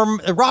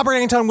term, Robert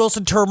Anton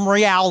Wilson term,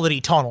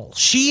 reality tunnel.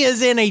 She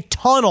is in a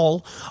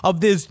tunnel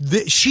of this.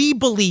 She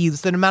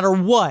believes that no matter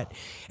what,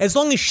 as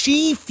long as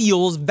she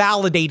feels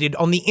validated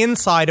on the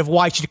inside of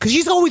why she, because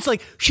she's always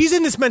like, she's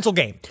in this mental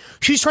game.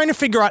 She's trying to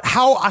figure out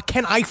how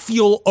can I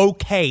feel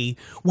okay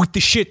with the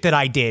shit that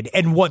I did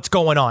and what's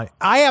going on.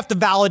 I have to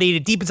validate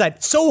it deep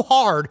inside so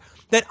hard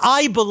that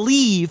I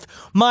believe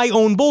my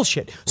own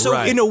bullshit.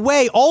 So in a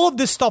way, all of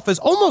this stuff is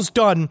almost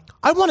done,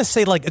 I want to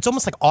say like, it's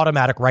almost like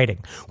automatic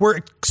writing, where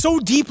it's so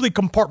deeply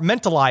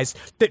compartmentalized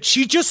that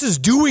she just is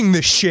doing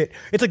this shit.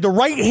 It's like the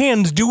right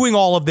hand's doing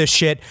all of this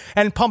shit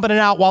and pumping it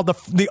out while the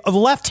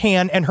left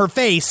hand and her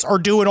face are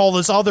doing all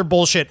this other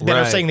bullshit that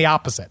are saying the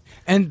opposite.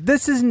 And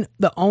this isn't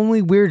the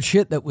only weird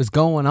shit that was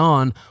going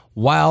on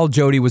while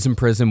Jodi was in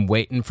prison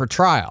waiting for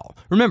trial.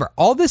 Remember,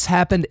 all this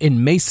happened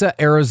in Mesa,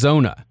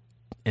 Arizona.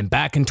 And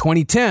back in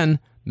 2010,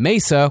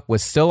 Mesa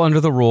was still under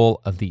the rule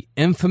of the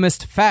infamous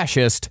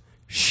fascist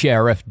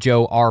Sheriff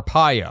Joe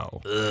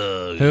Arpaio,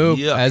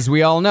 who, as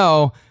we all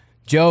know,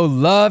 Joe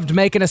loved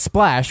making a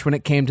splash when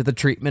it came to the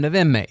treatment of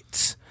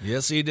inmates.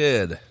 Yes, he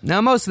did.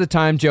 Now, most of the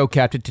time, Joe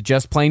kept it to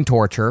just plain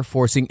torture,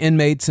 forcing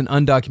inmates and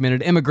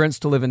undocumented immigrants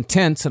to live in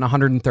tents in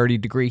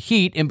 130-degree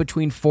heat in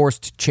between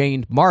forced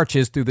chained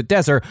marches through the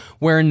desert,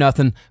 wearing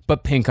nothing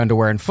but pink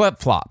underwear and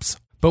flip-flops.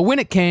 But when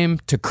it came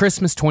to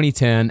Christmas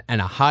 2010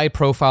 and a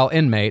high-profile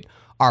inmate,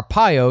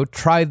 Arpaio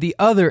tried the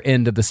other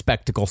end of the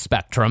spectacle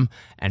spectrum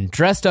and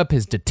dressed up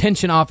his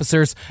detention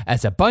officers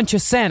as a bunch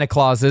of Santa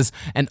Clauses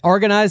and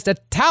organized a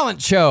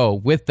talent show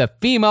with the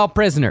female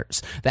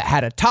prisoners that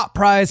had a top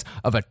prize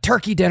of a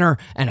turkey dinner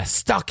and a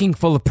stocking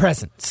full of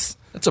presents.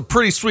 That's a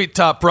pretty sweet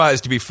top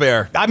prize, to be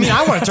fair. I mean,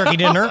 I want a turkey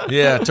dinner.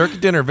 Yeah, turkey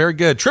dinner, very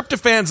good.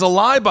 Tryptophan's a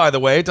lie, by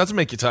the way. It doesn't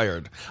make you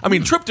tired. I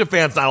mean,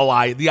 tryptophan's not a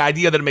lie. The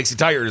idea that it makes you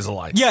tired is a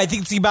lie. Yeah, I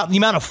think it's about the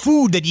amount of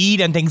food that you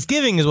eat on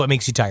Thanksgiving is what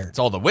makes you tired. It's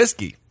all the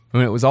whiskey.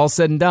 When it was all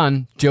said and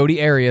done,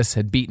 Jodi Arias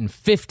had beaten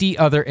 50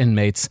 other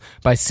inmates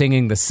by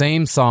singing the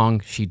same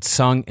song she'd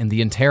sung in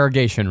the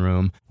interrogation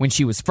room when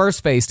she was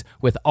first faced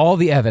with all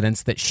the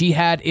evidence that she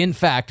had, in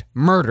fact,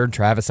 murdered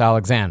Travis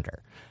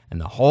Alexander.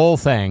 And the whole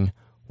thing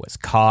was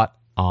caught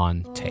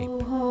on tape.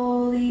 Oh,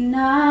 holy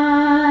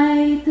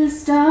night, the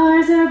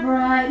stars are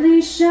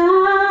brightly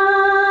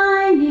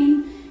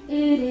shining.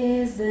 It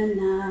is the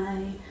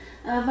night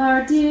of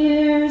our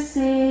dear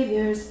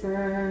Savior's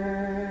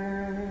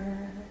birth.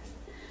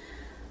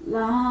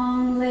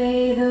 Long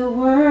lay the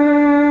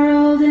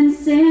world in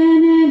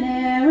sin and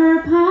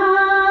error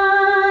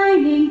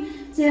pining,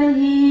 till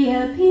he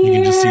appeared. You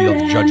can just see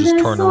the judges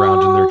turn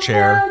around in their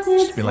chair,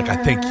 just be like, I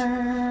think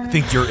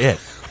you're it.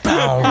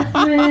 Bow.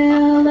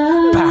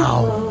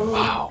 Bow.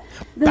 Wow.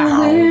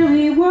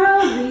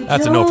 Bow.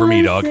 That's a no for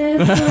me, dog. A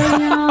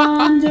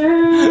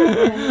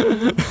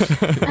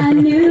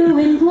new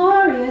and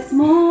glorious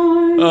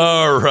morn.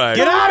 All right.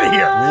 Get out of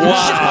here.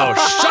 Wow.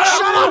 Shut up.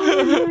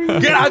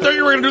 I thought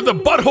you were going to do the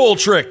butthole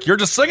trick. You're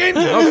just singing?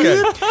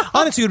 Okay.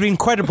 Honestly, it would be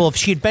incredible if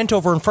she had bent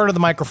over in front of the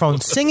microphone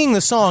singing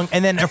the song,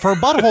 and then if her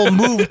butthole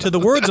moved to the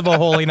words of A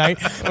Holy Night,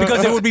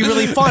 because it would be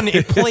really fun.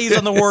 It plays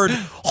on the word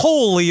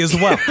holy as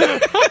well.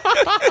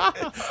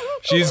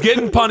 She's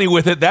getting punny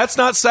with it. That's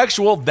not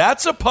sexual.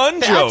 That's a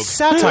pun joke. That's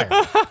satire.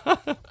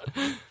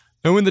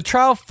 And when the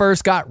trial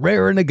first got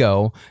raring to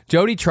go,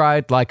 Jodi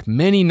tried, like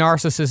many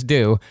narcissists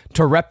do,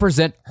 to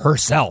represent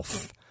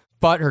herself.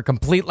 But her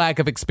complete lack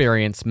of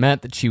experience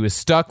meant that she was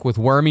stuck with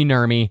Wormy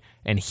Nermy,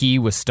 and he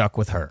was stuck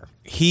with her.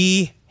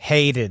 He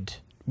hated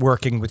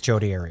working with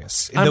Jodi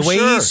Arias. I'm the way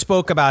sure. he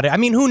spoke about it, I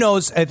mean, who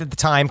knows at the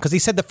time, because he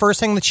said the first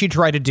thing that she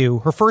tried to do,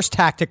 her first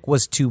tactic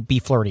was to be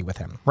flirty with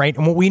him, right?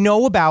 And what we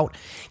know about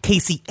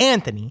Casey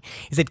Anthony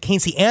is that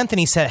Casey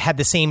Anthony had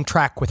the same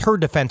track with her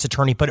defense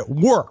attorney, but it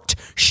worked.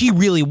 She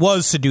really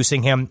was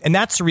seducing him, and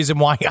that's the reason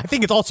why, I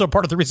think it's also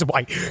part of the reason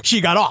why she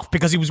got off,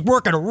 because he was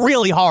working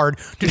really hard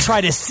to try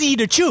to see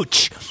the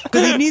chooch,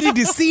 because he needed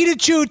to see the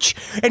chooch,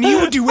 and he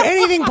would do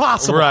anything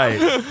possible.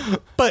 Right.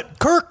 But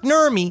Kirk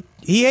Nermy,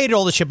 he hated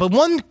all this shit. But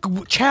one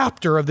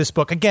chapter of this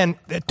book, again,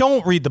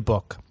 don't read the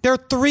book.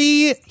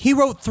 He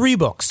wrote 3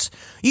 books.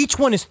 Each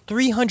one is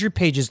 300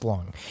 pages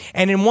long.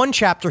 And in one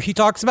chapter, he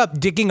talks about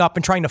digging up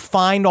and trying to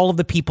find all of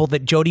the people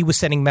that Jodi was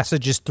sending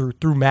messages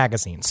through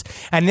magazines.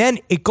 And then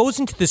it goes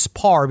into this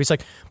part. He's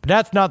like, but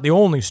that's not the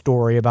only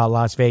story about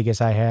Las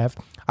Vegas I have.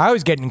 I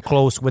was getting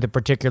close with a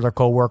particular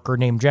coworker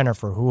named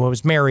Jennifer, who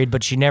was married,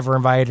 but she never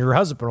invited her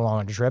husband along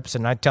on trips.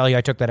 And I tell you,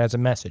 I took that as a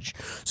message.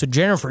 So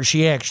Jennifer,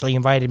 she actually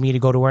invited me to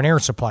go to an Air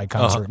Supply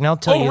concert. And I'll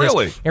tell you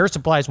this, Air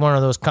Supply is one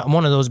of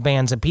those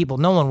bands that people,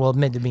 no one will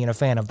admit to being a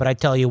fan of. But I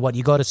tell you what,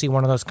 you go to see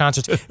one of those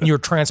concerts, and you're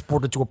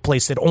transported to a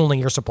place that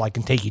only Air Supply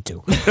can take you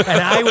to. And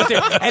I was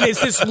there, and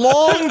it's this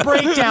long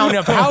breakdown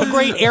of how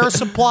great Air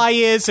Supply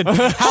is and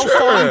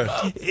how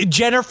fun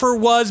Jennifer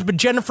was. But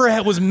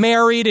Jennifer was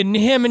married, and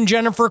him and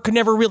Jennifer could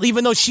never really,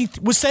 even though she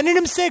was sending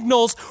him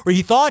signals, or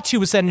he thought she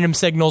was sending him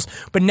signals,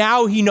 but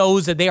now he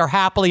knows that they are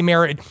happily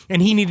married,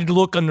 and he needed to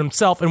look on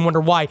himself and wonder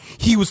why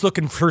he was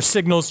looking for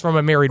signals from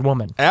a married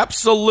woman.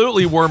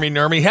 Absolutely, Wormy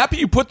Nermy. Happy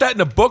you put that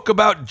in a book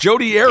about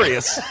Jodi Jodi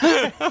Arias.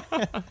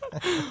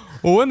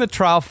 Well, when the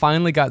trial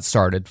finally got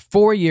started,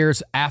 4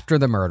 years after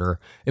the murder,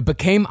 it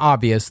became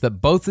obvious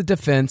that both the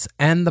defense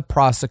and the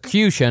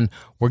prosecution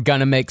were going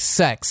to make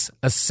sex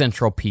a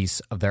central piece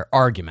of their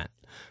argument.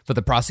 For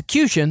the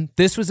prosecution,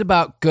 this was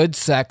about good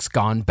sex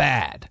gone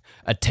bad,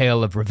 a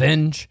tale of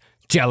revenge,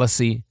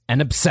 jealousy,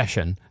 and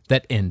obsession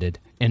that ended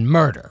in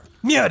murder.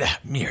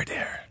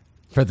 Murder.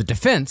 For the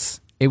defense,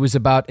 it was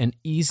about an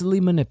easily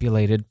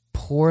manipulated,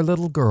 poor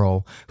little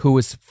girl who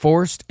was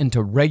forced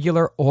into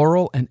regular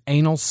oral and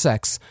anal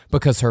sex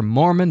because her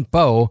Mormon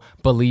beau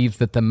believed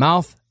that the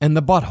mouth and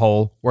the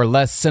butthole were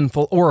less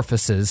sinful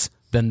orifices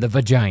than the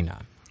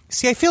vagina.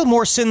 See, I feel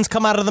more sins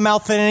come out of the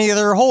mouth than any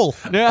other hole.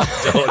 Yeah.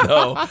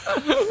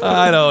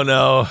 I don't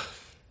know.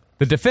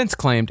 The defense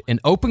claimed in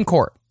open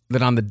court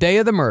that on the day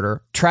of the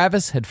murder,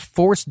 Travis had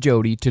forced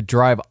Jodi to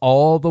drive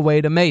all the way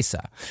to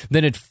Mesa,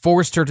 then had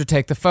forced her to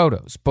take the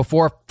photos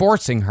before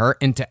forcing her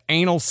into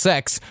anal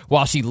sex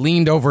while she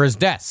leaned over his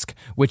desk,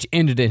 which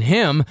ended in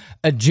him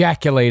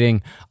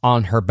ejaculating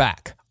on her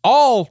back.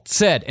 All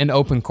said in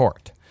open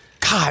court.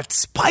 God,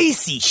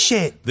 spicy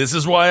shit. This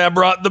is why I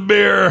brought the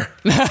beer.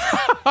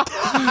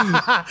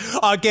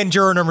 Again,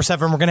 juror number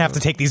 7, we're going to have to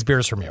take these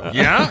beers from you.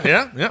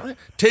 Yeah.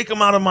 Take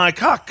them out of my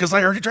cock because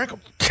I already drank them.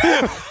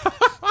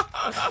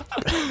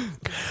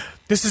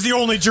 This is the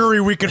only jury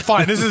we could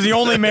find. This is the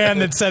only man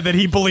that said that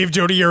he believed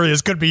Jodi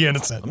Arias could be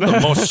innocent. I'm the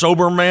most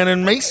sober man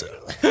in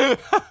Mesa.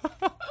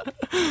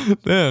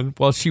 Then,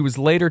 while she was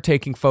later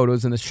taking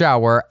photos in the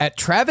shower at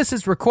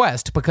Travis's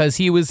request because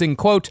he was in,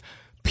 quote,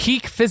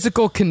 peak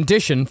physical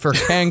condition for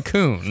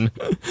Cancun.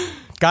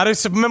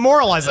 Gotta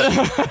memorialize it.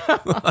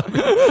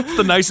 It's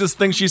the nicest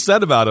thing she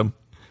said about him.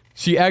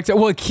 She acted,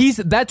 well,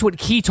 that's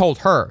what he told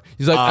her.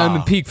 He's like, I'm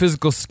in peak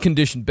physical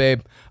condition,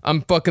 babe.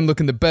 I'm fucking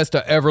looking the best I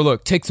ever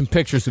look. Take some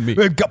pictures of me.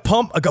 I got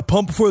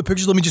pumped before the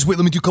pictures. Let me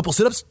do a couple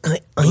sit-ups. All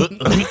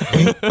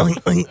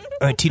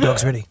right,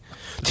 T-Dog's ready.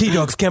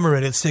 T-Dog's camera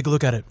ready. Let's take a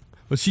look at it.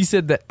 Well, she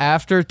said that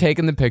after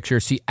taking the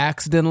picture, she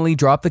accidentally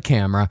dropped the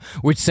camera,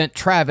 which sent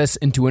Travis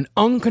into an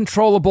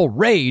uncontrollable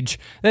rage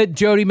that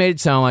Jodi made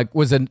it sound like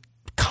was a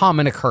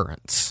common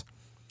occurrence.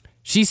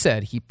 She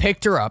said he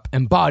picked her up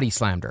and body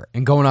slammed her,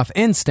 and going off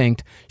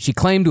instinct, she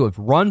claimed to have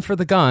run for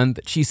the gun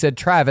that she said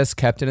Travis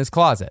kept in his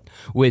closet,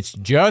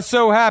 which just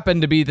so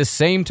happened to be the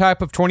same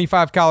type of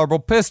 .25 caliber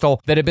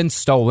pistol that had been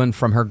stolen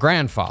from her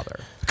grandfather.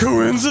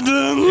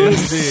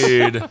 Coincidence?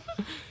 Indeed.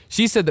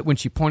 She said that when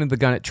she pointed the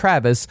gun at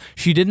Travis,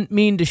 she didn't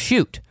mean to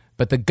shoot,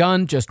 but the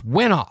gun just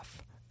went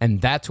off,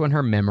 and that's when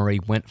her memory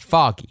went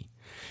foggy.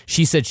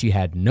 She said she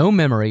had no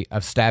memory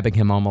of stabbing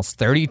him almost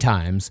 30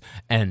 times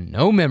and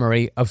no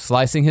memory of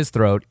slicing his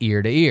throat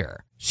ear to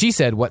ear. She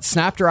said what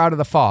snapped her out of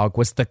the fog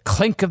was the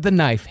clink of the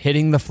knife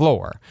hitting the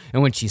floor,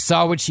 and when she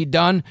saw what she'd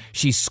done,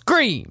 she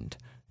screamed.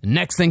 The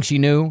next thing she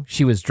knew,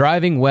 she was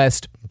driving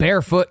west,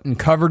 barefoot and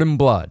covered in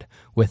blood,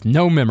 with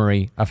no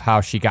memory of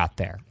how she got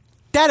there.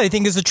 That, I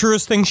think, is the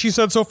truest thing she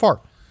said so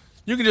far.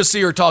 You can just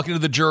see her talking to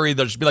the jury.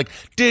 They'll just be like,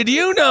 did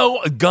you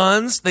know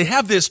guns, they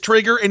have this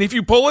trigger, and if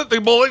you pull it,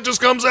 the bullet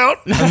just comes out?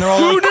 Who knew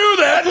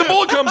that? The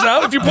bullet comes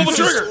out if you pull the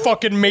trigger. This is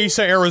fucking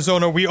Mesa,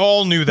 Arizona. We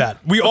all knew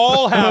that. We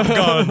all have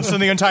guns, and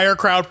the entire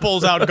crowd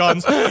pulls out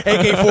guns,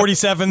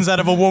 AK-47s out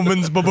of a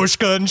woman's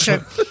babushka and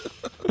shit.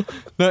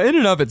 Now, in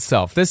and of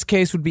itself, this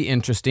case would be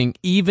interesting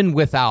even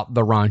without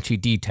the raunchy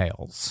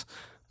details.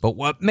 But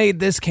what made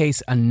this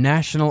case a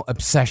national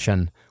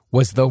obsession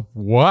was the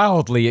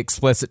wildly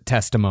explicit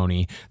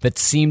testimony that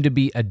seemed to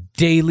be a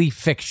daily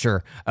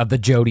fixture of the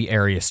Jodi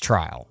Arias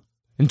trial.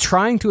 In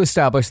trying to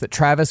establish that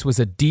Travis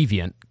was a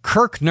deviant,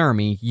 Kirk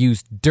Nurmi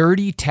used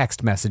dirty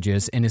text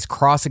messages in his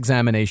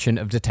cross-examination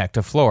of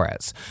Detective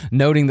Flores,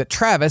 noting that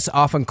Travis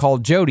often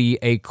called Jodi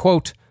a,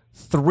 quote,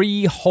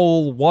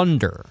 three-hole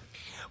wonder.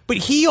 But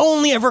he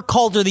only ever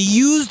called her, they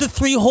used the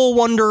three-hole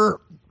wonder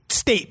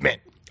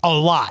statement a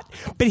lot,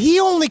 but he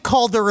only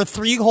called her a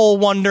three-hole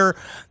wonder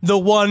the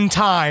one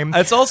time.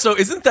 It's also,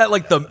 isn't that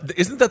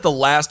the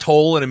last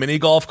hole in a mini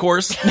golf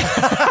course? I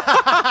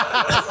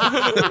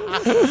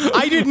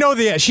didn't know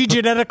that she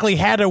genetically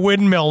had a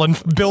windmill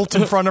and built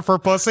in front of her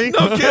pussy.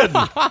 No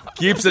kidding.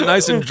 Keeps it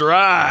nice and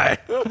dry.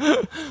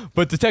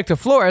 But Detective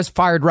Flores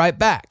fired right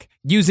back,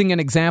 using an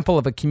example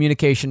of a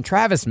communication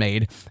Travis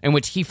made in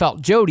which he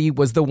felt Jodi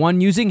was the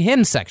one using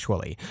him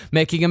sexually,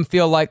 making him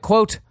feel like,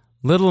 quote,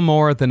 little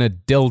more than a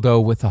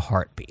dildo with a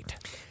heartbeat.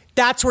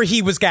 That's where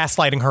he was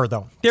gaslighting her,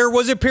 though. There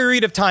was a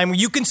period of time where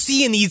you can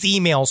see in these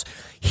emails,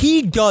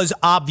 he does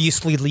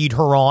obviously lead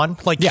her on.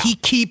 He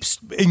keeps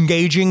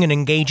engaging,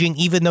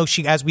 even though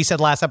she, as we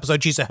said last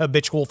episode, she's a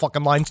habitual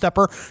fucking line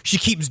stepper. She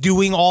keeps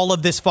doing all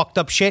of this fucked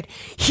up shit.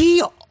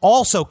 He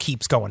also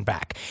keeps going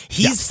back.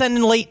 He's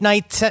sending late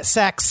night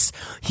sex.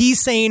 He's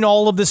saying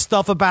all of this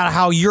stuff about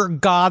how you're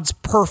God's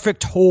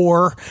perfect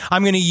whore.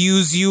 I'm going to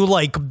use you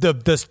like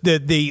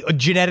the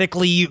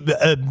genetically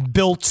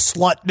built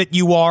slut that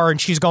you are. And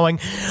she's going,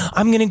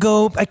 I'm going to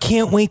go. I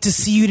can't wait to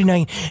see you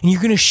tonight. And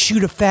you're going to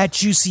shoot a fat,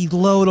 juicy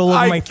load all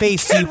over my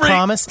face. Do you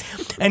promise?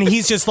 And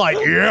he's just like,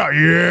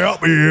 yeah.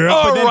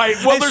 All right.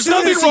 Well, there's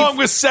nothing wrong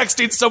with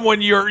sexting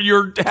someone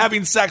you're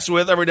having sex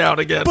with every now and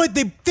again. But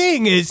the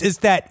thing is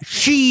that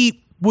she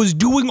was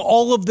doing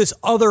all of this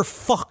other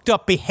fucked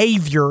up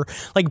behavior,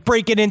 like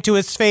breaking into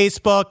his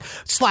Facebook,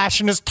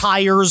 slashing his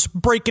tires,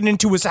 breaking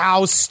into his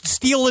house,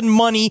 stealing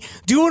money,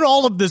 doing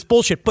all of this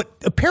bullshit. But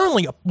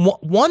apparently,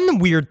 one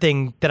weird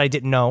thing that I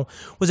didn't know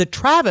was that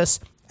Travis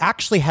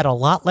actually had a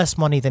lot less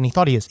money than he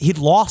thought he is. He'd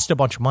lost a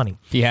bunch of money.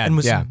 He had, and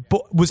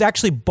was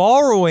actually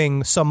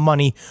borrowing some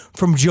money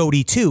from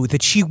Jodi too,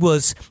 that she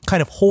was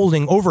kind of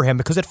holding over him,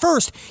 because at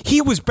first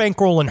he was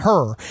bankrolling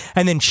her,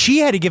 and then she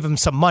had to give him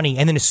some money,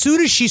 and then as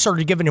soon as she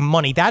started giving him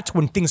money, that's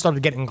when things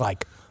started getting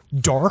like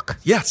dark.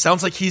 Yeah,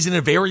 sounds like he's in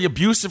a very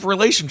abusive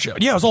relationship.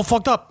 Yeah, it was all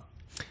fucked up.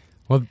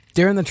 Well,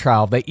 during the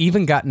trial, they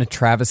even got into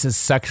Travis's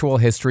sexual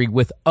history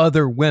with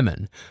other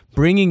women,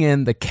 bringing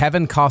in the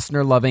Kevin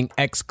Costner-loving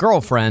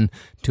ex-girlfriend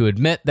to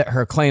admit that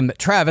her claim that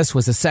Travis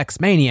was a sex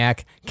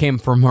maniac came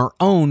from her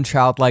own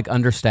childlike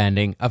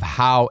understanding of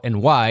how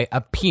and why a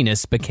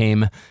penis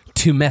became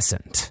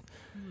tumescent.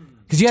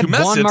 Because you had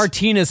Juan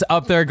Martinez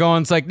up there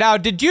going, it's like, now,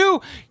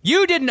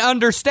 you didn't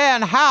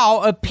understand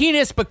how a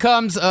penis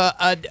becomes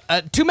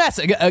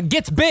tumescent,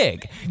 gets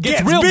big,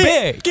 gets real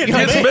big. Gets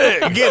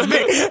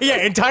big.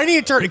 Yeah, and Tiny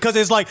Attorney, because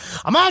it's like,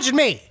 imagine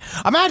me.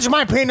 Imagine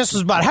my penis is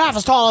about half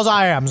as tall as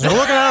I am. So you're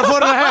looking at a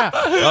foot and a half.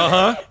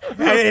 Uh-huh.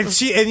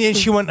 And then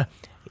she went,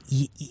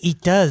 it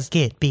does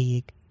get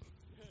big.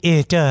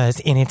 It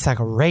does, and it's like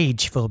a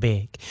rageful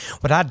big.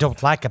 What I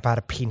don't like about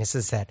a penis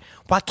is that,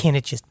 why can't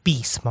it just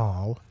be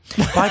small?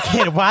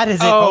 Why does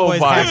it always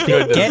have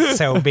to get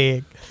so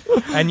big?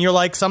 And you're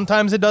like,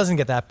 sometimes it doesn't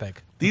get that big.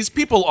 These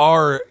people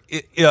are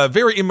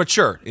very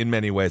immature in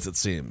many ways, it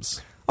seems.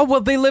 Oh,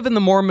 well, they live in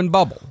the Mormon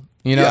bubble.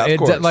 You know, yeah, of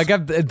course.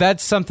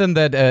 That's something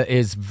that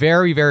is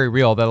very, very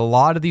real, that a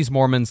lot of these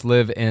Mormons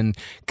live in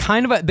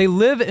they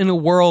live in a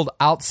world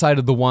outside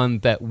of the one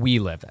that we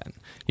live in.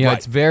 You know,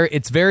 right.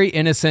 it's very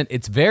innocent,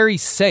 it's very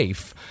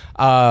safe,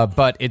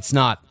 but it's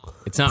not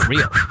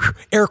real.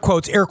 Air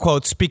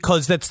quotes,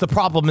 because that's the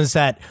problem, is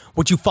that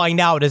what you find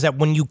out is that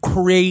when you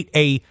create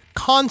a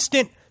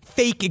constant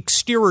fake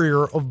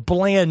exterior of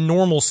bland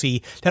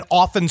normalcy that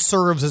often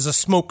serves as a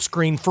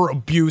smokescreen for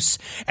abuse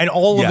and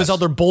all of this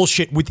other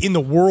bullshit within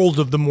the world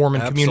of the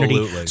Mormon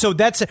community. So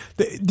that's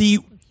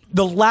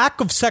the lack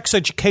of sex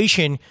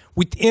education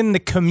within the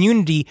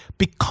community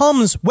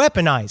becomes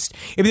weaponized.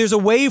 If there's a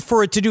way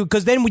for it to do,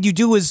 because then what you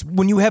do is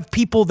when you have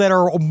people that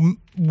are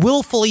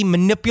willfully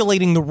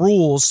manipulating the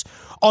rules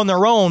on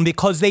their own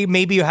because they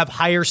maybe have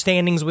higher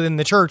standings within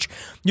the church.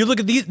 You look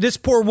at this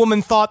poor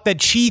woman thought that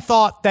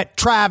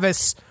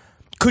Travis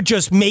could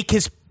just make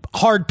his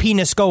hard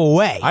penis go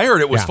away. I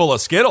heard it was full of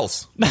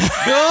Skittles.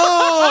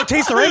 Oh,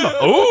 taste the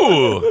rainbow.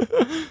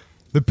 Ooh.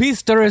 The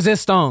piece de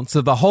resistance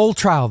of the whole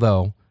trial,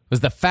 though,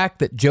 was the fact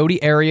that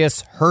Jodi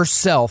Arias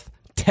herself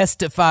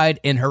testified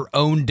in her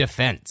own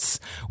defense,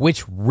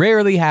 which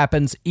rarely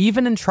happens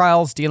even in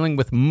trials dealing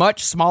with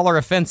much smaller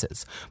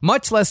offenses,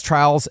 much less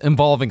trials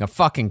involving a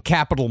fucking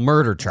capital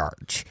murder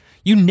charge.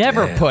 You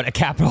never put a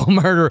capital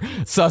murder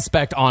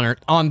suspect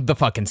on the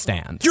fucking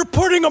stand. You're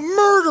putting a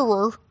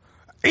murderer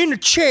in a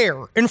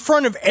chair in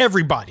front of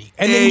everybody,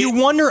 and then you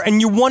wonder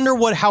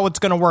how it's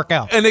going to work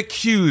out. An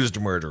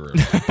accused murderer.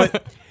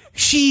 But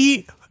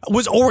she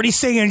was already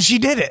saying she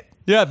did it.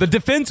 Yeah, the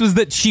defense was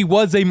that she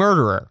was a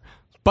murderer,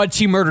 but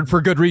she murdered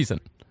for good reason.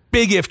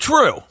 Big if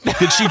true.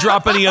 Did she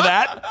drop any of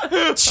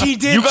that? She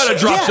did. You got to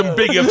drop some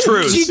big if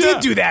trues. She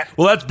did do that.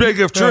 Well, that's big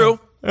if true.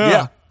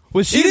 Yeah.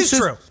 Well, It is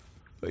true.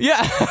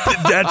 Yeah.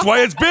 That's why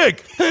it's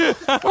big.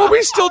 Are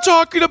we still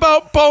talking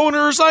about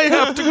boners? I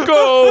have to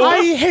go.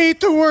 I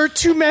hate the word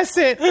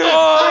tumescent.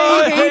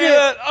 Oh, I hate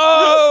it.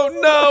 Oh,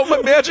 no.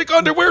 My magic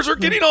underwears are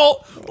getting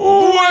all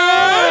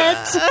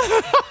wet.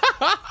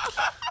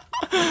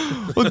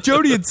 Well,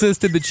 Jodi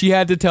insisted that she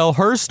had to tell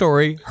her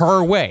story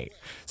her way.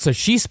 So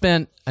she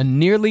spent a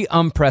nearly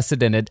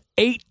unprecedented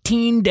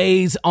 18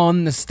 days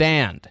on the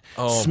stand,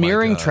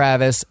 smearing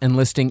Travis and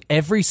listing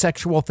every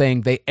sexual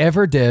thing they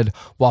ever did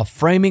while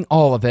framing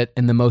all of it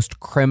in the most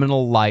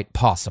criminal light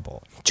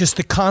possible. Just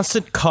the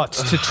constant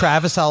cuts to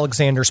Travis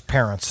Alexander's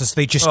parents as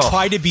they just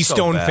try to be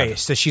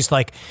stone-faced. As she's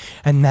like,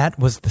 and that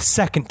was the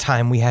second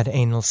time we had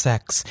anal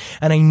sex.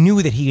 And I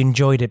knew that he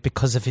enjoyed it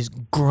because of his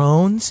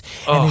groans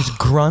and his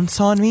grunts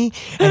on me.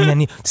 And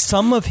then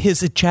some of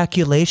his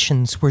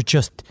ejaculations were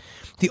just...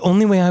 The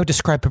only way I would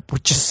describe it were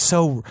just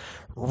so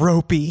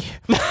ropey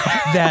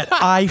that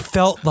I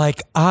felt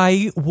like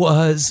I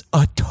was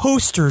a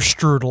toaster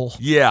strudel.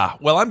 Yeah.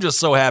 Well, I'm just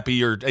so happy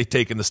you're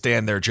taking the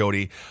stand there,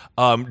 Jodi.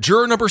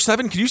 Juror number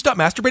 7, can you stop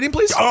masturbating,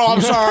 please? Oh,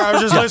 I'm sorry. I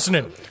was just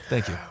listening.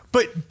 Thank you.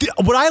 But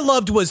what I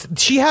loved was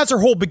she has her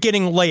whole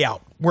beginning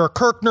layout where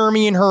Kirk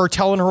Nurmi and her are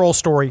telling her whole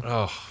story.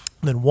 Oh.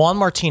 Then Juan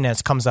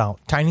Martinez comes out,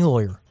 tiny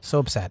lawyer, so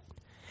upset.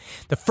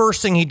 The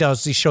first thing he does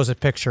is he shows a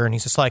picture, and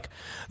he's just like,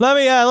 let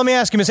me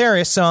ask you, Miss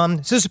Arias,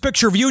 is this a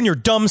picture of you and your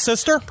dumb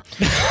sister?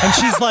 And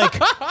she's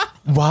like,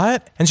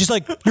 what? And she's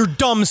like, your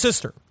dumb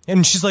sister.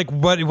 And she's like,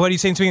 what are you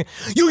saying to me?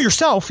 You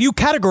yourself, you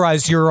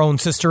categorized your own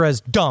sister as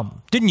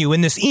dumb, didn't you,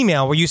 in this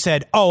email where you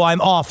said, oh,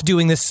 I'm off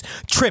doing this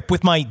trip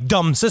with my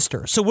dumb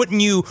sister. So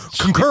wouldn't you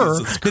concur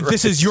that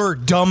this is your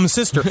dumb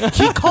sister?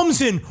 He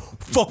comes in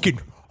fucking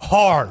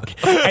hard.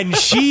 And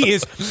she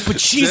is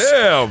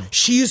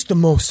the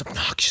most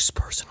obnoxious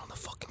person on the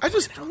fucking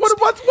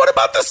What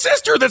about the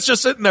sister that's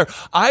just sitting there?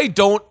 I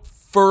don't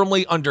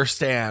firmly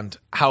understand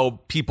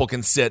how people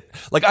can sit.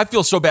 Like, I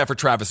feel so bad for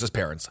Travis's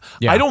parents.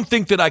 Yeah. I don't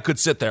think that I could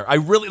sit there. I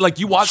really, like,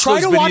 you watch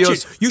those videos. Watch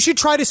it. You should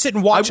try to sit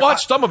and watch it. I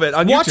watched some of it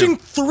on YouTube. Watching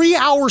 3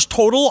 hours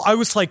total, I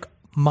was like,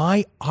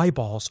 my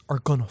eyeballs are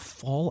gonna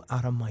fall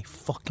out of my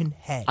fucking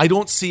head. I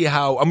don't see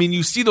how. I mean,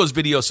 you see those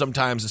videos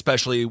sometimes,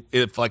 especially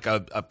if like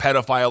a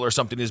pedophile or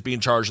something is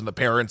being charged and the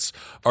parents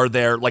are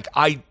there. Like,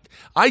 I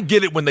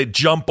get it when they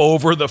jump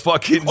over the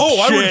fucking shit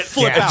I would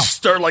flip and out.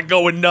 start like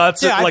going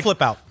nuts. Yeah, I'd like,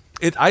 flip out.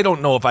 I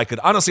don't know if I could.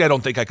 Honestly, I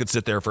don't think I could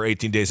sit there for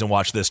 18 days and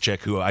watch this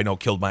chick who I know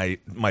killed my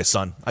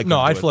son.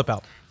 I'd flip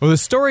out. Well, the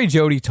story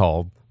Jodi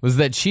told was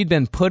that she'd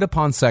been put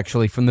upon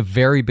sexually from the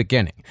very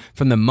beginning.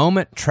 From the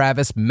moment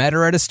Travis met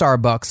her at a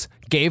Starbucks,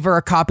 gave her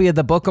a copy of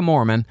the Book of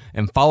Mormon,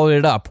 and followed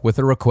it up with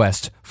a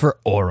request for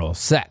oral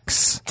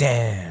sex.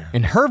 Damn.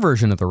 In her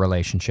version of the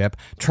relationship,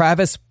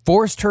 Travis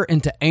forced her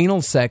into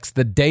anal sex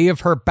the day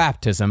of her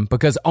baptism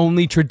because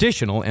only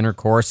traditional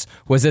intercourse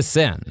was a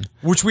sin.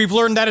 Which we've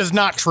learned that is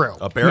not true.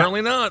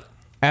 Apparently not.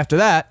 After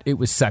that, it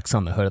was sex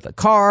on the hood of the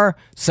car,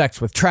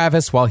 sex with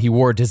Travis while he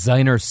wore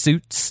designer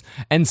suits,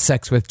 and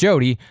sex with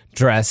Jodi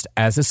dressed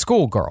as a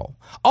schoolgirl.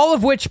 All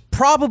of which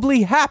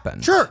probably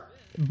happened. Sure.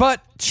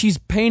 But she's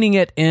painting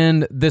it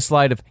in this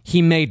light of,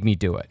 he made me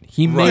do it.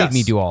 He made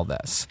me do all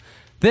this.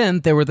 Then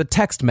there were the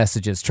text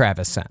messages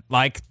Travis sent,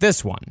 like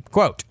this one,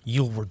 quote,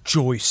 "You'll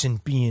rejoice in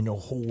being a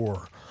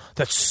whore.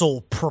 That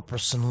sole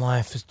purpose in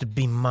life is to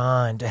be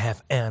mine, to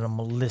have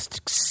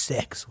animalistic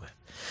sex with,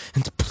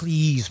 and to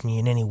please me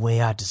in any way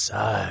I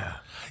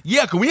desire."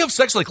 Yeah, can we have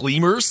sex like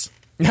lemurs?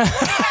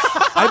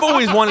 I've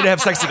always wanted to have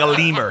sex like a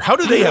lemur. How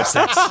do they have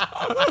sex?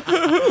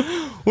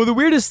 Well, the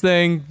weirdest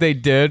thing they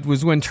did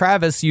was when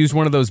Travis used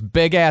one of those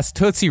big-ass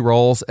Tootsie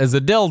Rolls as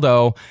a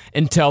dildo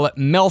until it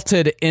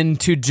melted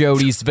into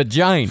Jodi's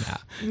vagina.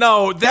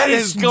 No, that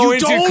is going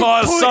to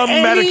cause some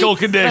medical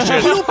condition.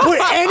 You don't put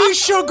any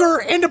sugar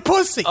into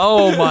pussy.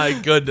 Oh, my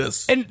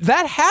goodness. And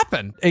that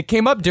happened. It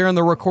came up during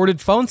the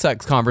recorded phone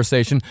sex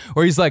conversation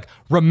where he's like,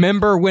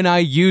 remember when I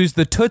used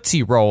the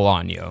Tootsie Roll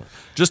on you?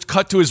 Just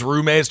cut to his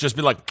roommates, just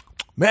be like,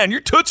 man,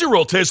 your Tootsie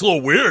Roll tastes a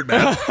little weird,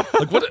 man.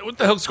 Like, what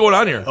the hell's going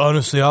on here?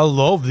 Honestly, I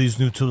love these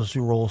new Tootsie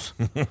Rolls.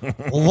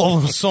 I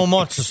love them so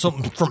much. There's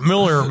something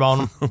familiar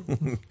about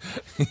them.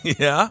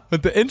 Yeah?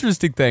 But the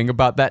interesting thing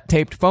about that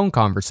taped phone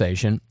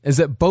conversation is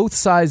that both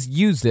sides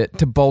used it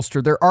to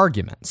bolster their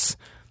arguments.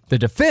 The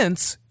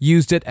defense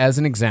used it as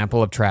an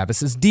example of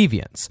Travis's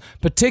deviance,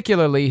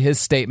 particularly his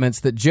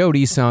statements that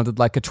Jodi sounded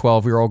like a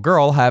 12-year-old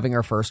girl having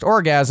her first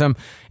orgasm,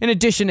 in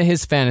addition to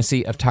his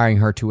fantasy of tying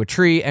her to a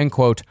tree and,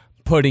 quote,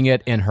 putting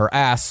it in her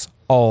ass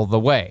all the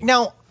way.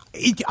 Now,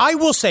 I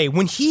will say,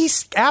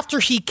 after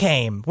he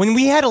came, when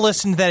we had to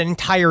listen to that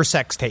entire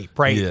sex tape,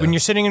 right? Yeah. When you're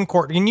sitting in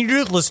court and you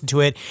just listen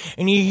to it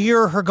and you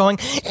hear her going,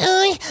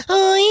 oi,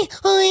 oi,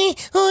 oi,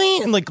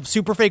 oi, and like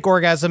super fake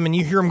orgasm, and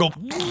you hear him go,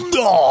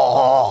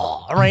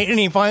 right? And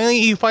he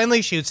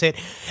finally shoots it.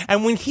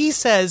 And when he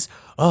says,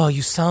 "Oh,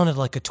 you sounded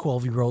like a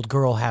 12-year-old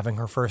girl having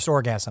her first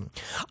orgasm,"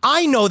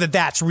 I know that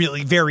that's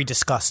really very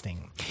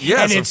disgusting.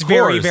 Yes, and it's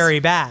very, very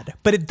bad.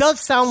 But it does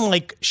sound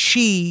like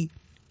she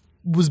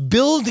was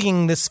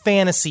building this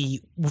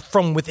fantasy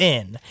from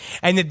within,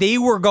 and that they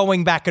were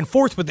going back and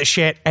forth with the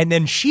shit, and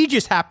then she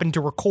just happened to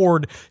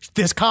record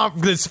this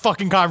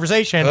fucking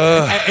conversation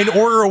and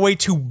order a way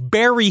to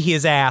bury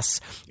his ass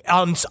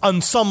on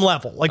some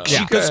level. Like,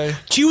 because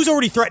she was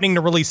already threatening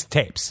to release the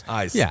tapes.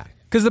 I see. Yeah.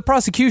 Because the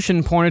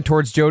prosecution pointed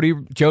towards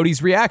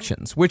Jodi's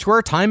reactions, which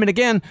were, time and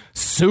again,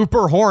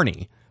 super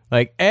horny.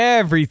 Like,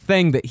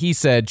 everything that he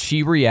said,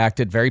 she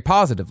reacted very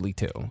positively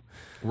to.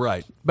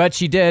 Right. But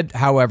she did,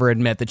 however,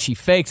 admit that she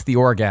faked the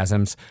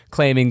orgasms,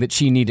 claiming that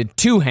she needed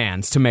 2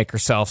 hands to make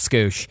herself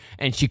scoosh,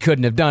 and she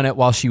couldn't have done it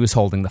while she was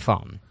holding the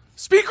phone.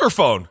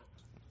 Speakerphone.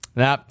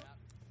 Nope.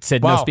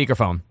 Said no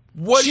speakerphone.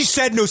 What? She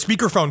said no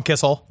speakerphone,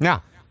 Kissel. Yeah.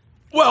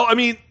 Well, I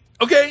mean,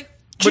 okay.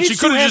 But she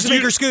could have just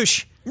made her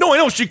scoosh. No, I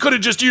know. She could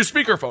have just used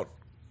speakerphone.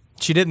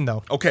 She didn't,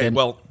 though. Okay,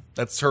 well,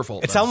 that's her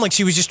fault. It sounded like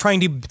she was just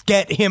trying to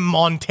get him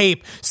on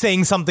tape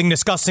saying something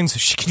disgusting so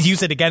she could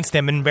use it against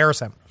him and embarrass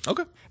him.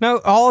 Okay. Now,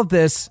 all of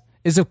this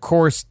is, of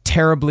course,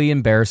 terribly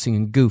embarrassing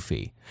and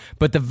goofy.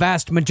 But the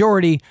vast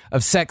majority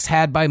of sex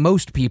had by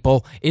most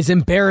people is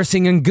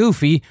embarrassing and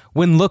goofy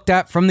when looked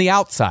at from the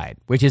outside,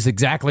 which is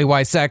exactly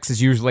why sex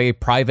is usually a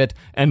private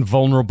and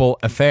vulnerable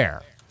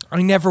affair.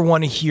 I never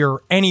want to hear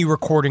any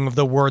recording of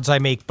the words I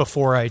make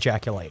before I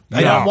ejaculate.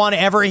 I don't want to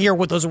ever hear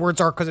what those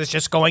words are because it's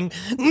just going,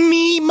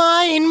 me,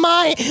 mine,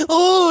 my,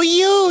 oh,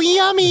 you,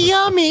 yummy,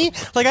 yummy.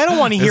 Like, I don't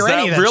want to hear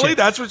any of that really? shit.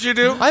 That's what you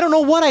do? I don't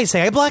know what I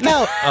say. I black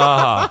out.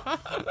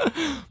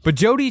 But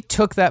Jodi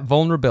took that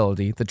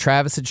vulnerability that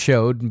Travis had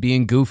showed in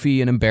being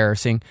goofy and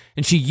embarrassing,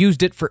 and she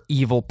used it for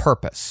evil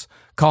purpose,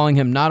 calling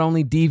him not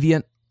only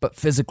deviant, but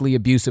physically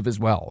abusive as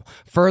well,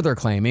 further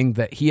claiming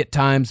that he at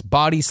times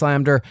body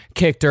slammed her,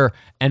 kicked her,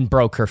 and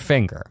broke her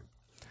finger.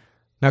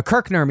 Now,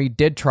 Kirk Nurmi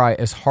did try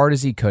as hard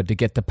as he could to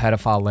get the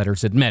pedophile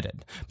letters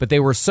admitted, but they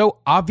were so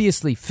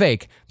obviously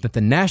fake that the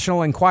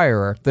National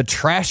Enquirer, the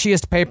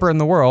trashiest paper in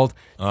the world,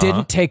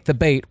 didn't take the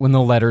bait when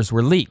the letters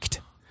were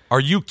leaked. Are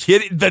you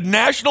kidding? The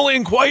National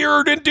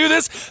Enquirer didn't do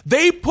this?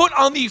 They put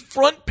on the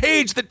front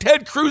page that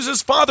Ted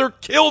Cruz's father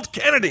killed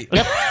Kennedy.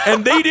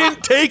 And they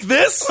didn't take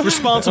this?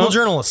 Responsible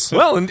journalists.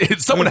 Well, and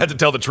someone had to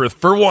tell the truth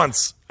for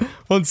once.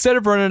 Well, instead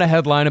of running a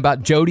headline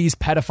about Jodi's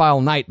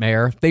pedophile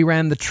nightmare, they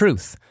ran the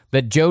truth,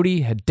 that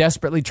Jodi had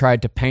desperately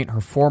tried to paint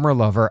her former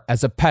lover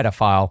as a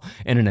pedophile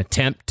in an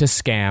attempt to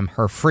scam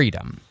her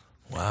freedom.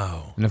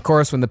 Wow. And of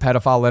course, when the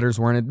pedophile letters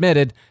weren't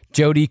admitted,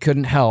 Jodi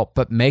couldn't help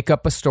but make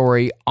up a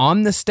story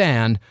on the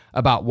stand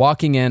about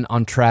walking in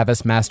on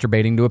Travis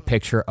masturbating to a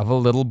picture of a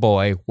little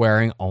boy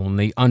wearing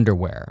only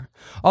underwear.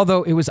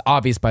 Although it was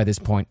obvious by this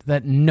point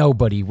that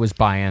nobody was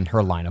buying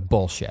her line of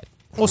bullshit.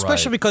 Well,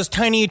 especially because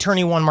Tiny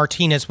Attorney Juan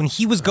Martinez, when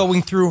he was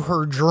going through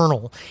her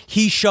journal,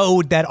 he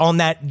showed that on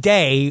that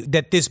day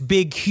that this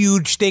big,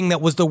 huge thing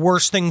that was the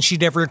worst thing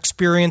she'd ever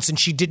experienced and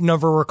she didn't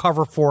ever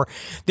recover for,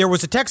 there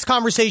was a text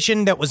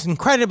conversation that was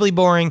incredibly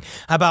boring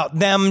about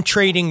them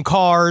trading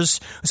cars.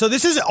 So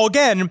this is,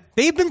 again,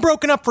 they've been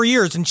broken up for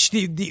years, and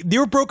they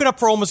were broken up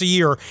for almost a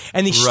year,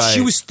 and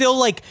she was still,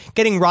 like,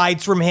 getting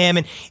rides from him,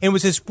 and it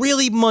was this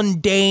really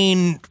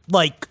mundane,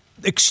 like,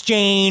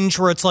 exchange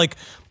where it's like,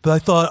 but I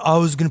thought I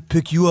was going to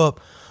pick you up.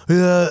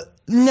 Nah,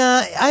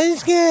 I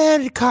was going to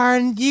have a car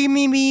and you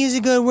made me use a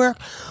good work.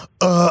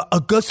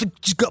 I guess I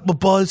just got my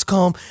buzz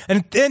comb.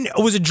 And then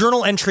it was a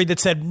journal entry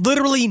that said,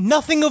 literally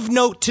nothing of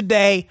note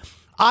today.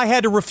 I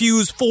had to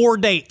refuse 4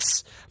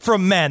 dates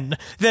from men.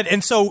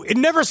 And so it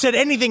never said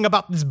anything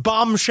about this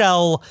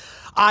bombshell.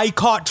 I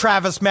caught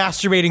Travis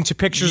masturbating to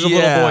pictures of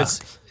little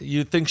boys.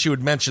 You'd think she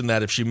would mention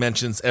that if she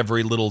mentions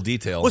every little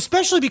detail. Well,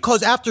 especially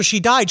because after she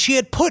died, she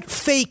had put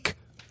fake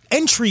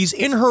entries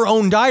in her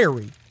own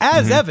diary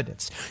as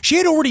evidence. She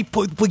had already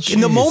put, like, in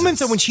the moments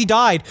that when she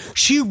died,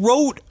 she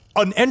wrote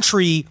an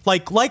entry,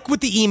 like with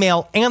the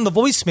email and the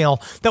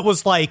voicemail, that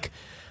was like,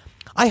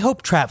 I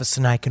hope Travis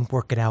and I can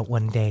work it out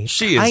one day.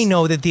 I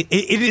know that it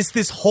is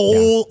this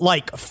whole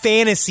like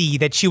fantasy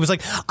that she was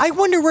like, I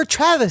wonder where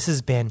Travis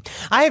has been.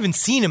 I haven't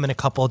seen him in a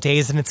couple of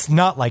days, and it's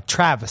not like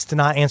Travis to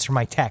not answer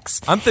my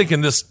texts. I'm thinking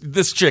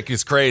this chick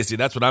is crazy.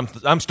 That's what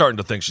I'm starting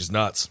to think she's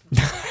nuts.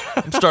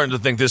 I'm starting to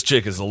think this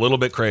chick is a little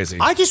bit crazy.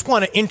 I just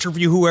want to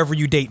interview whoever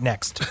you date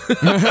next.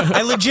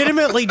 I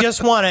legitimately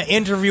just want to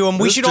interview him.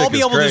 We should all be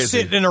able to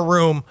sit in a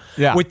room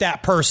with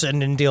that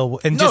person and deal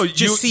with, and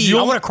just see.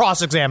 I want to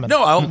cross-examine.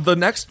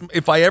 No,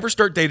 if I ever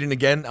start dating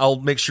again, I'll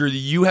make sure that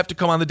you have to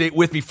come on the date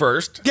with me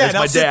first. Yeah, and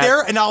I'll sit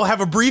there and I'll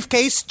have a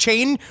briefcase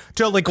chain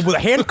to with a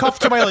handcuff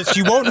to my list.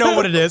 You won't know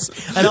what it is,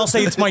 and I'll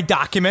say it's my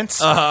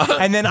documents.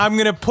 And then I'm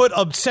gonna put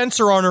a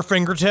sensor on her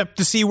fingertip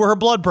to see where her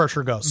blood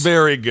pressure goes.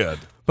 Very good.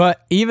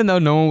 But even though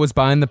no one was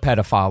buying the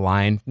pedophile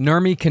line,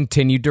 Nurmi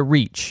continued to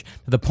reach,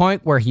 to the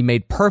point where he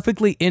made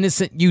perfectly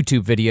innocent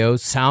YouTube videos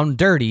sound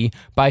dirty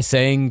by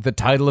saying the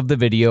title of the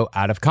video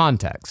out of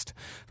context.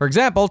 For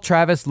example,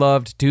 Travis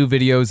loved 2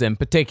 videos in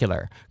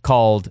particular,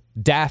 called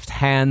Daft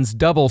Hands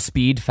Double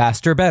Speed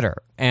Faster Better,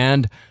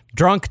 and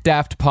Drunk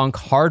Daft Punk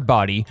Hard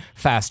Body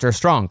Faster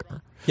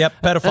Stronger. Yep,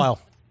 pedophile.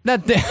 I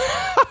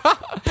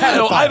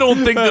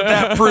don't think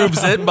that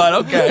proves it,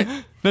 but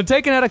okay. Now,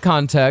 taken out of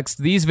context,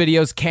 these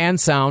videos can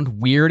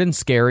sound weird and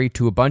scary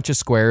to a bunch of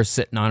squares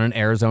sitting on an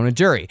Arizona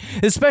jury,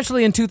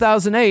 especially in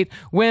 2008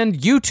 when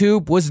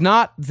YouTube was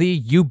not the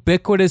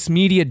ubiquitous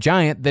media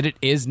giant that it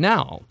is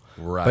now.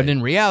 Right. But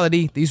in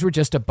reality, these were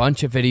just a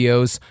bunch of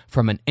videos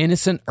from an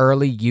innocent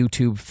early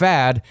YouTube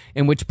fad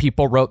in which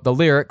people wrote the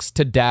lyrics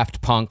to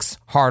Daft Punk's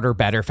Harder,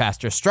 Better,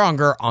 Faster,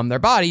 Stronger on their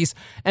bodies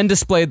and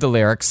displayed the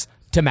lyrics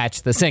to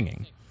match the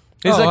singing.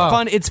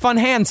 It's fun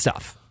hand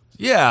stuff.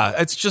 Yeah,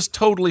 it's just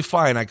totally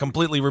fine. I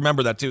completely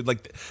remember that too.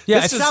 Like,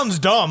 yeah, sounds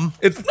dumb.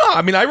 I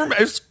remember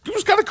it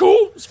was kind of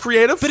cool. It's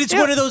creative, but it's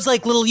one of those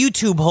like little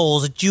YouTube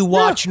holes that you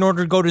watch in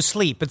order to go to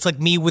sleep. It's like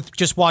me with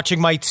just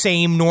watching my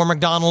same Norm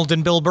Macdonald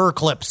and Bill Burr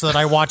clips that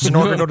I watch in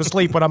order to go to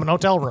sleep when I'm in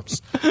hotel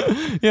rooms.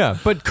 Yeah,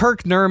 but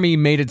Kirk Nurmi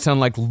made it sound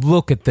like,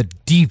 look at the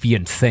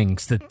deviant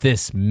things that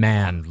this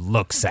man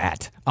looks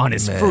at on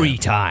his free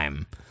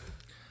time.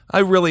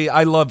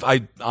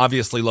 I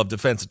obviously love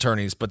defense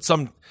attorneys, but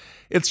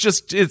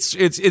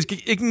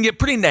it can get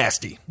pretty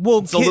nasty. Well,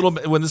 it's a little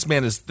bit when this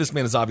man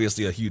is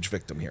obviously a huge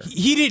victim here.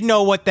 He didn't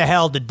know what the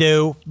hell to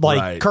do.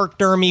 Kirk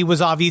Dermy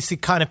was obviously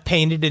kind of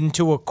painted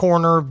into a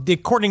corner,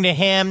 according to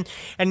him,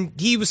 and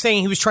he was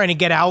saying he was trying to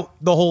get out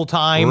the whole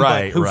time.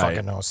 Right, but who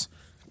fucking knows?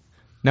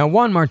 Now,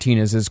 Juan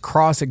Martinez's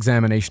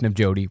cross-examination of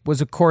Jodi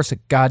was, of course, a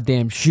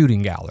goddamn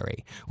shooting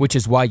gallery, which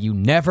is why you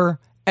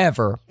never,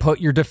 ever put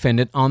your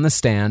defendant on the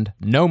stand,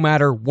 no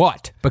matter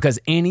what, because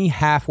any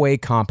halfway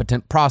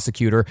competent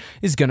prosecutor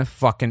is going to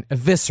fucking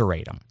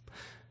eviscerate him.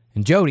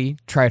 And Jodi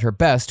tried her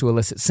best to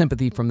elicit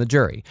sympathy from the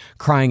jury,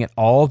 crying at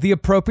all the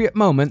appropriate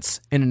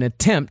moments in an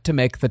attempt to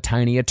make the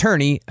tiny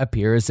attorney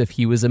appear as if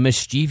he was a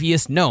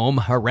mischievous gnome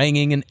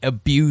haranguing an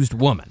abused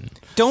woman.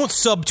 Don't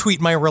subtweet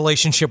my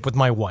relationship with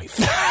my wife.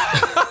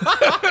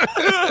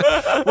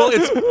 Well,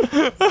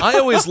 I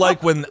always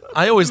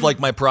like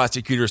my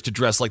prosecutors to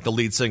dress like the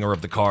lead singer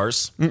of the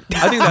Cars.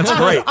 I think that's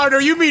great. Oh no,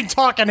 you mean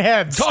Talking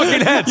Heads?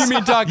 Talking Heads. You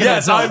mean Talking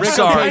Heads? Heads? I'm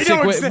sorry.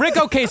 Rick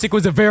Ocasek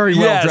was a very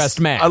well-dressed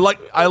man.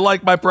 I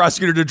like my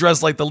prosecutor to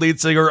dress like the lead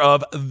singer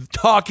of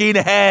Talking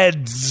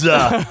Heads.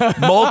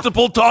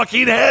 Multiple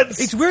Talking Heads.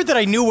 It's weird that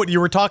I knew what you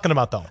were talking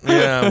about, though.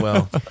 Yeah,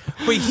 well,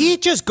 but he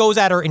just goes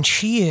at her, and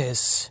she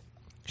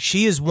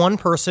is one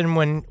person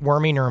when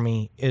Wormy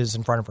Nermy is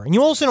in front of her. And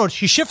you also notice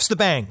she shifts the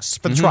bangs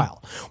for the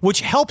trial, which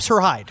helps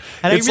her hide.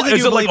 And is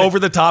it like Over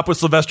the Top with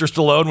Sylvester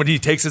Stallone when he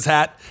takes his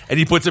hat and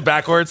he puts it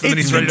backwards and then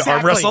he's ready to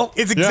arm wrestle?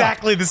 It's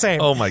exactly the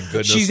same. Oh my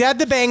goodness. She's had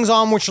the bangs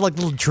on, which are like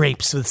little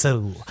drapes with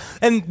so,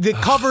 and it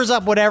covers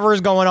up whatever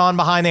is going on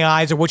behind the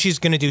eyes or what she's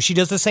going to do. She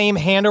does the same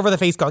hand over the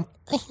face going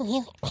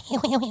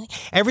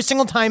every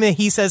single time that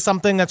he says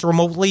something that's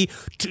remotely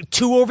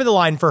too over the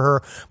line for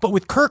her. But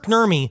with Kirk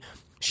Nermy,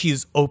 she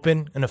is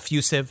open and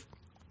effusive,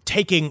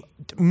 taking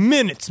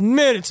minutes,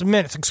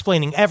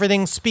 explaining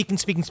everything,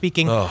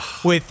 speaking. Ugh.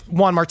 With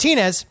Juan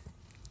Martinez,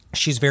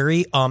 she's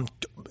very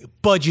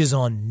budges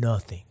on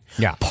nothing.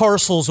 Yeah.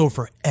 Parcels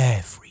over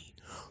every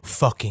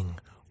fucking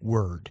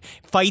word.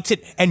 Fights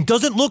it and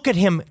doesn't look at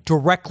him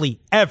directly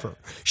ever.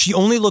 She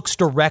only looks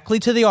directly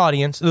to the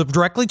audience,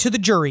 directly to the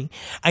jury,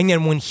 and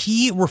then when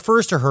he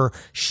refers to her,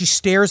 she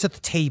stares at the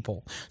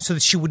table so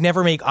that she would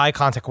never make eye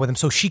contact with him.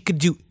 So she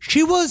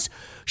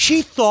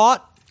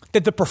thought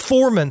that the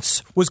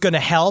performance was going to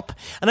help.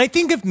 And I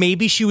think if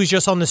maybe she was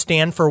just on the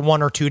stand for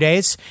 1 or 2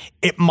 days,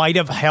 it might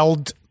have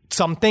held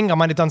something. I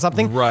might have done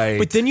something. Right.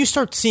 But then you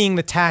start seeing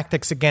the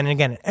tactics again and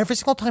again. Every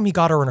single time he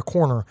got her in a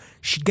corner,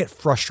 she'd get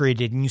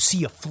frustrated and you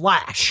see a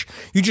flash.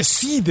 You just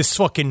see this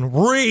fucking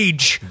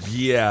rage.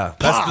 Yeah.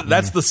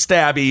 That's the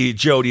stabby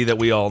Jodi that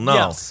we all know.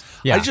 Yes.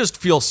 Yeah. I just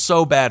feel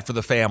so bad for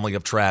the family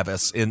of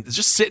Travis and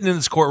just sitting in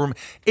this courtroom,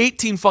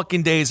 18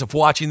 fucking days of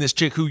watching this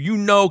chick who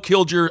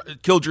killed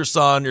your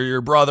son or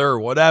your brother or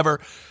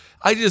whatever.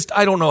 I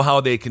don't know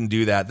how they can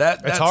do that.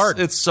 That's hard.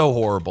 It's so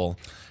horrible.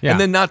 Yeah. And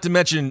then not to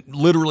mention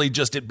literally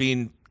just it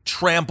being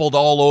trampled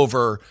all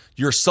over,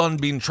 your son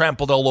being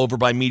trampled all over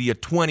by media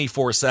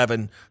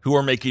 24/7 who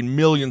are making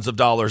millions of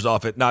dollars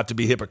off it, not to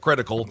be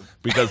hypocritical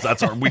because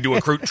we do a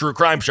true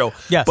crime show.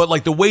 Yes. But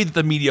like the way that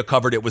the media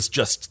covered it was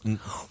just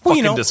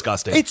fucking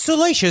disgusting. It's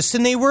salacious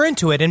and they were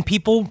into it and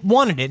people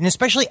wanted it. And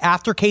especially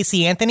after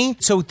Casey Anthony.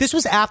 So this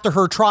was after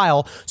her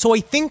trial. So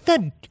I think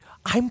that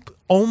I'm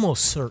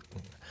almost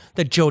certain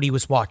that Jodi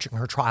was watching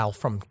her trial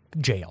from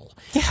jail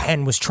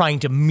and was trying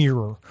to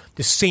mirror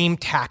the same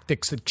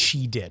tactics that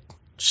she did.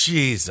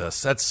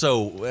 Jesus,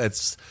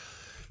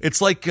 it's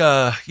like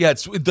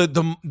it's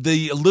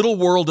the little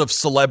world of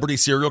celebrity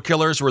serial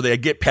killers where they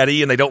get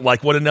petty and they don't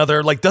like one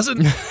another. Like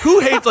who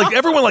hates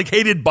everyone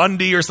hated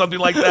Bundy or something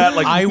like that?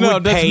 Like I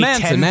would that's pay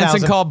Manson. 10,000.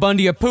 Manson called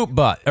Bundy a poop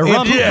butt. A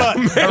rump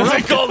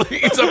butt.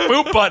 He's a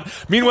poop butt.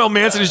 Meanwhile,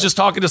 Manson is just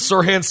talking to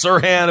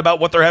Sirhan about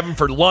what they're having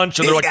for lunch,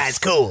 and This they're like, guy's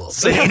cool.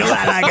 You know what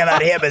I like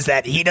about him is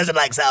that he doesn't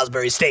like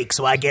Salisbury steak,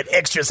 so I get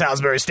extra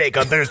Salisbury steak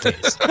on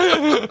Thursdays.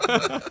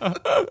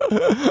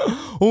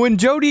 When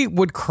Jodi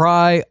would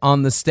cry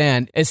on the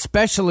stand,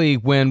 especially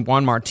when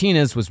Juan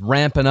Martinez was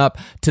ramping up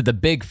to the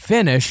big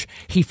finish,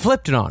 he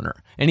flipped it on her.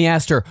 And he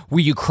asked her, were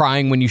you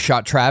crying when you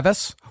shot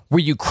Travis? Were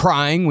you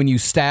crying when you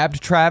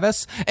stabbed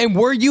Travis? And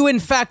were you, in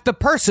fact, the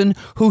person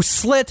who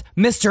slit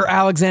Mr.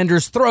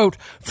 Alexander's throat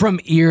from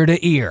ear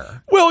to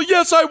ear? well,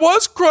 yes, I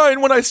was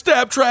crying when I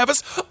stabbed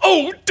Travis.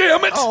 Oh,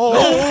 damn it.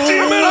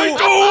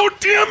 Oh,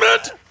 damn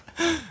it.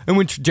 In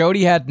which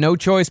Jodi had no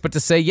choice but to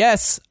say,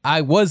 yes,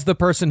 I was the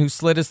person who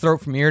slit his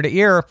throat from ear to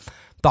ear.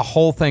 The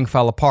whole thing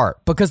fell apart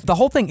because the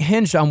whole thing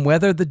hinged on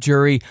whether the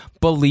jury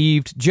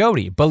believed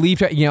Jodi,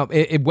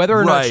 whether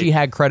or not she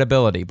had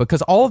credibility,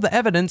 because all of the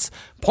evidence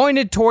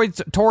pointed towards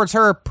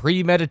her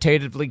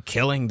premeditatively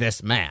killing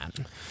this man.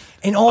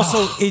 And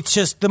also, it's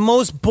just the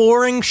most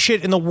boring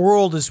shit in the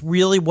world is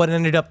really what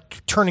ended up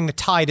turning the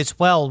tide as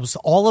well. It was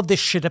all of this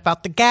shit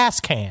about the gas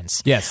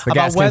cans. Yes, the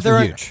about gas cans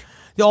were huge.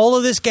 all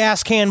of this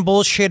gas can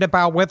bullshit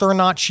about whether or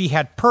not she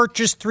had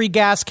purchased 3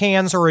 gas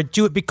cans or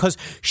do it because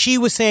she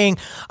was saying,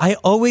 I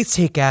always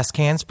take gas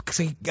cans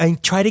because I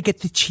try to get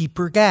the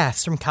cheaper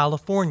gas from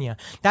California.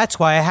 That's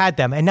why I had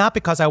them. And not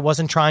because I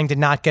wasn't trying to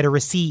not get a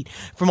receipt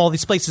from all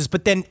these places.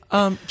 But then...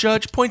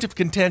 Judge, point of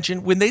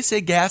contention, when they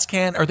say gas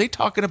can, are they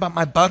talking about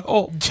my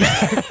butthole?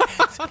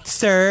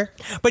 Sir.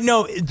 But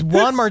no,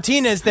 Juan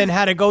Martinez then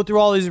had to go through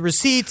all these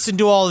receipts and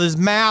do all this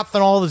math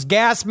and all this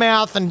gas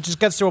math and just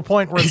gets to a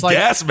point where it's like...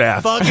 Gas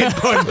math. Fucking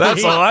put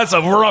That's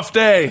a rough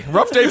day.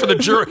 Rough day for the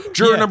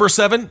juror number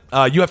 7.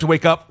 You have to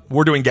wake up.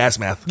 We're doing gas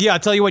math. Yeah, I'll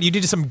tell you what, you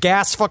did some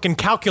gas fucking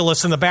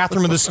calculus in the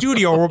bathroom of the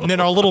studio in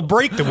our little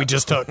break that we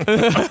just took.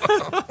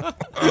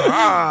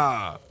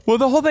 Well,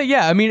 the whole thing,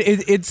 yeah. I mean,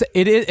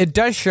 it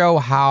does show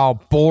how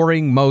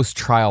boring most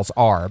trials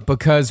are,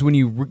 because when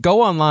you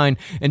go online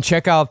and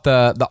check out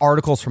the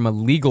articles from a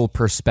legal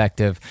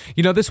perspective,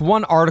 you know, this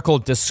one article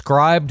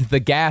described the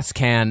gas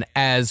can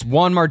as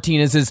Juan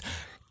Martinez's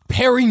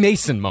Perry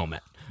Mason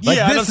moment. Like,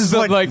 yeah, this is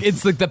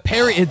it's like the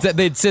Perry.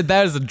 They said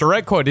that as a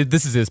direct quote.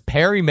 This is his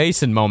Perry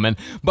Mason moment.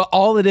 But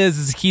all it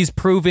is he's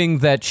proving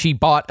that she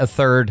bought a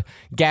 3rd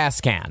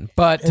gas can.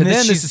 But to them,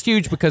 this is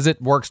huge because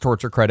it works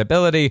towards her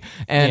credibility.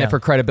 And if her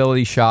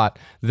credibility's shot,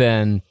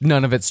 then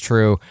none of it's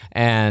true.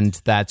 And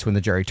that's when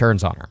the jury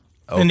turns on her.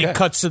 Okay. And it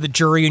cuts to the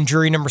jury, and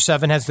jury number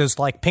 7 has those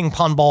like ping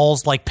pong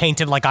balls, like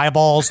painted like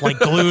eyeballs, like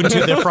glued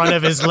to the front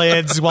of his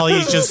lids while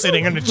he's just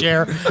sitting in a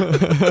chair.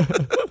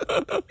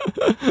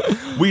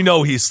 We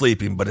know he's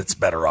sleeping, but it's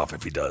better off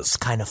if he does. It's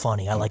kind of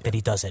funny. I like that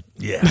he does it.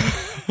 Yeah.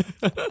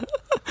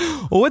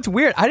 Well, what's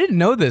weird, I didn't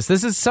know this.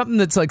 This is something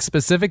that's like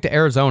specific to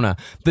Arizona.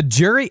 The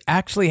jury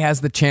actually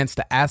has the chance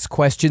to ask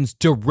questions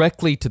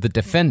directly to the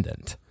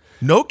defendant.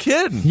 No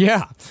kidding.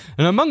 Yeah.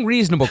 And among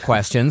reasonable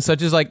questions,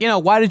 such as like,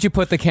 why did you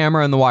put the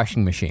camera in the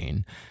washing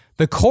machine?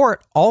 The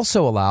court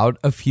also allowed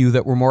a few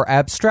that were more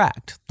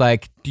abstract,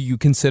 like, do you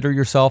consider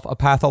yourself a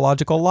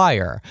pathological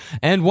liar?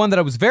 And one that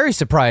I was very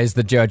surprised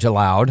the judge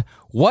allowed,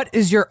 what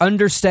is your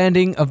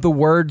understanding of the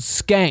word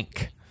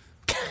skank?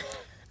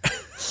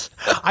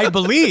 I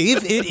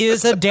believe it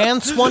is a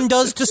dance one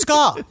does to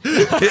ska.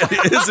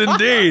 It is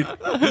indeed.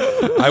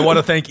 I want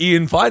to thank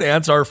Ian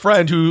Finance, our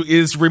friend, who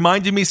is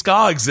reminding me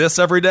ska exists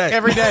every day.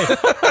 Every day.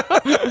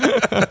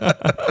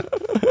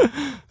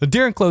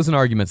 During closing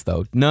arguments,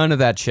 though, none of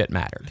that shit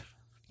mattered.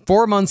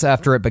 4 months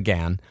after it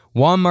began,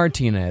 Juan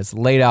Martinez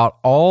laid out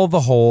all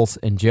the holes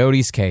in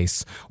Jodi's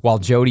case while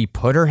Jodi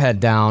put her head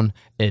down,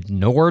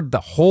 ignored the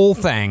whole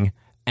thing,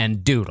 and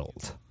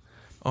doodled.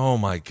 Oh,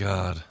 my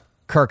God.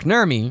 Kirk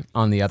Nurmi,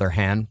 on the other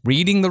hand,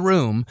 reading the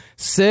room,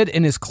 said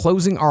in his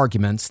closing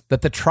arguments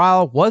that the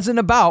trial wasn't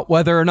about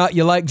whether or not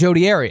you like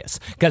Jodi Arias,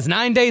 because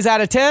 9 days out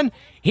of 10,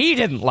 he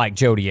didn't like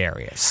Jodi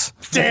Arias.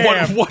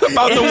 Damn. What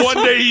about the one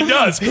day he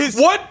does?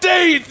 What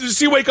day does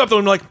he wake up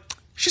and like,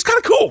 she's kind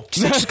of cool.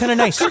 She's kind of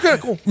nice. She's kind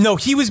of cool. No,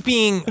 he was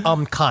being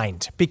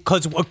kind,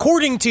 because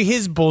according to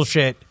his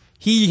bullshit,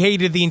 he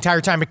hated the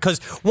entire time, because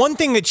one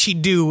thing that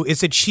she'd do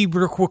is that she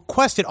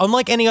requested,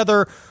 unlike any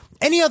other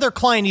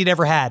client he'd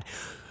ever had,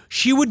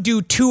 she would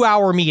do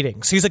 2-hour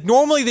meetings. He's like,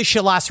 normally this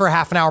shit lasts for a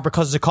half an hour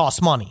because it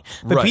costs money.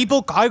 But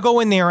I go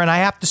in there and I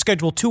have to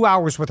schedule 2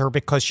 hours with her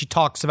because she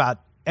talks about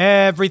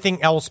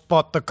everything else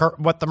but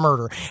the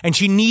murder. And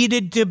she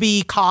needed to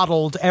be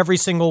coddled every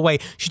single way.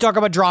 She talked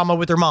about drama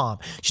with her mom.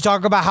 She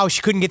talked about how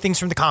she couldn't get things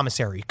from the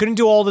commissary. Couldn't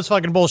do all this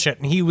fucking bullshit.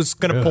 And he was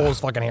going to pull his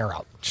fucking hair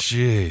out.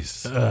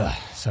 Jeez.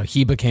 So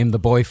he became the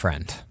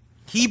boyfriend.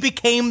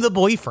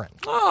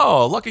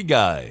 Oh, lucky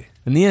guy.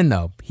 In the end,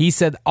 though, he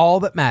said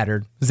all that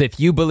mattered was if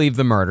you believe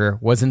the murder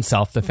was in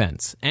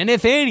self-defense. And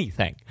if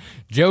anything,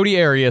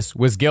 Jodi Arias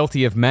was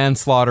guilty of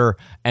manslaughter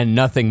and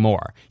nothing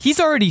more. He's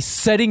already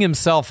setting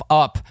himself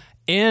up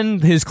in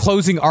his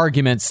closing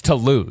arguments to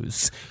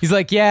lose. He's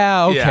like,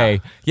 yeah,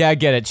 okay. Yeah, I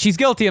get it. She's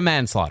guilty of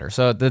manslaughter.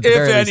 So at the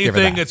very least, give her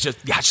anything, that. it's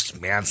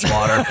just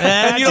manslaughter.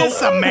 And just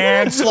some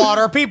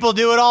manslaughter. People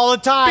do it all the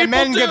time.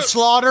 Men get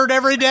slaughtered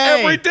every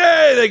day. Every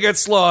day they get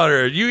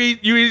slaughtered. You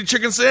eat a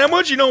chicken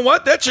sandwich. You know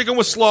what? That chicken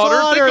was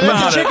slaughtered. Think about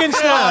That's a chicken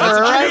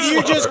slaughter, right?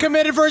 You just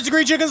committed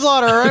first-degree chicken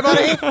slaughter, right,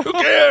 buddy? Who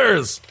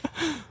cares?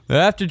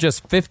 After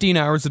just 15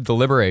 hours of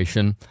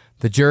deliberation,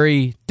 the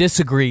jury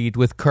disagreed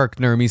with Kirk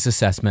Nurmi's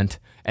assessment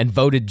and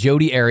voted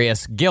Jodi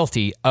Arias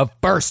guilty of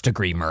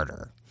first-degree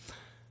murder.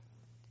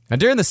 Now,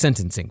 during the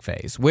sentencing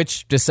phase,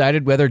 which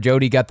decided whether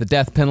Jodi got the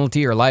death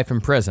penalty or life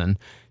in prison,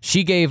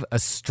 she gave a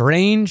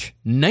strange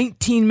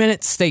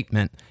 19-minute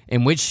statement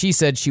in which she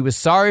said she was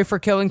sorry for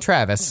killing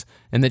Travis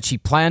and that she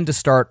planned to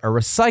start a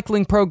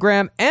recycling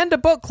program and a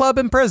book club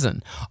in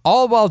prison,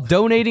 all while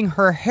donating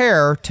her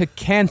hair to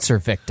cancer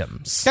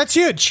victims. That's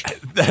huge.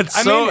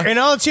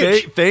 It's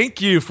huge.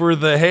 Thank you for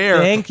the hair.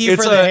 Thank you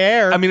for the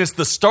hair. I mean, it's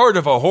the start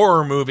of a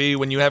horror movie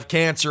when you have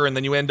cancer and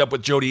then you end up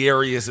with Jodi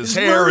Arias'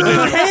 hair and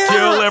then you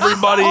kill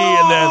everybody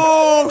and then...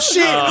 Oh,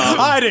 shit.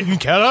 I didn't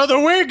kill her. The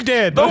wig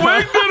did. The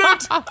wig did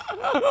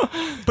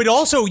it. But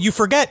also, you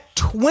forget,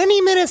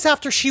 20 minutes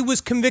after she was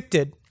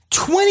convicted,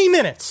 20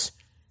 minutes,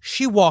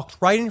 she walked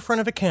right in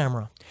front of a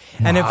camera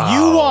And if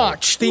you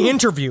watch the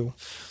interview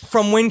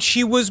from when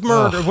she was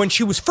murdered, when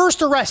she was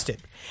first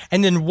arrested,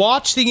 and then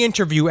watch the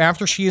interview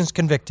after she is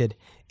convicted,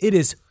 it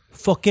is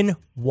fucking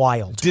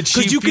wild. Did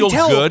she feel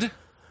good?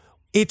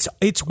 It's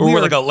or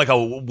weird. like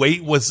a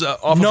weight was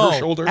off of her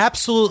shoulders? No,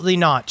 absolutely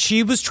not.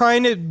 She was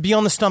trying to be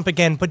on the stump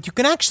again, but you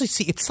can actually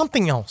see it's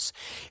something else.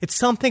 It's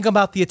something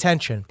about the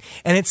attention,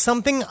 and it's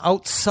something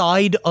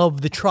outside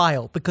of the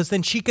trial, because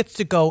then she gets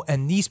to go,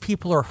 and these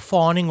people are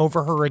fawning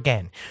over her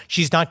again.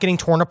 She's not getting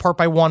torn apart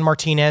by Juan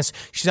Martinez.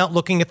 She's not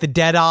looking at the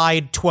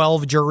dead-eyed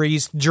 12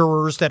 jurors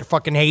that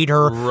fucking hate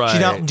her. Right. She's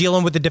not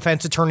dealing with the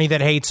defense attorney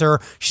that hates her.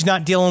 She's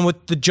not dealing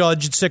with the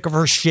judge that's sick of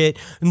her shit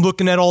and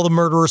looking at all the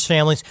murderers'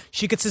 families.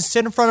 She gets to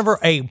sit in front of her,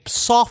 a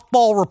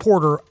softball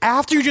reporter,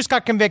 after you just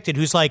got convicted,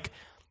 who's like,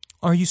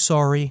 are you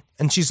sorry?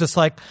 And she's just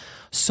like,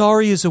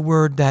 sorry is a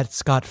word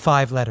that's got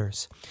 5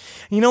 letters.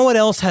 You know what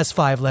else has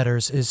 5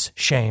 letters is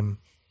shame.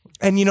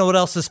 And you know what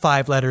else has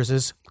 5 letters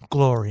is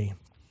glory.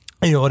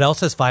 And you know what else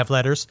has 5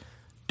 letters?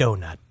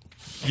 Donut.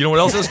 You know what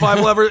else has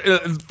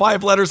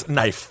 5 letters?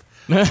 Knife.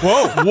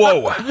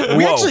 Whoa.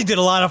 We actually did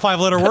a lot of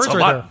 5-letter words That's a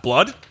right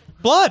lot. there.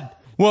 Blood?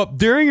 Well,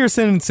 during her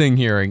sentencing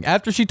hearing,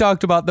 after she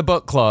talked about the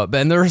book club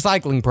and the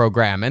recycling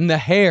program and the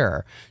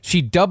hair,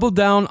 she doubled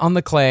down on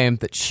the claim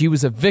that she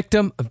was a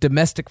victim of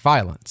domestic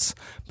violence,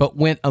 but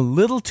went a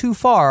little too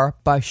far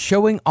by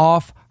showing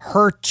off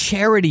her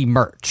charity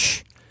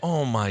merch.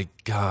 Oh my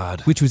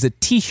God. Which was a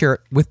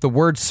t-shirt with the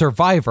word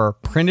survivor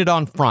printed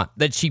on front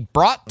that she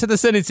brought to the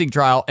sentencing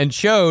trial and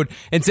showed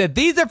and said,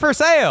 these are for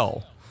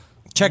sale.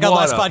 Check out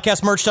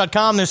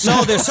lastpodcastmerch.com. There's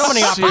so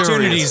many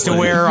opportunities to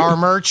wear our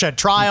merch at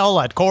trial,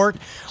 at court,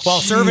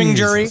 while serving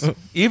jury.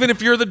 Even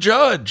if you're the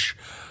judge,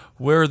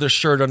 wear the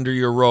shirt under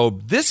your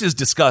robe. This is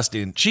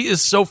disgusting. She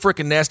is so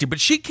freaking nasty, but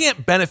she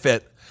can't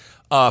benefit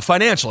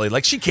financially.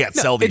 Like, she can't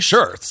sell these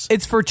shirts.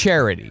 It's for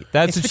charity.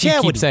 That's what she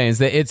keeps saying, is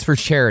that it's for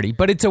charity.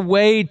 But it's a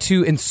way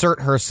to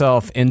insert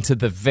herself into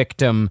the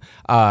victim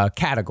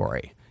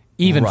category.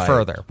 Even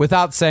further,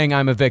 without saying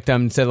I'm a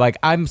victim, said like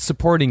I'm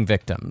supporting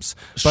victims,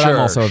 but I'm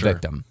also a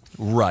victim.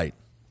 Right.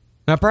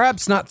 Now,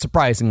 perhaps not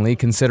surprisingly,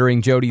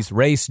 considering Jodi's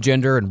race,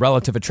 gender, and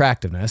relative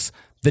attractiveness,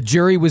 the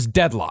jury was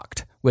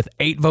deadlocked, with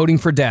 8 voting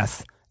for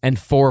death and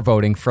 4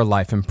 voting for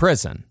life in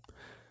prison.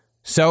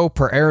 So,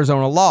 per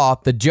Arizona law,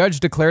 the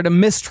judge declared a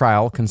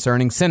mistrial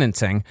concerning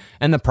sentencing,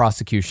 and the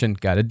prosecution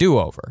got a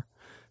do-over.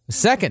 The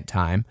second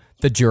time,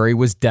 the jury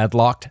was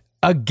deadlocked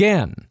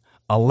again,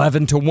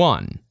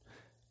 11-1.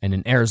 And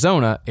in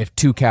Arizona, if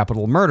 2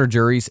 capital murder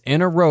juries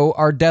in a row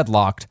are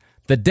deadlocked,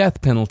 the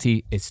death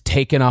penalty is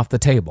taken off the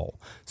table.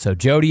 So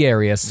Jodi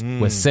Arias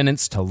was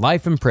sentenced to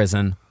life in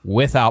prison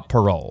without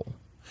parole.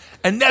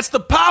 And that's the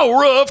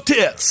power of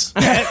tits.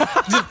 The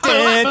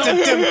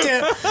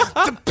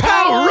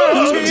power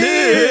of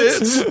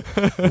tits.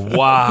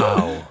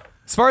 Wow.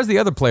 As far as the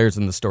other players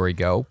in the story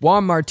go,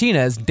 Juan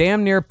Martinez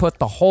damn near put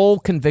the whole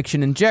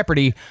conviction in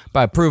jeopardy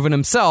by proving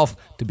himself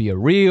to be a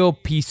real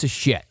piece of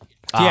shit.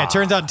 Yeah, it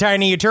turns out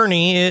Tiny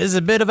Attorney is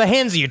a bit of a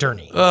handsy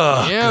attorney.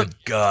 Oh, good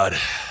God.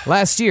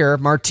 Last year,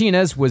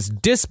 Martinez was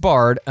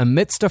disbarred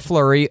amidst a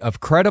flurry of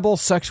credible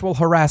sexual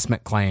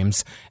harassment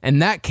claims,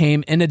 and that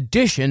came in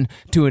addition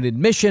to an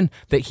admission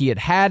that he had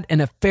had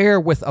an affair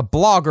with a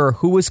blogger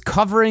who was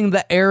covering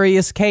the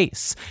Arias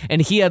case,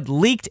 and he had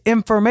leaked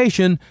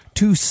information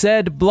to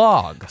said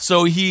blog.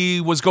 So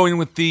he was going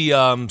with the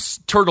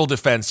turtle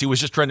defense. He was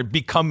just trying to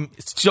become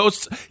so.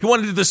 He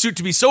wanted the suit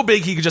to be so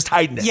big he could just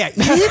hide in it. Yeah.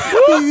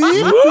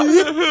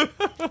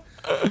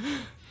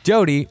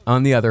 Jodi,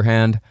 on the other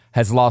hand,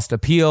 has lost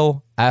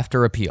appeal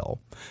after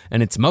appeal,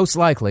 and it's most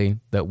likely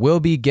that we'll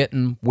be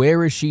getting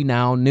Where Is She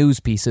Now news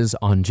pieces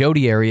on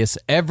Jodi Arias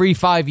every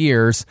 5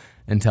 years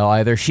until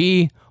either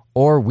she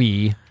or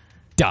we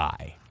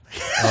die.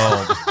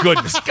 Oh,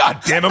 goodness.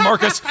 God damn it,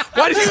 Marcus.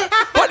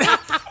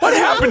 What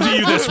happened to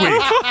you this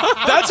week?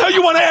 That's how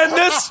you want to end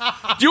this?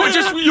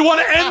 You want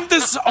to end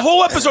this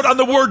whole episode on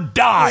the word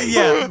die?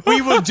 Yeah,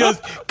 we will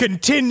just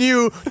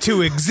continue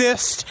to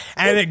exist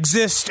and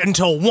exist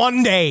until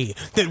one day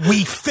that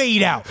we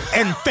fade out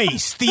and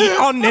face the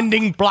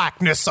unending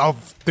blackness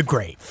of the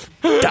grave.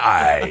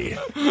 Die.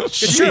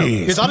 It's true.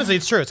 Because honestly,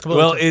 it's true. It's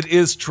well, it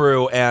is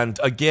true. And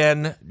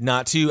again,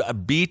 not to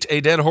beat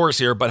a dead horse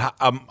here, but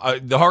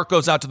the heart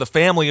goes out to the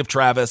family of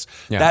Travis.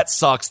 Yeah. That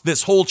sucks.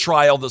 This whole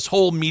trial, this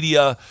whole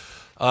media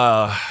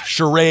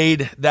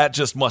charade, that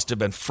just must have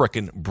been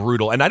freaking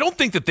brutal. And I don't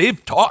think that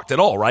they've talked at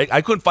all, right?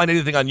 I couldn't find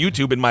anything on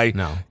YouTube in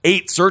my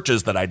 8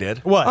 searches that I did.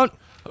 What?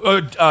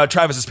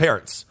 Travis's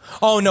parents.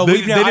 Oh, no,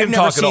 I've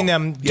never seen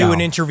them do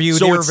an interview.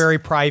 So they were very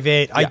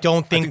private. Yeah, I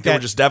don't think they were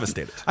just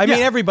devastated. I mean,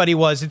 everybody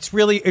was. It's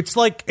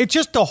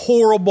just a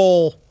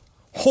horrible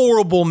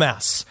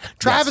mess.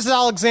 Travis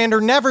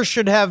Alexander never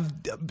should have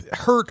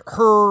hurt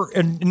her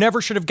and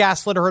never should have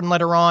gaslit her and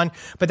let her on,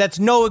 but that's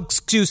no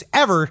excuse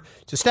ever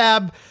to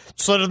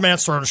slit a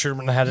man's throat and shoot him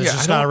in the head. It's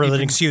just not really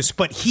an excuse.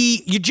 But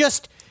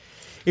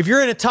if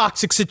you're in a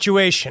toxic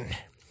situation,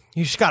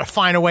 You just got to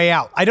find a way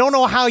out. I don't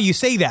know how you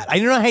say that. I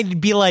don't know how to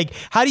be like,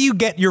 how do you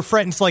get your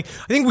friends? Like,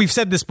 I think we've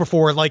said this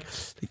before. Like,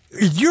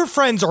 if your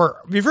friend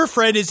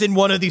is in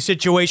one of these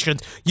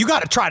situations, you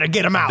got to try to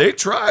get them out. They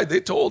tried. They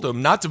told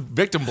him not to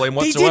victim blame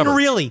whatsoever.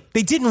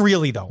 They didn't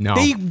really though.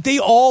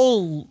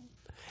 No.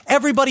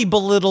 Everybody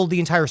belittled the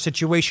entire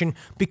situation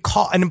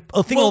because, and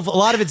I think a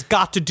lot of it's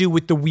got to do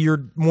with the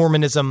weird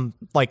Mormonism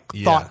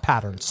thought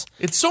patterns.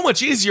 It's so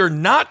much easier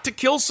not to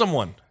kill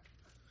someone.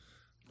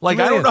 Like,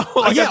 I don't know.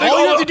 Like, yeah,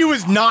 all you have to do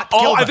is not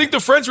kill them. I think the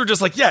friends were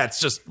just like, yeah, it's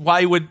just,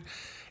 why would,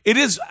 it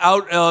is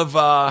out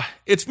of,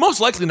 it's most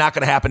likely not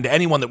going to happen to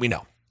anyone that we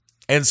know.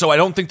 And so I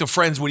don't think the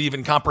friends would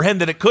even comprehend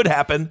that it could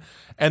happen.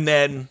 And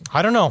then,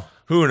 I don't know.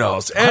 Who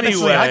knows? Honestly,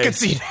 anyway, I could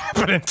see it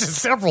happening to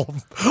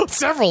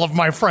several of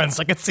my friends.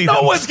 I could see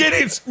no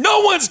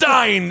one's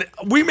dying.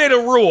 We made a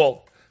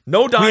rule.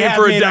 No dying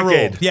for a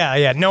decade.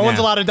 Yeah. No one's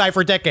allowed to die for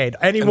a decade.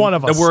 One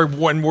of us.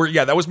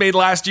 That was made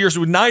last year.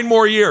 So 9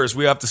 more years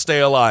we have to stay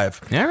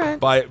alive. All right.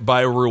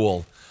 By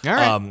rule. All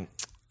right.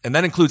 And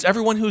that includes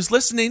everyone who's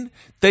listening.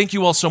 Thank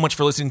you all so much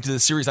for listening to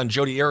the series on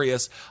Jodi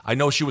Arias. I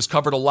know she was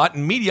covered a lot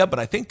in media, but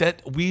I think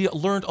that we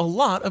learned a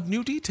lot of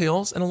new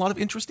details and a lot of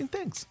interesting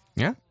things.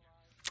 Yeah.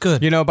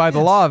 Good. By the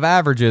law of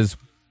averages,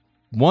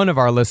 one of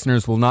our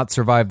listeners will not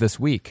survive this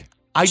week.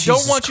 I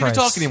don't want you to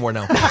talk anymore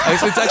now.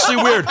 It's actually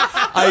weird.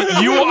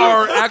 You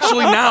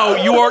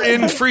are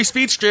in free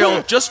speech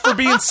jail just for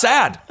being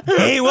sad.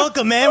 Hey,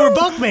 welcome, man. We're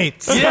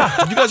bunkmates.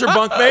 Yeah, you guys are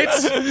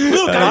bunkmates.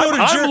 Look,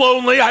 I'm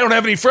lonely. I don't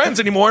have any friends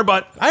anymore,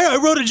 but I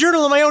wrote a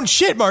journal of my own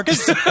shit,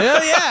 Marcus.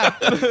 Hell yeah.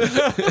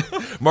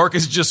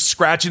 Marcus is just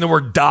scratching the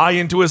word die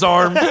into his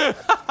arm.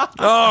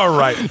 All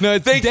right. No,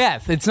 it's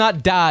death. It's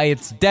not die,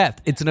 it's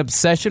death. It's an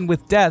obsession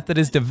with death that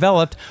has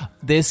developed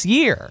this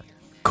year.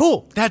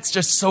 Cool. That's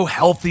just so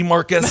healthy,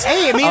 Marcus.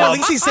 Hey, I mean, at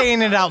least he's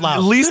saying it out loud.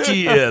 At least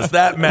he is.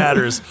 That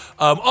matters.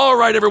 All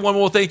right, everyone.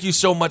 Well, thank you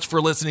so much for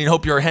listening.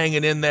 Hope you're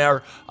hanging in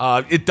there.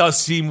 It does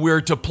seem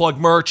weird to plug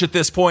merch at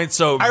this point,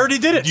 so I already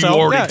did it. You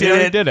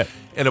already did it.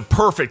 In a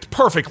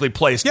perfectly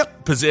placed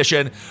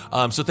position.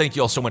 So thank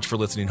you all so much for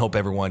listening. Hope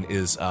everyone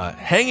is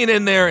hanging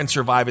in there and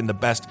surviving the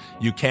best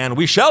you can.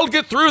 We shall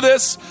get through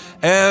this,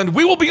 and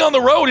we will be on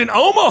the road in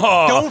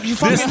Omaha. Don't you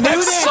fucking this do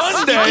next this.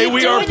 Sunday.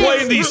 We are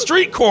playing the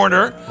Street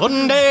Corner.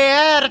 One day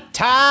at a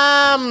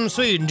time,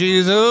 sweet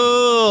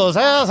Jesus,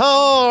 that's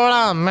all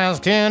I'm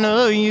asking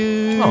of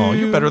you. Oh,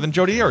 you're better than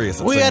Jodi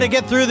Arias. We got to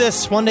get through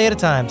this one day at a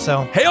time,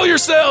 so. Hail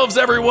yourselves,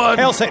 everyone.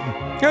 Hail Satan.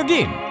 Hail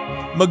Gene.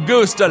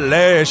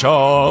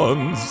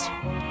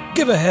 Magustalations.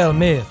 Give a hail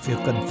me if you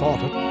can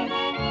afford it.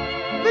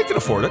 They can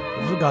afford it.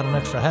 If we got an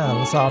extra hail,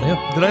 it's out here.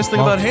 The nice thing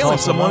about hailing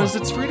someone is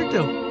it's free to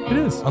do. It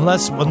is.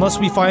 Unless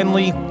we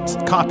finally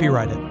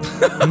copyright it.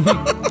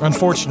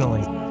 Unfortunately.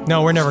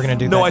 No, we're never going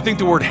to do that. No, I think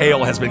the word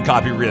hail has been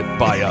copywritten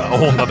by a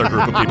whole other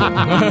group of people.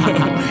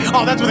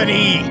 Oh, that's with an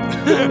E.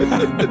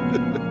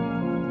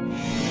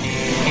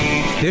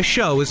 This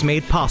show is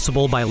made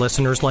possible by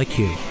listeners like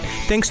you.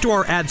 Thanks to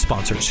our ad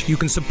sponsors, you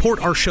can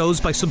support our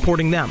shows by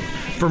supporting them.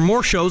 For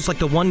more shows like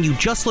the one you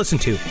just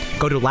listened to,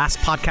 go to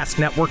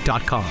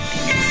lastpodcastnetwork.com.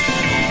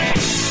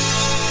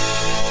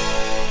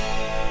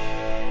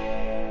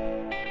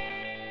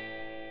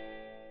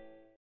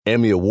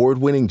 Emmy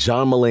award-winning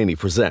John Mulaney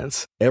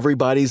presents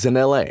Everybody's in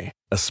L.A.,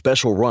 a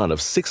special run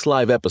of 6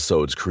 live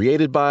episodes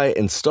created by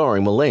and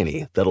starring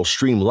Mulaney that'll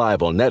stream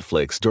live on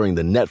Netflix during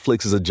the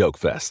Netflix is a Joke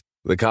Fest.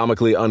 The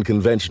comically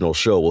unconventional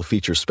show will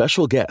feature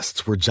special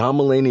guests where John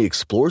Mulaney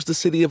explores the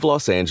city of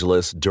Los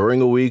Angeles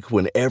during a week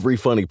when every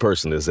funny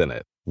person is in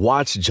it.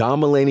 Watch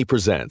John Mulaney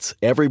Presents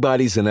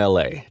Everybody's in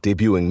L.A.,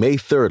 debuting May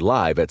 3rd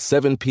live at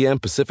 7 p.m.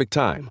 Pacific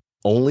Time,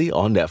 only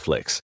on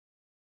Netflix.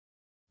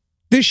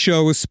 This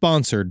show is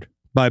sponsored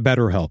by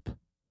BetterHelp. It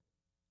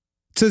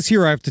says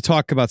here I have to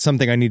talk about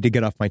something I need to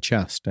get off my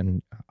chest,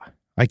 and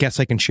I guess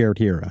I can share it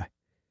here.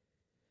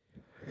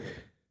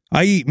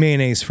 I eat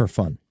mayonnaise for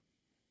fun.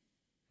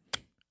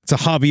 It's a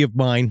hobby of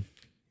mine,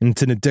 and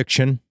it's an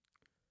addiction.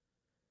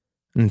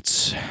 And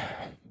it's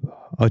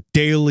a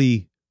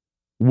daily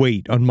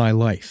weight on my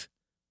life.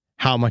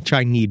 How much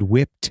I need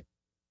whipped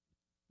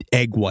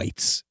egg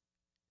whites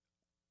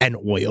and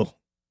oil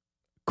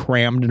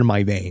crammed into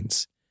my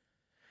veins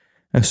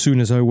as soon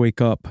as I wake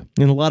up.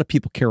 And a lot of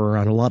people carry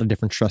around a lot of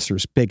different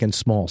stressors, big and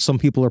small. Some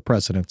people are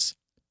presidents.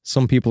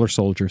 Some people are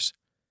soldiers.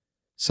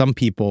 Some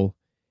people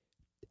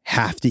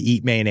have to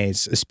eat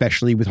mayonnaise,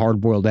 especially with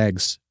hard-boiled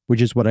eggs,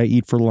 which is what I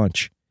eat for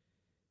lunch.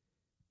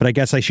 But I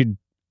guess I should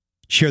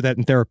share that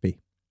in therapy.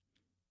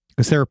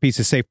 Because therapy is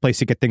a safe place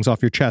to get things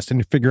off your chest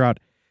and to figure out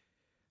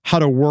how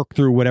to work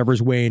through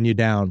whatever's weighing you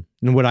down.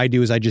 And what I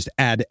do is I just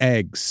add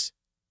eggs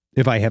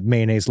if I have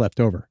mayonnaise left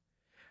over.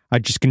 I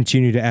just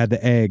continue to add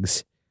the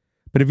eggs.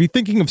 But if you're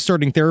thinking of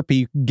starting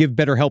therapy, give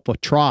BetterHelp a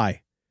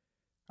try.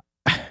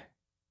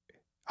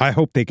 I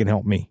hope they can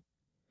help me.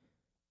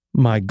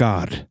 My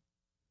God.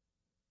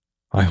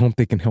 I hope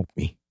they can help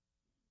me.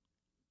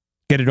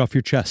 Get it off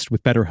your chest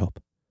with BetterHelp.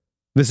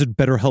 Visit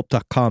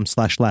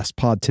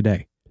BetterHelp.com/lastpod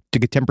today to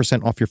get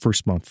 10% off your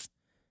first month.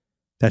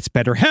 That's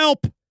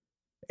BetterHelp,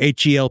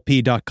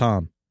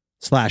 HELP.com.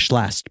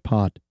 /last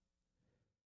pod.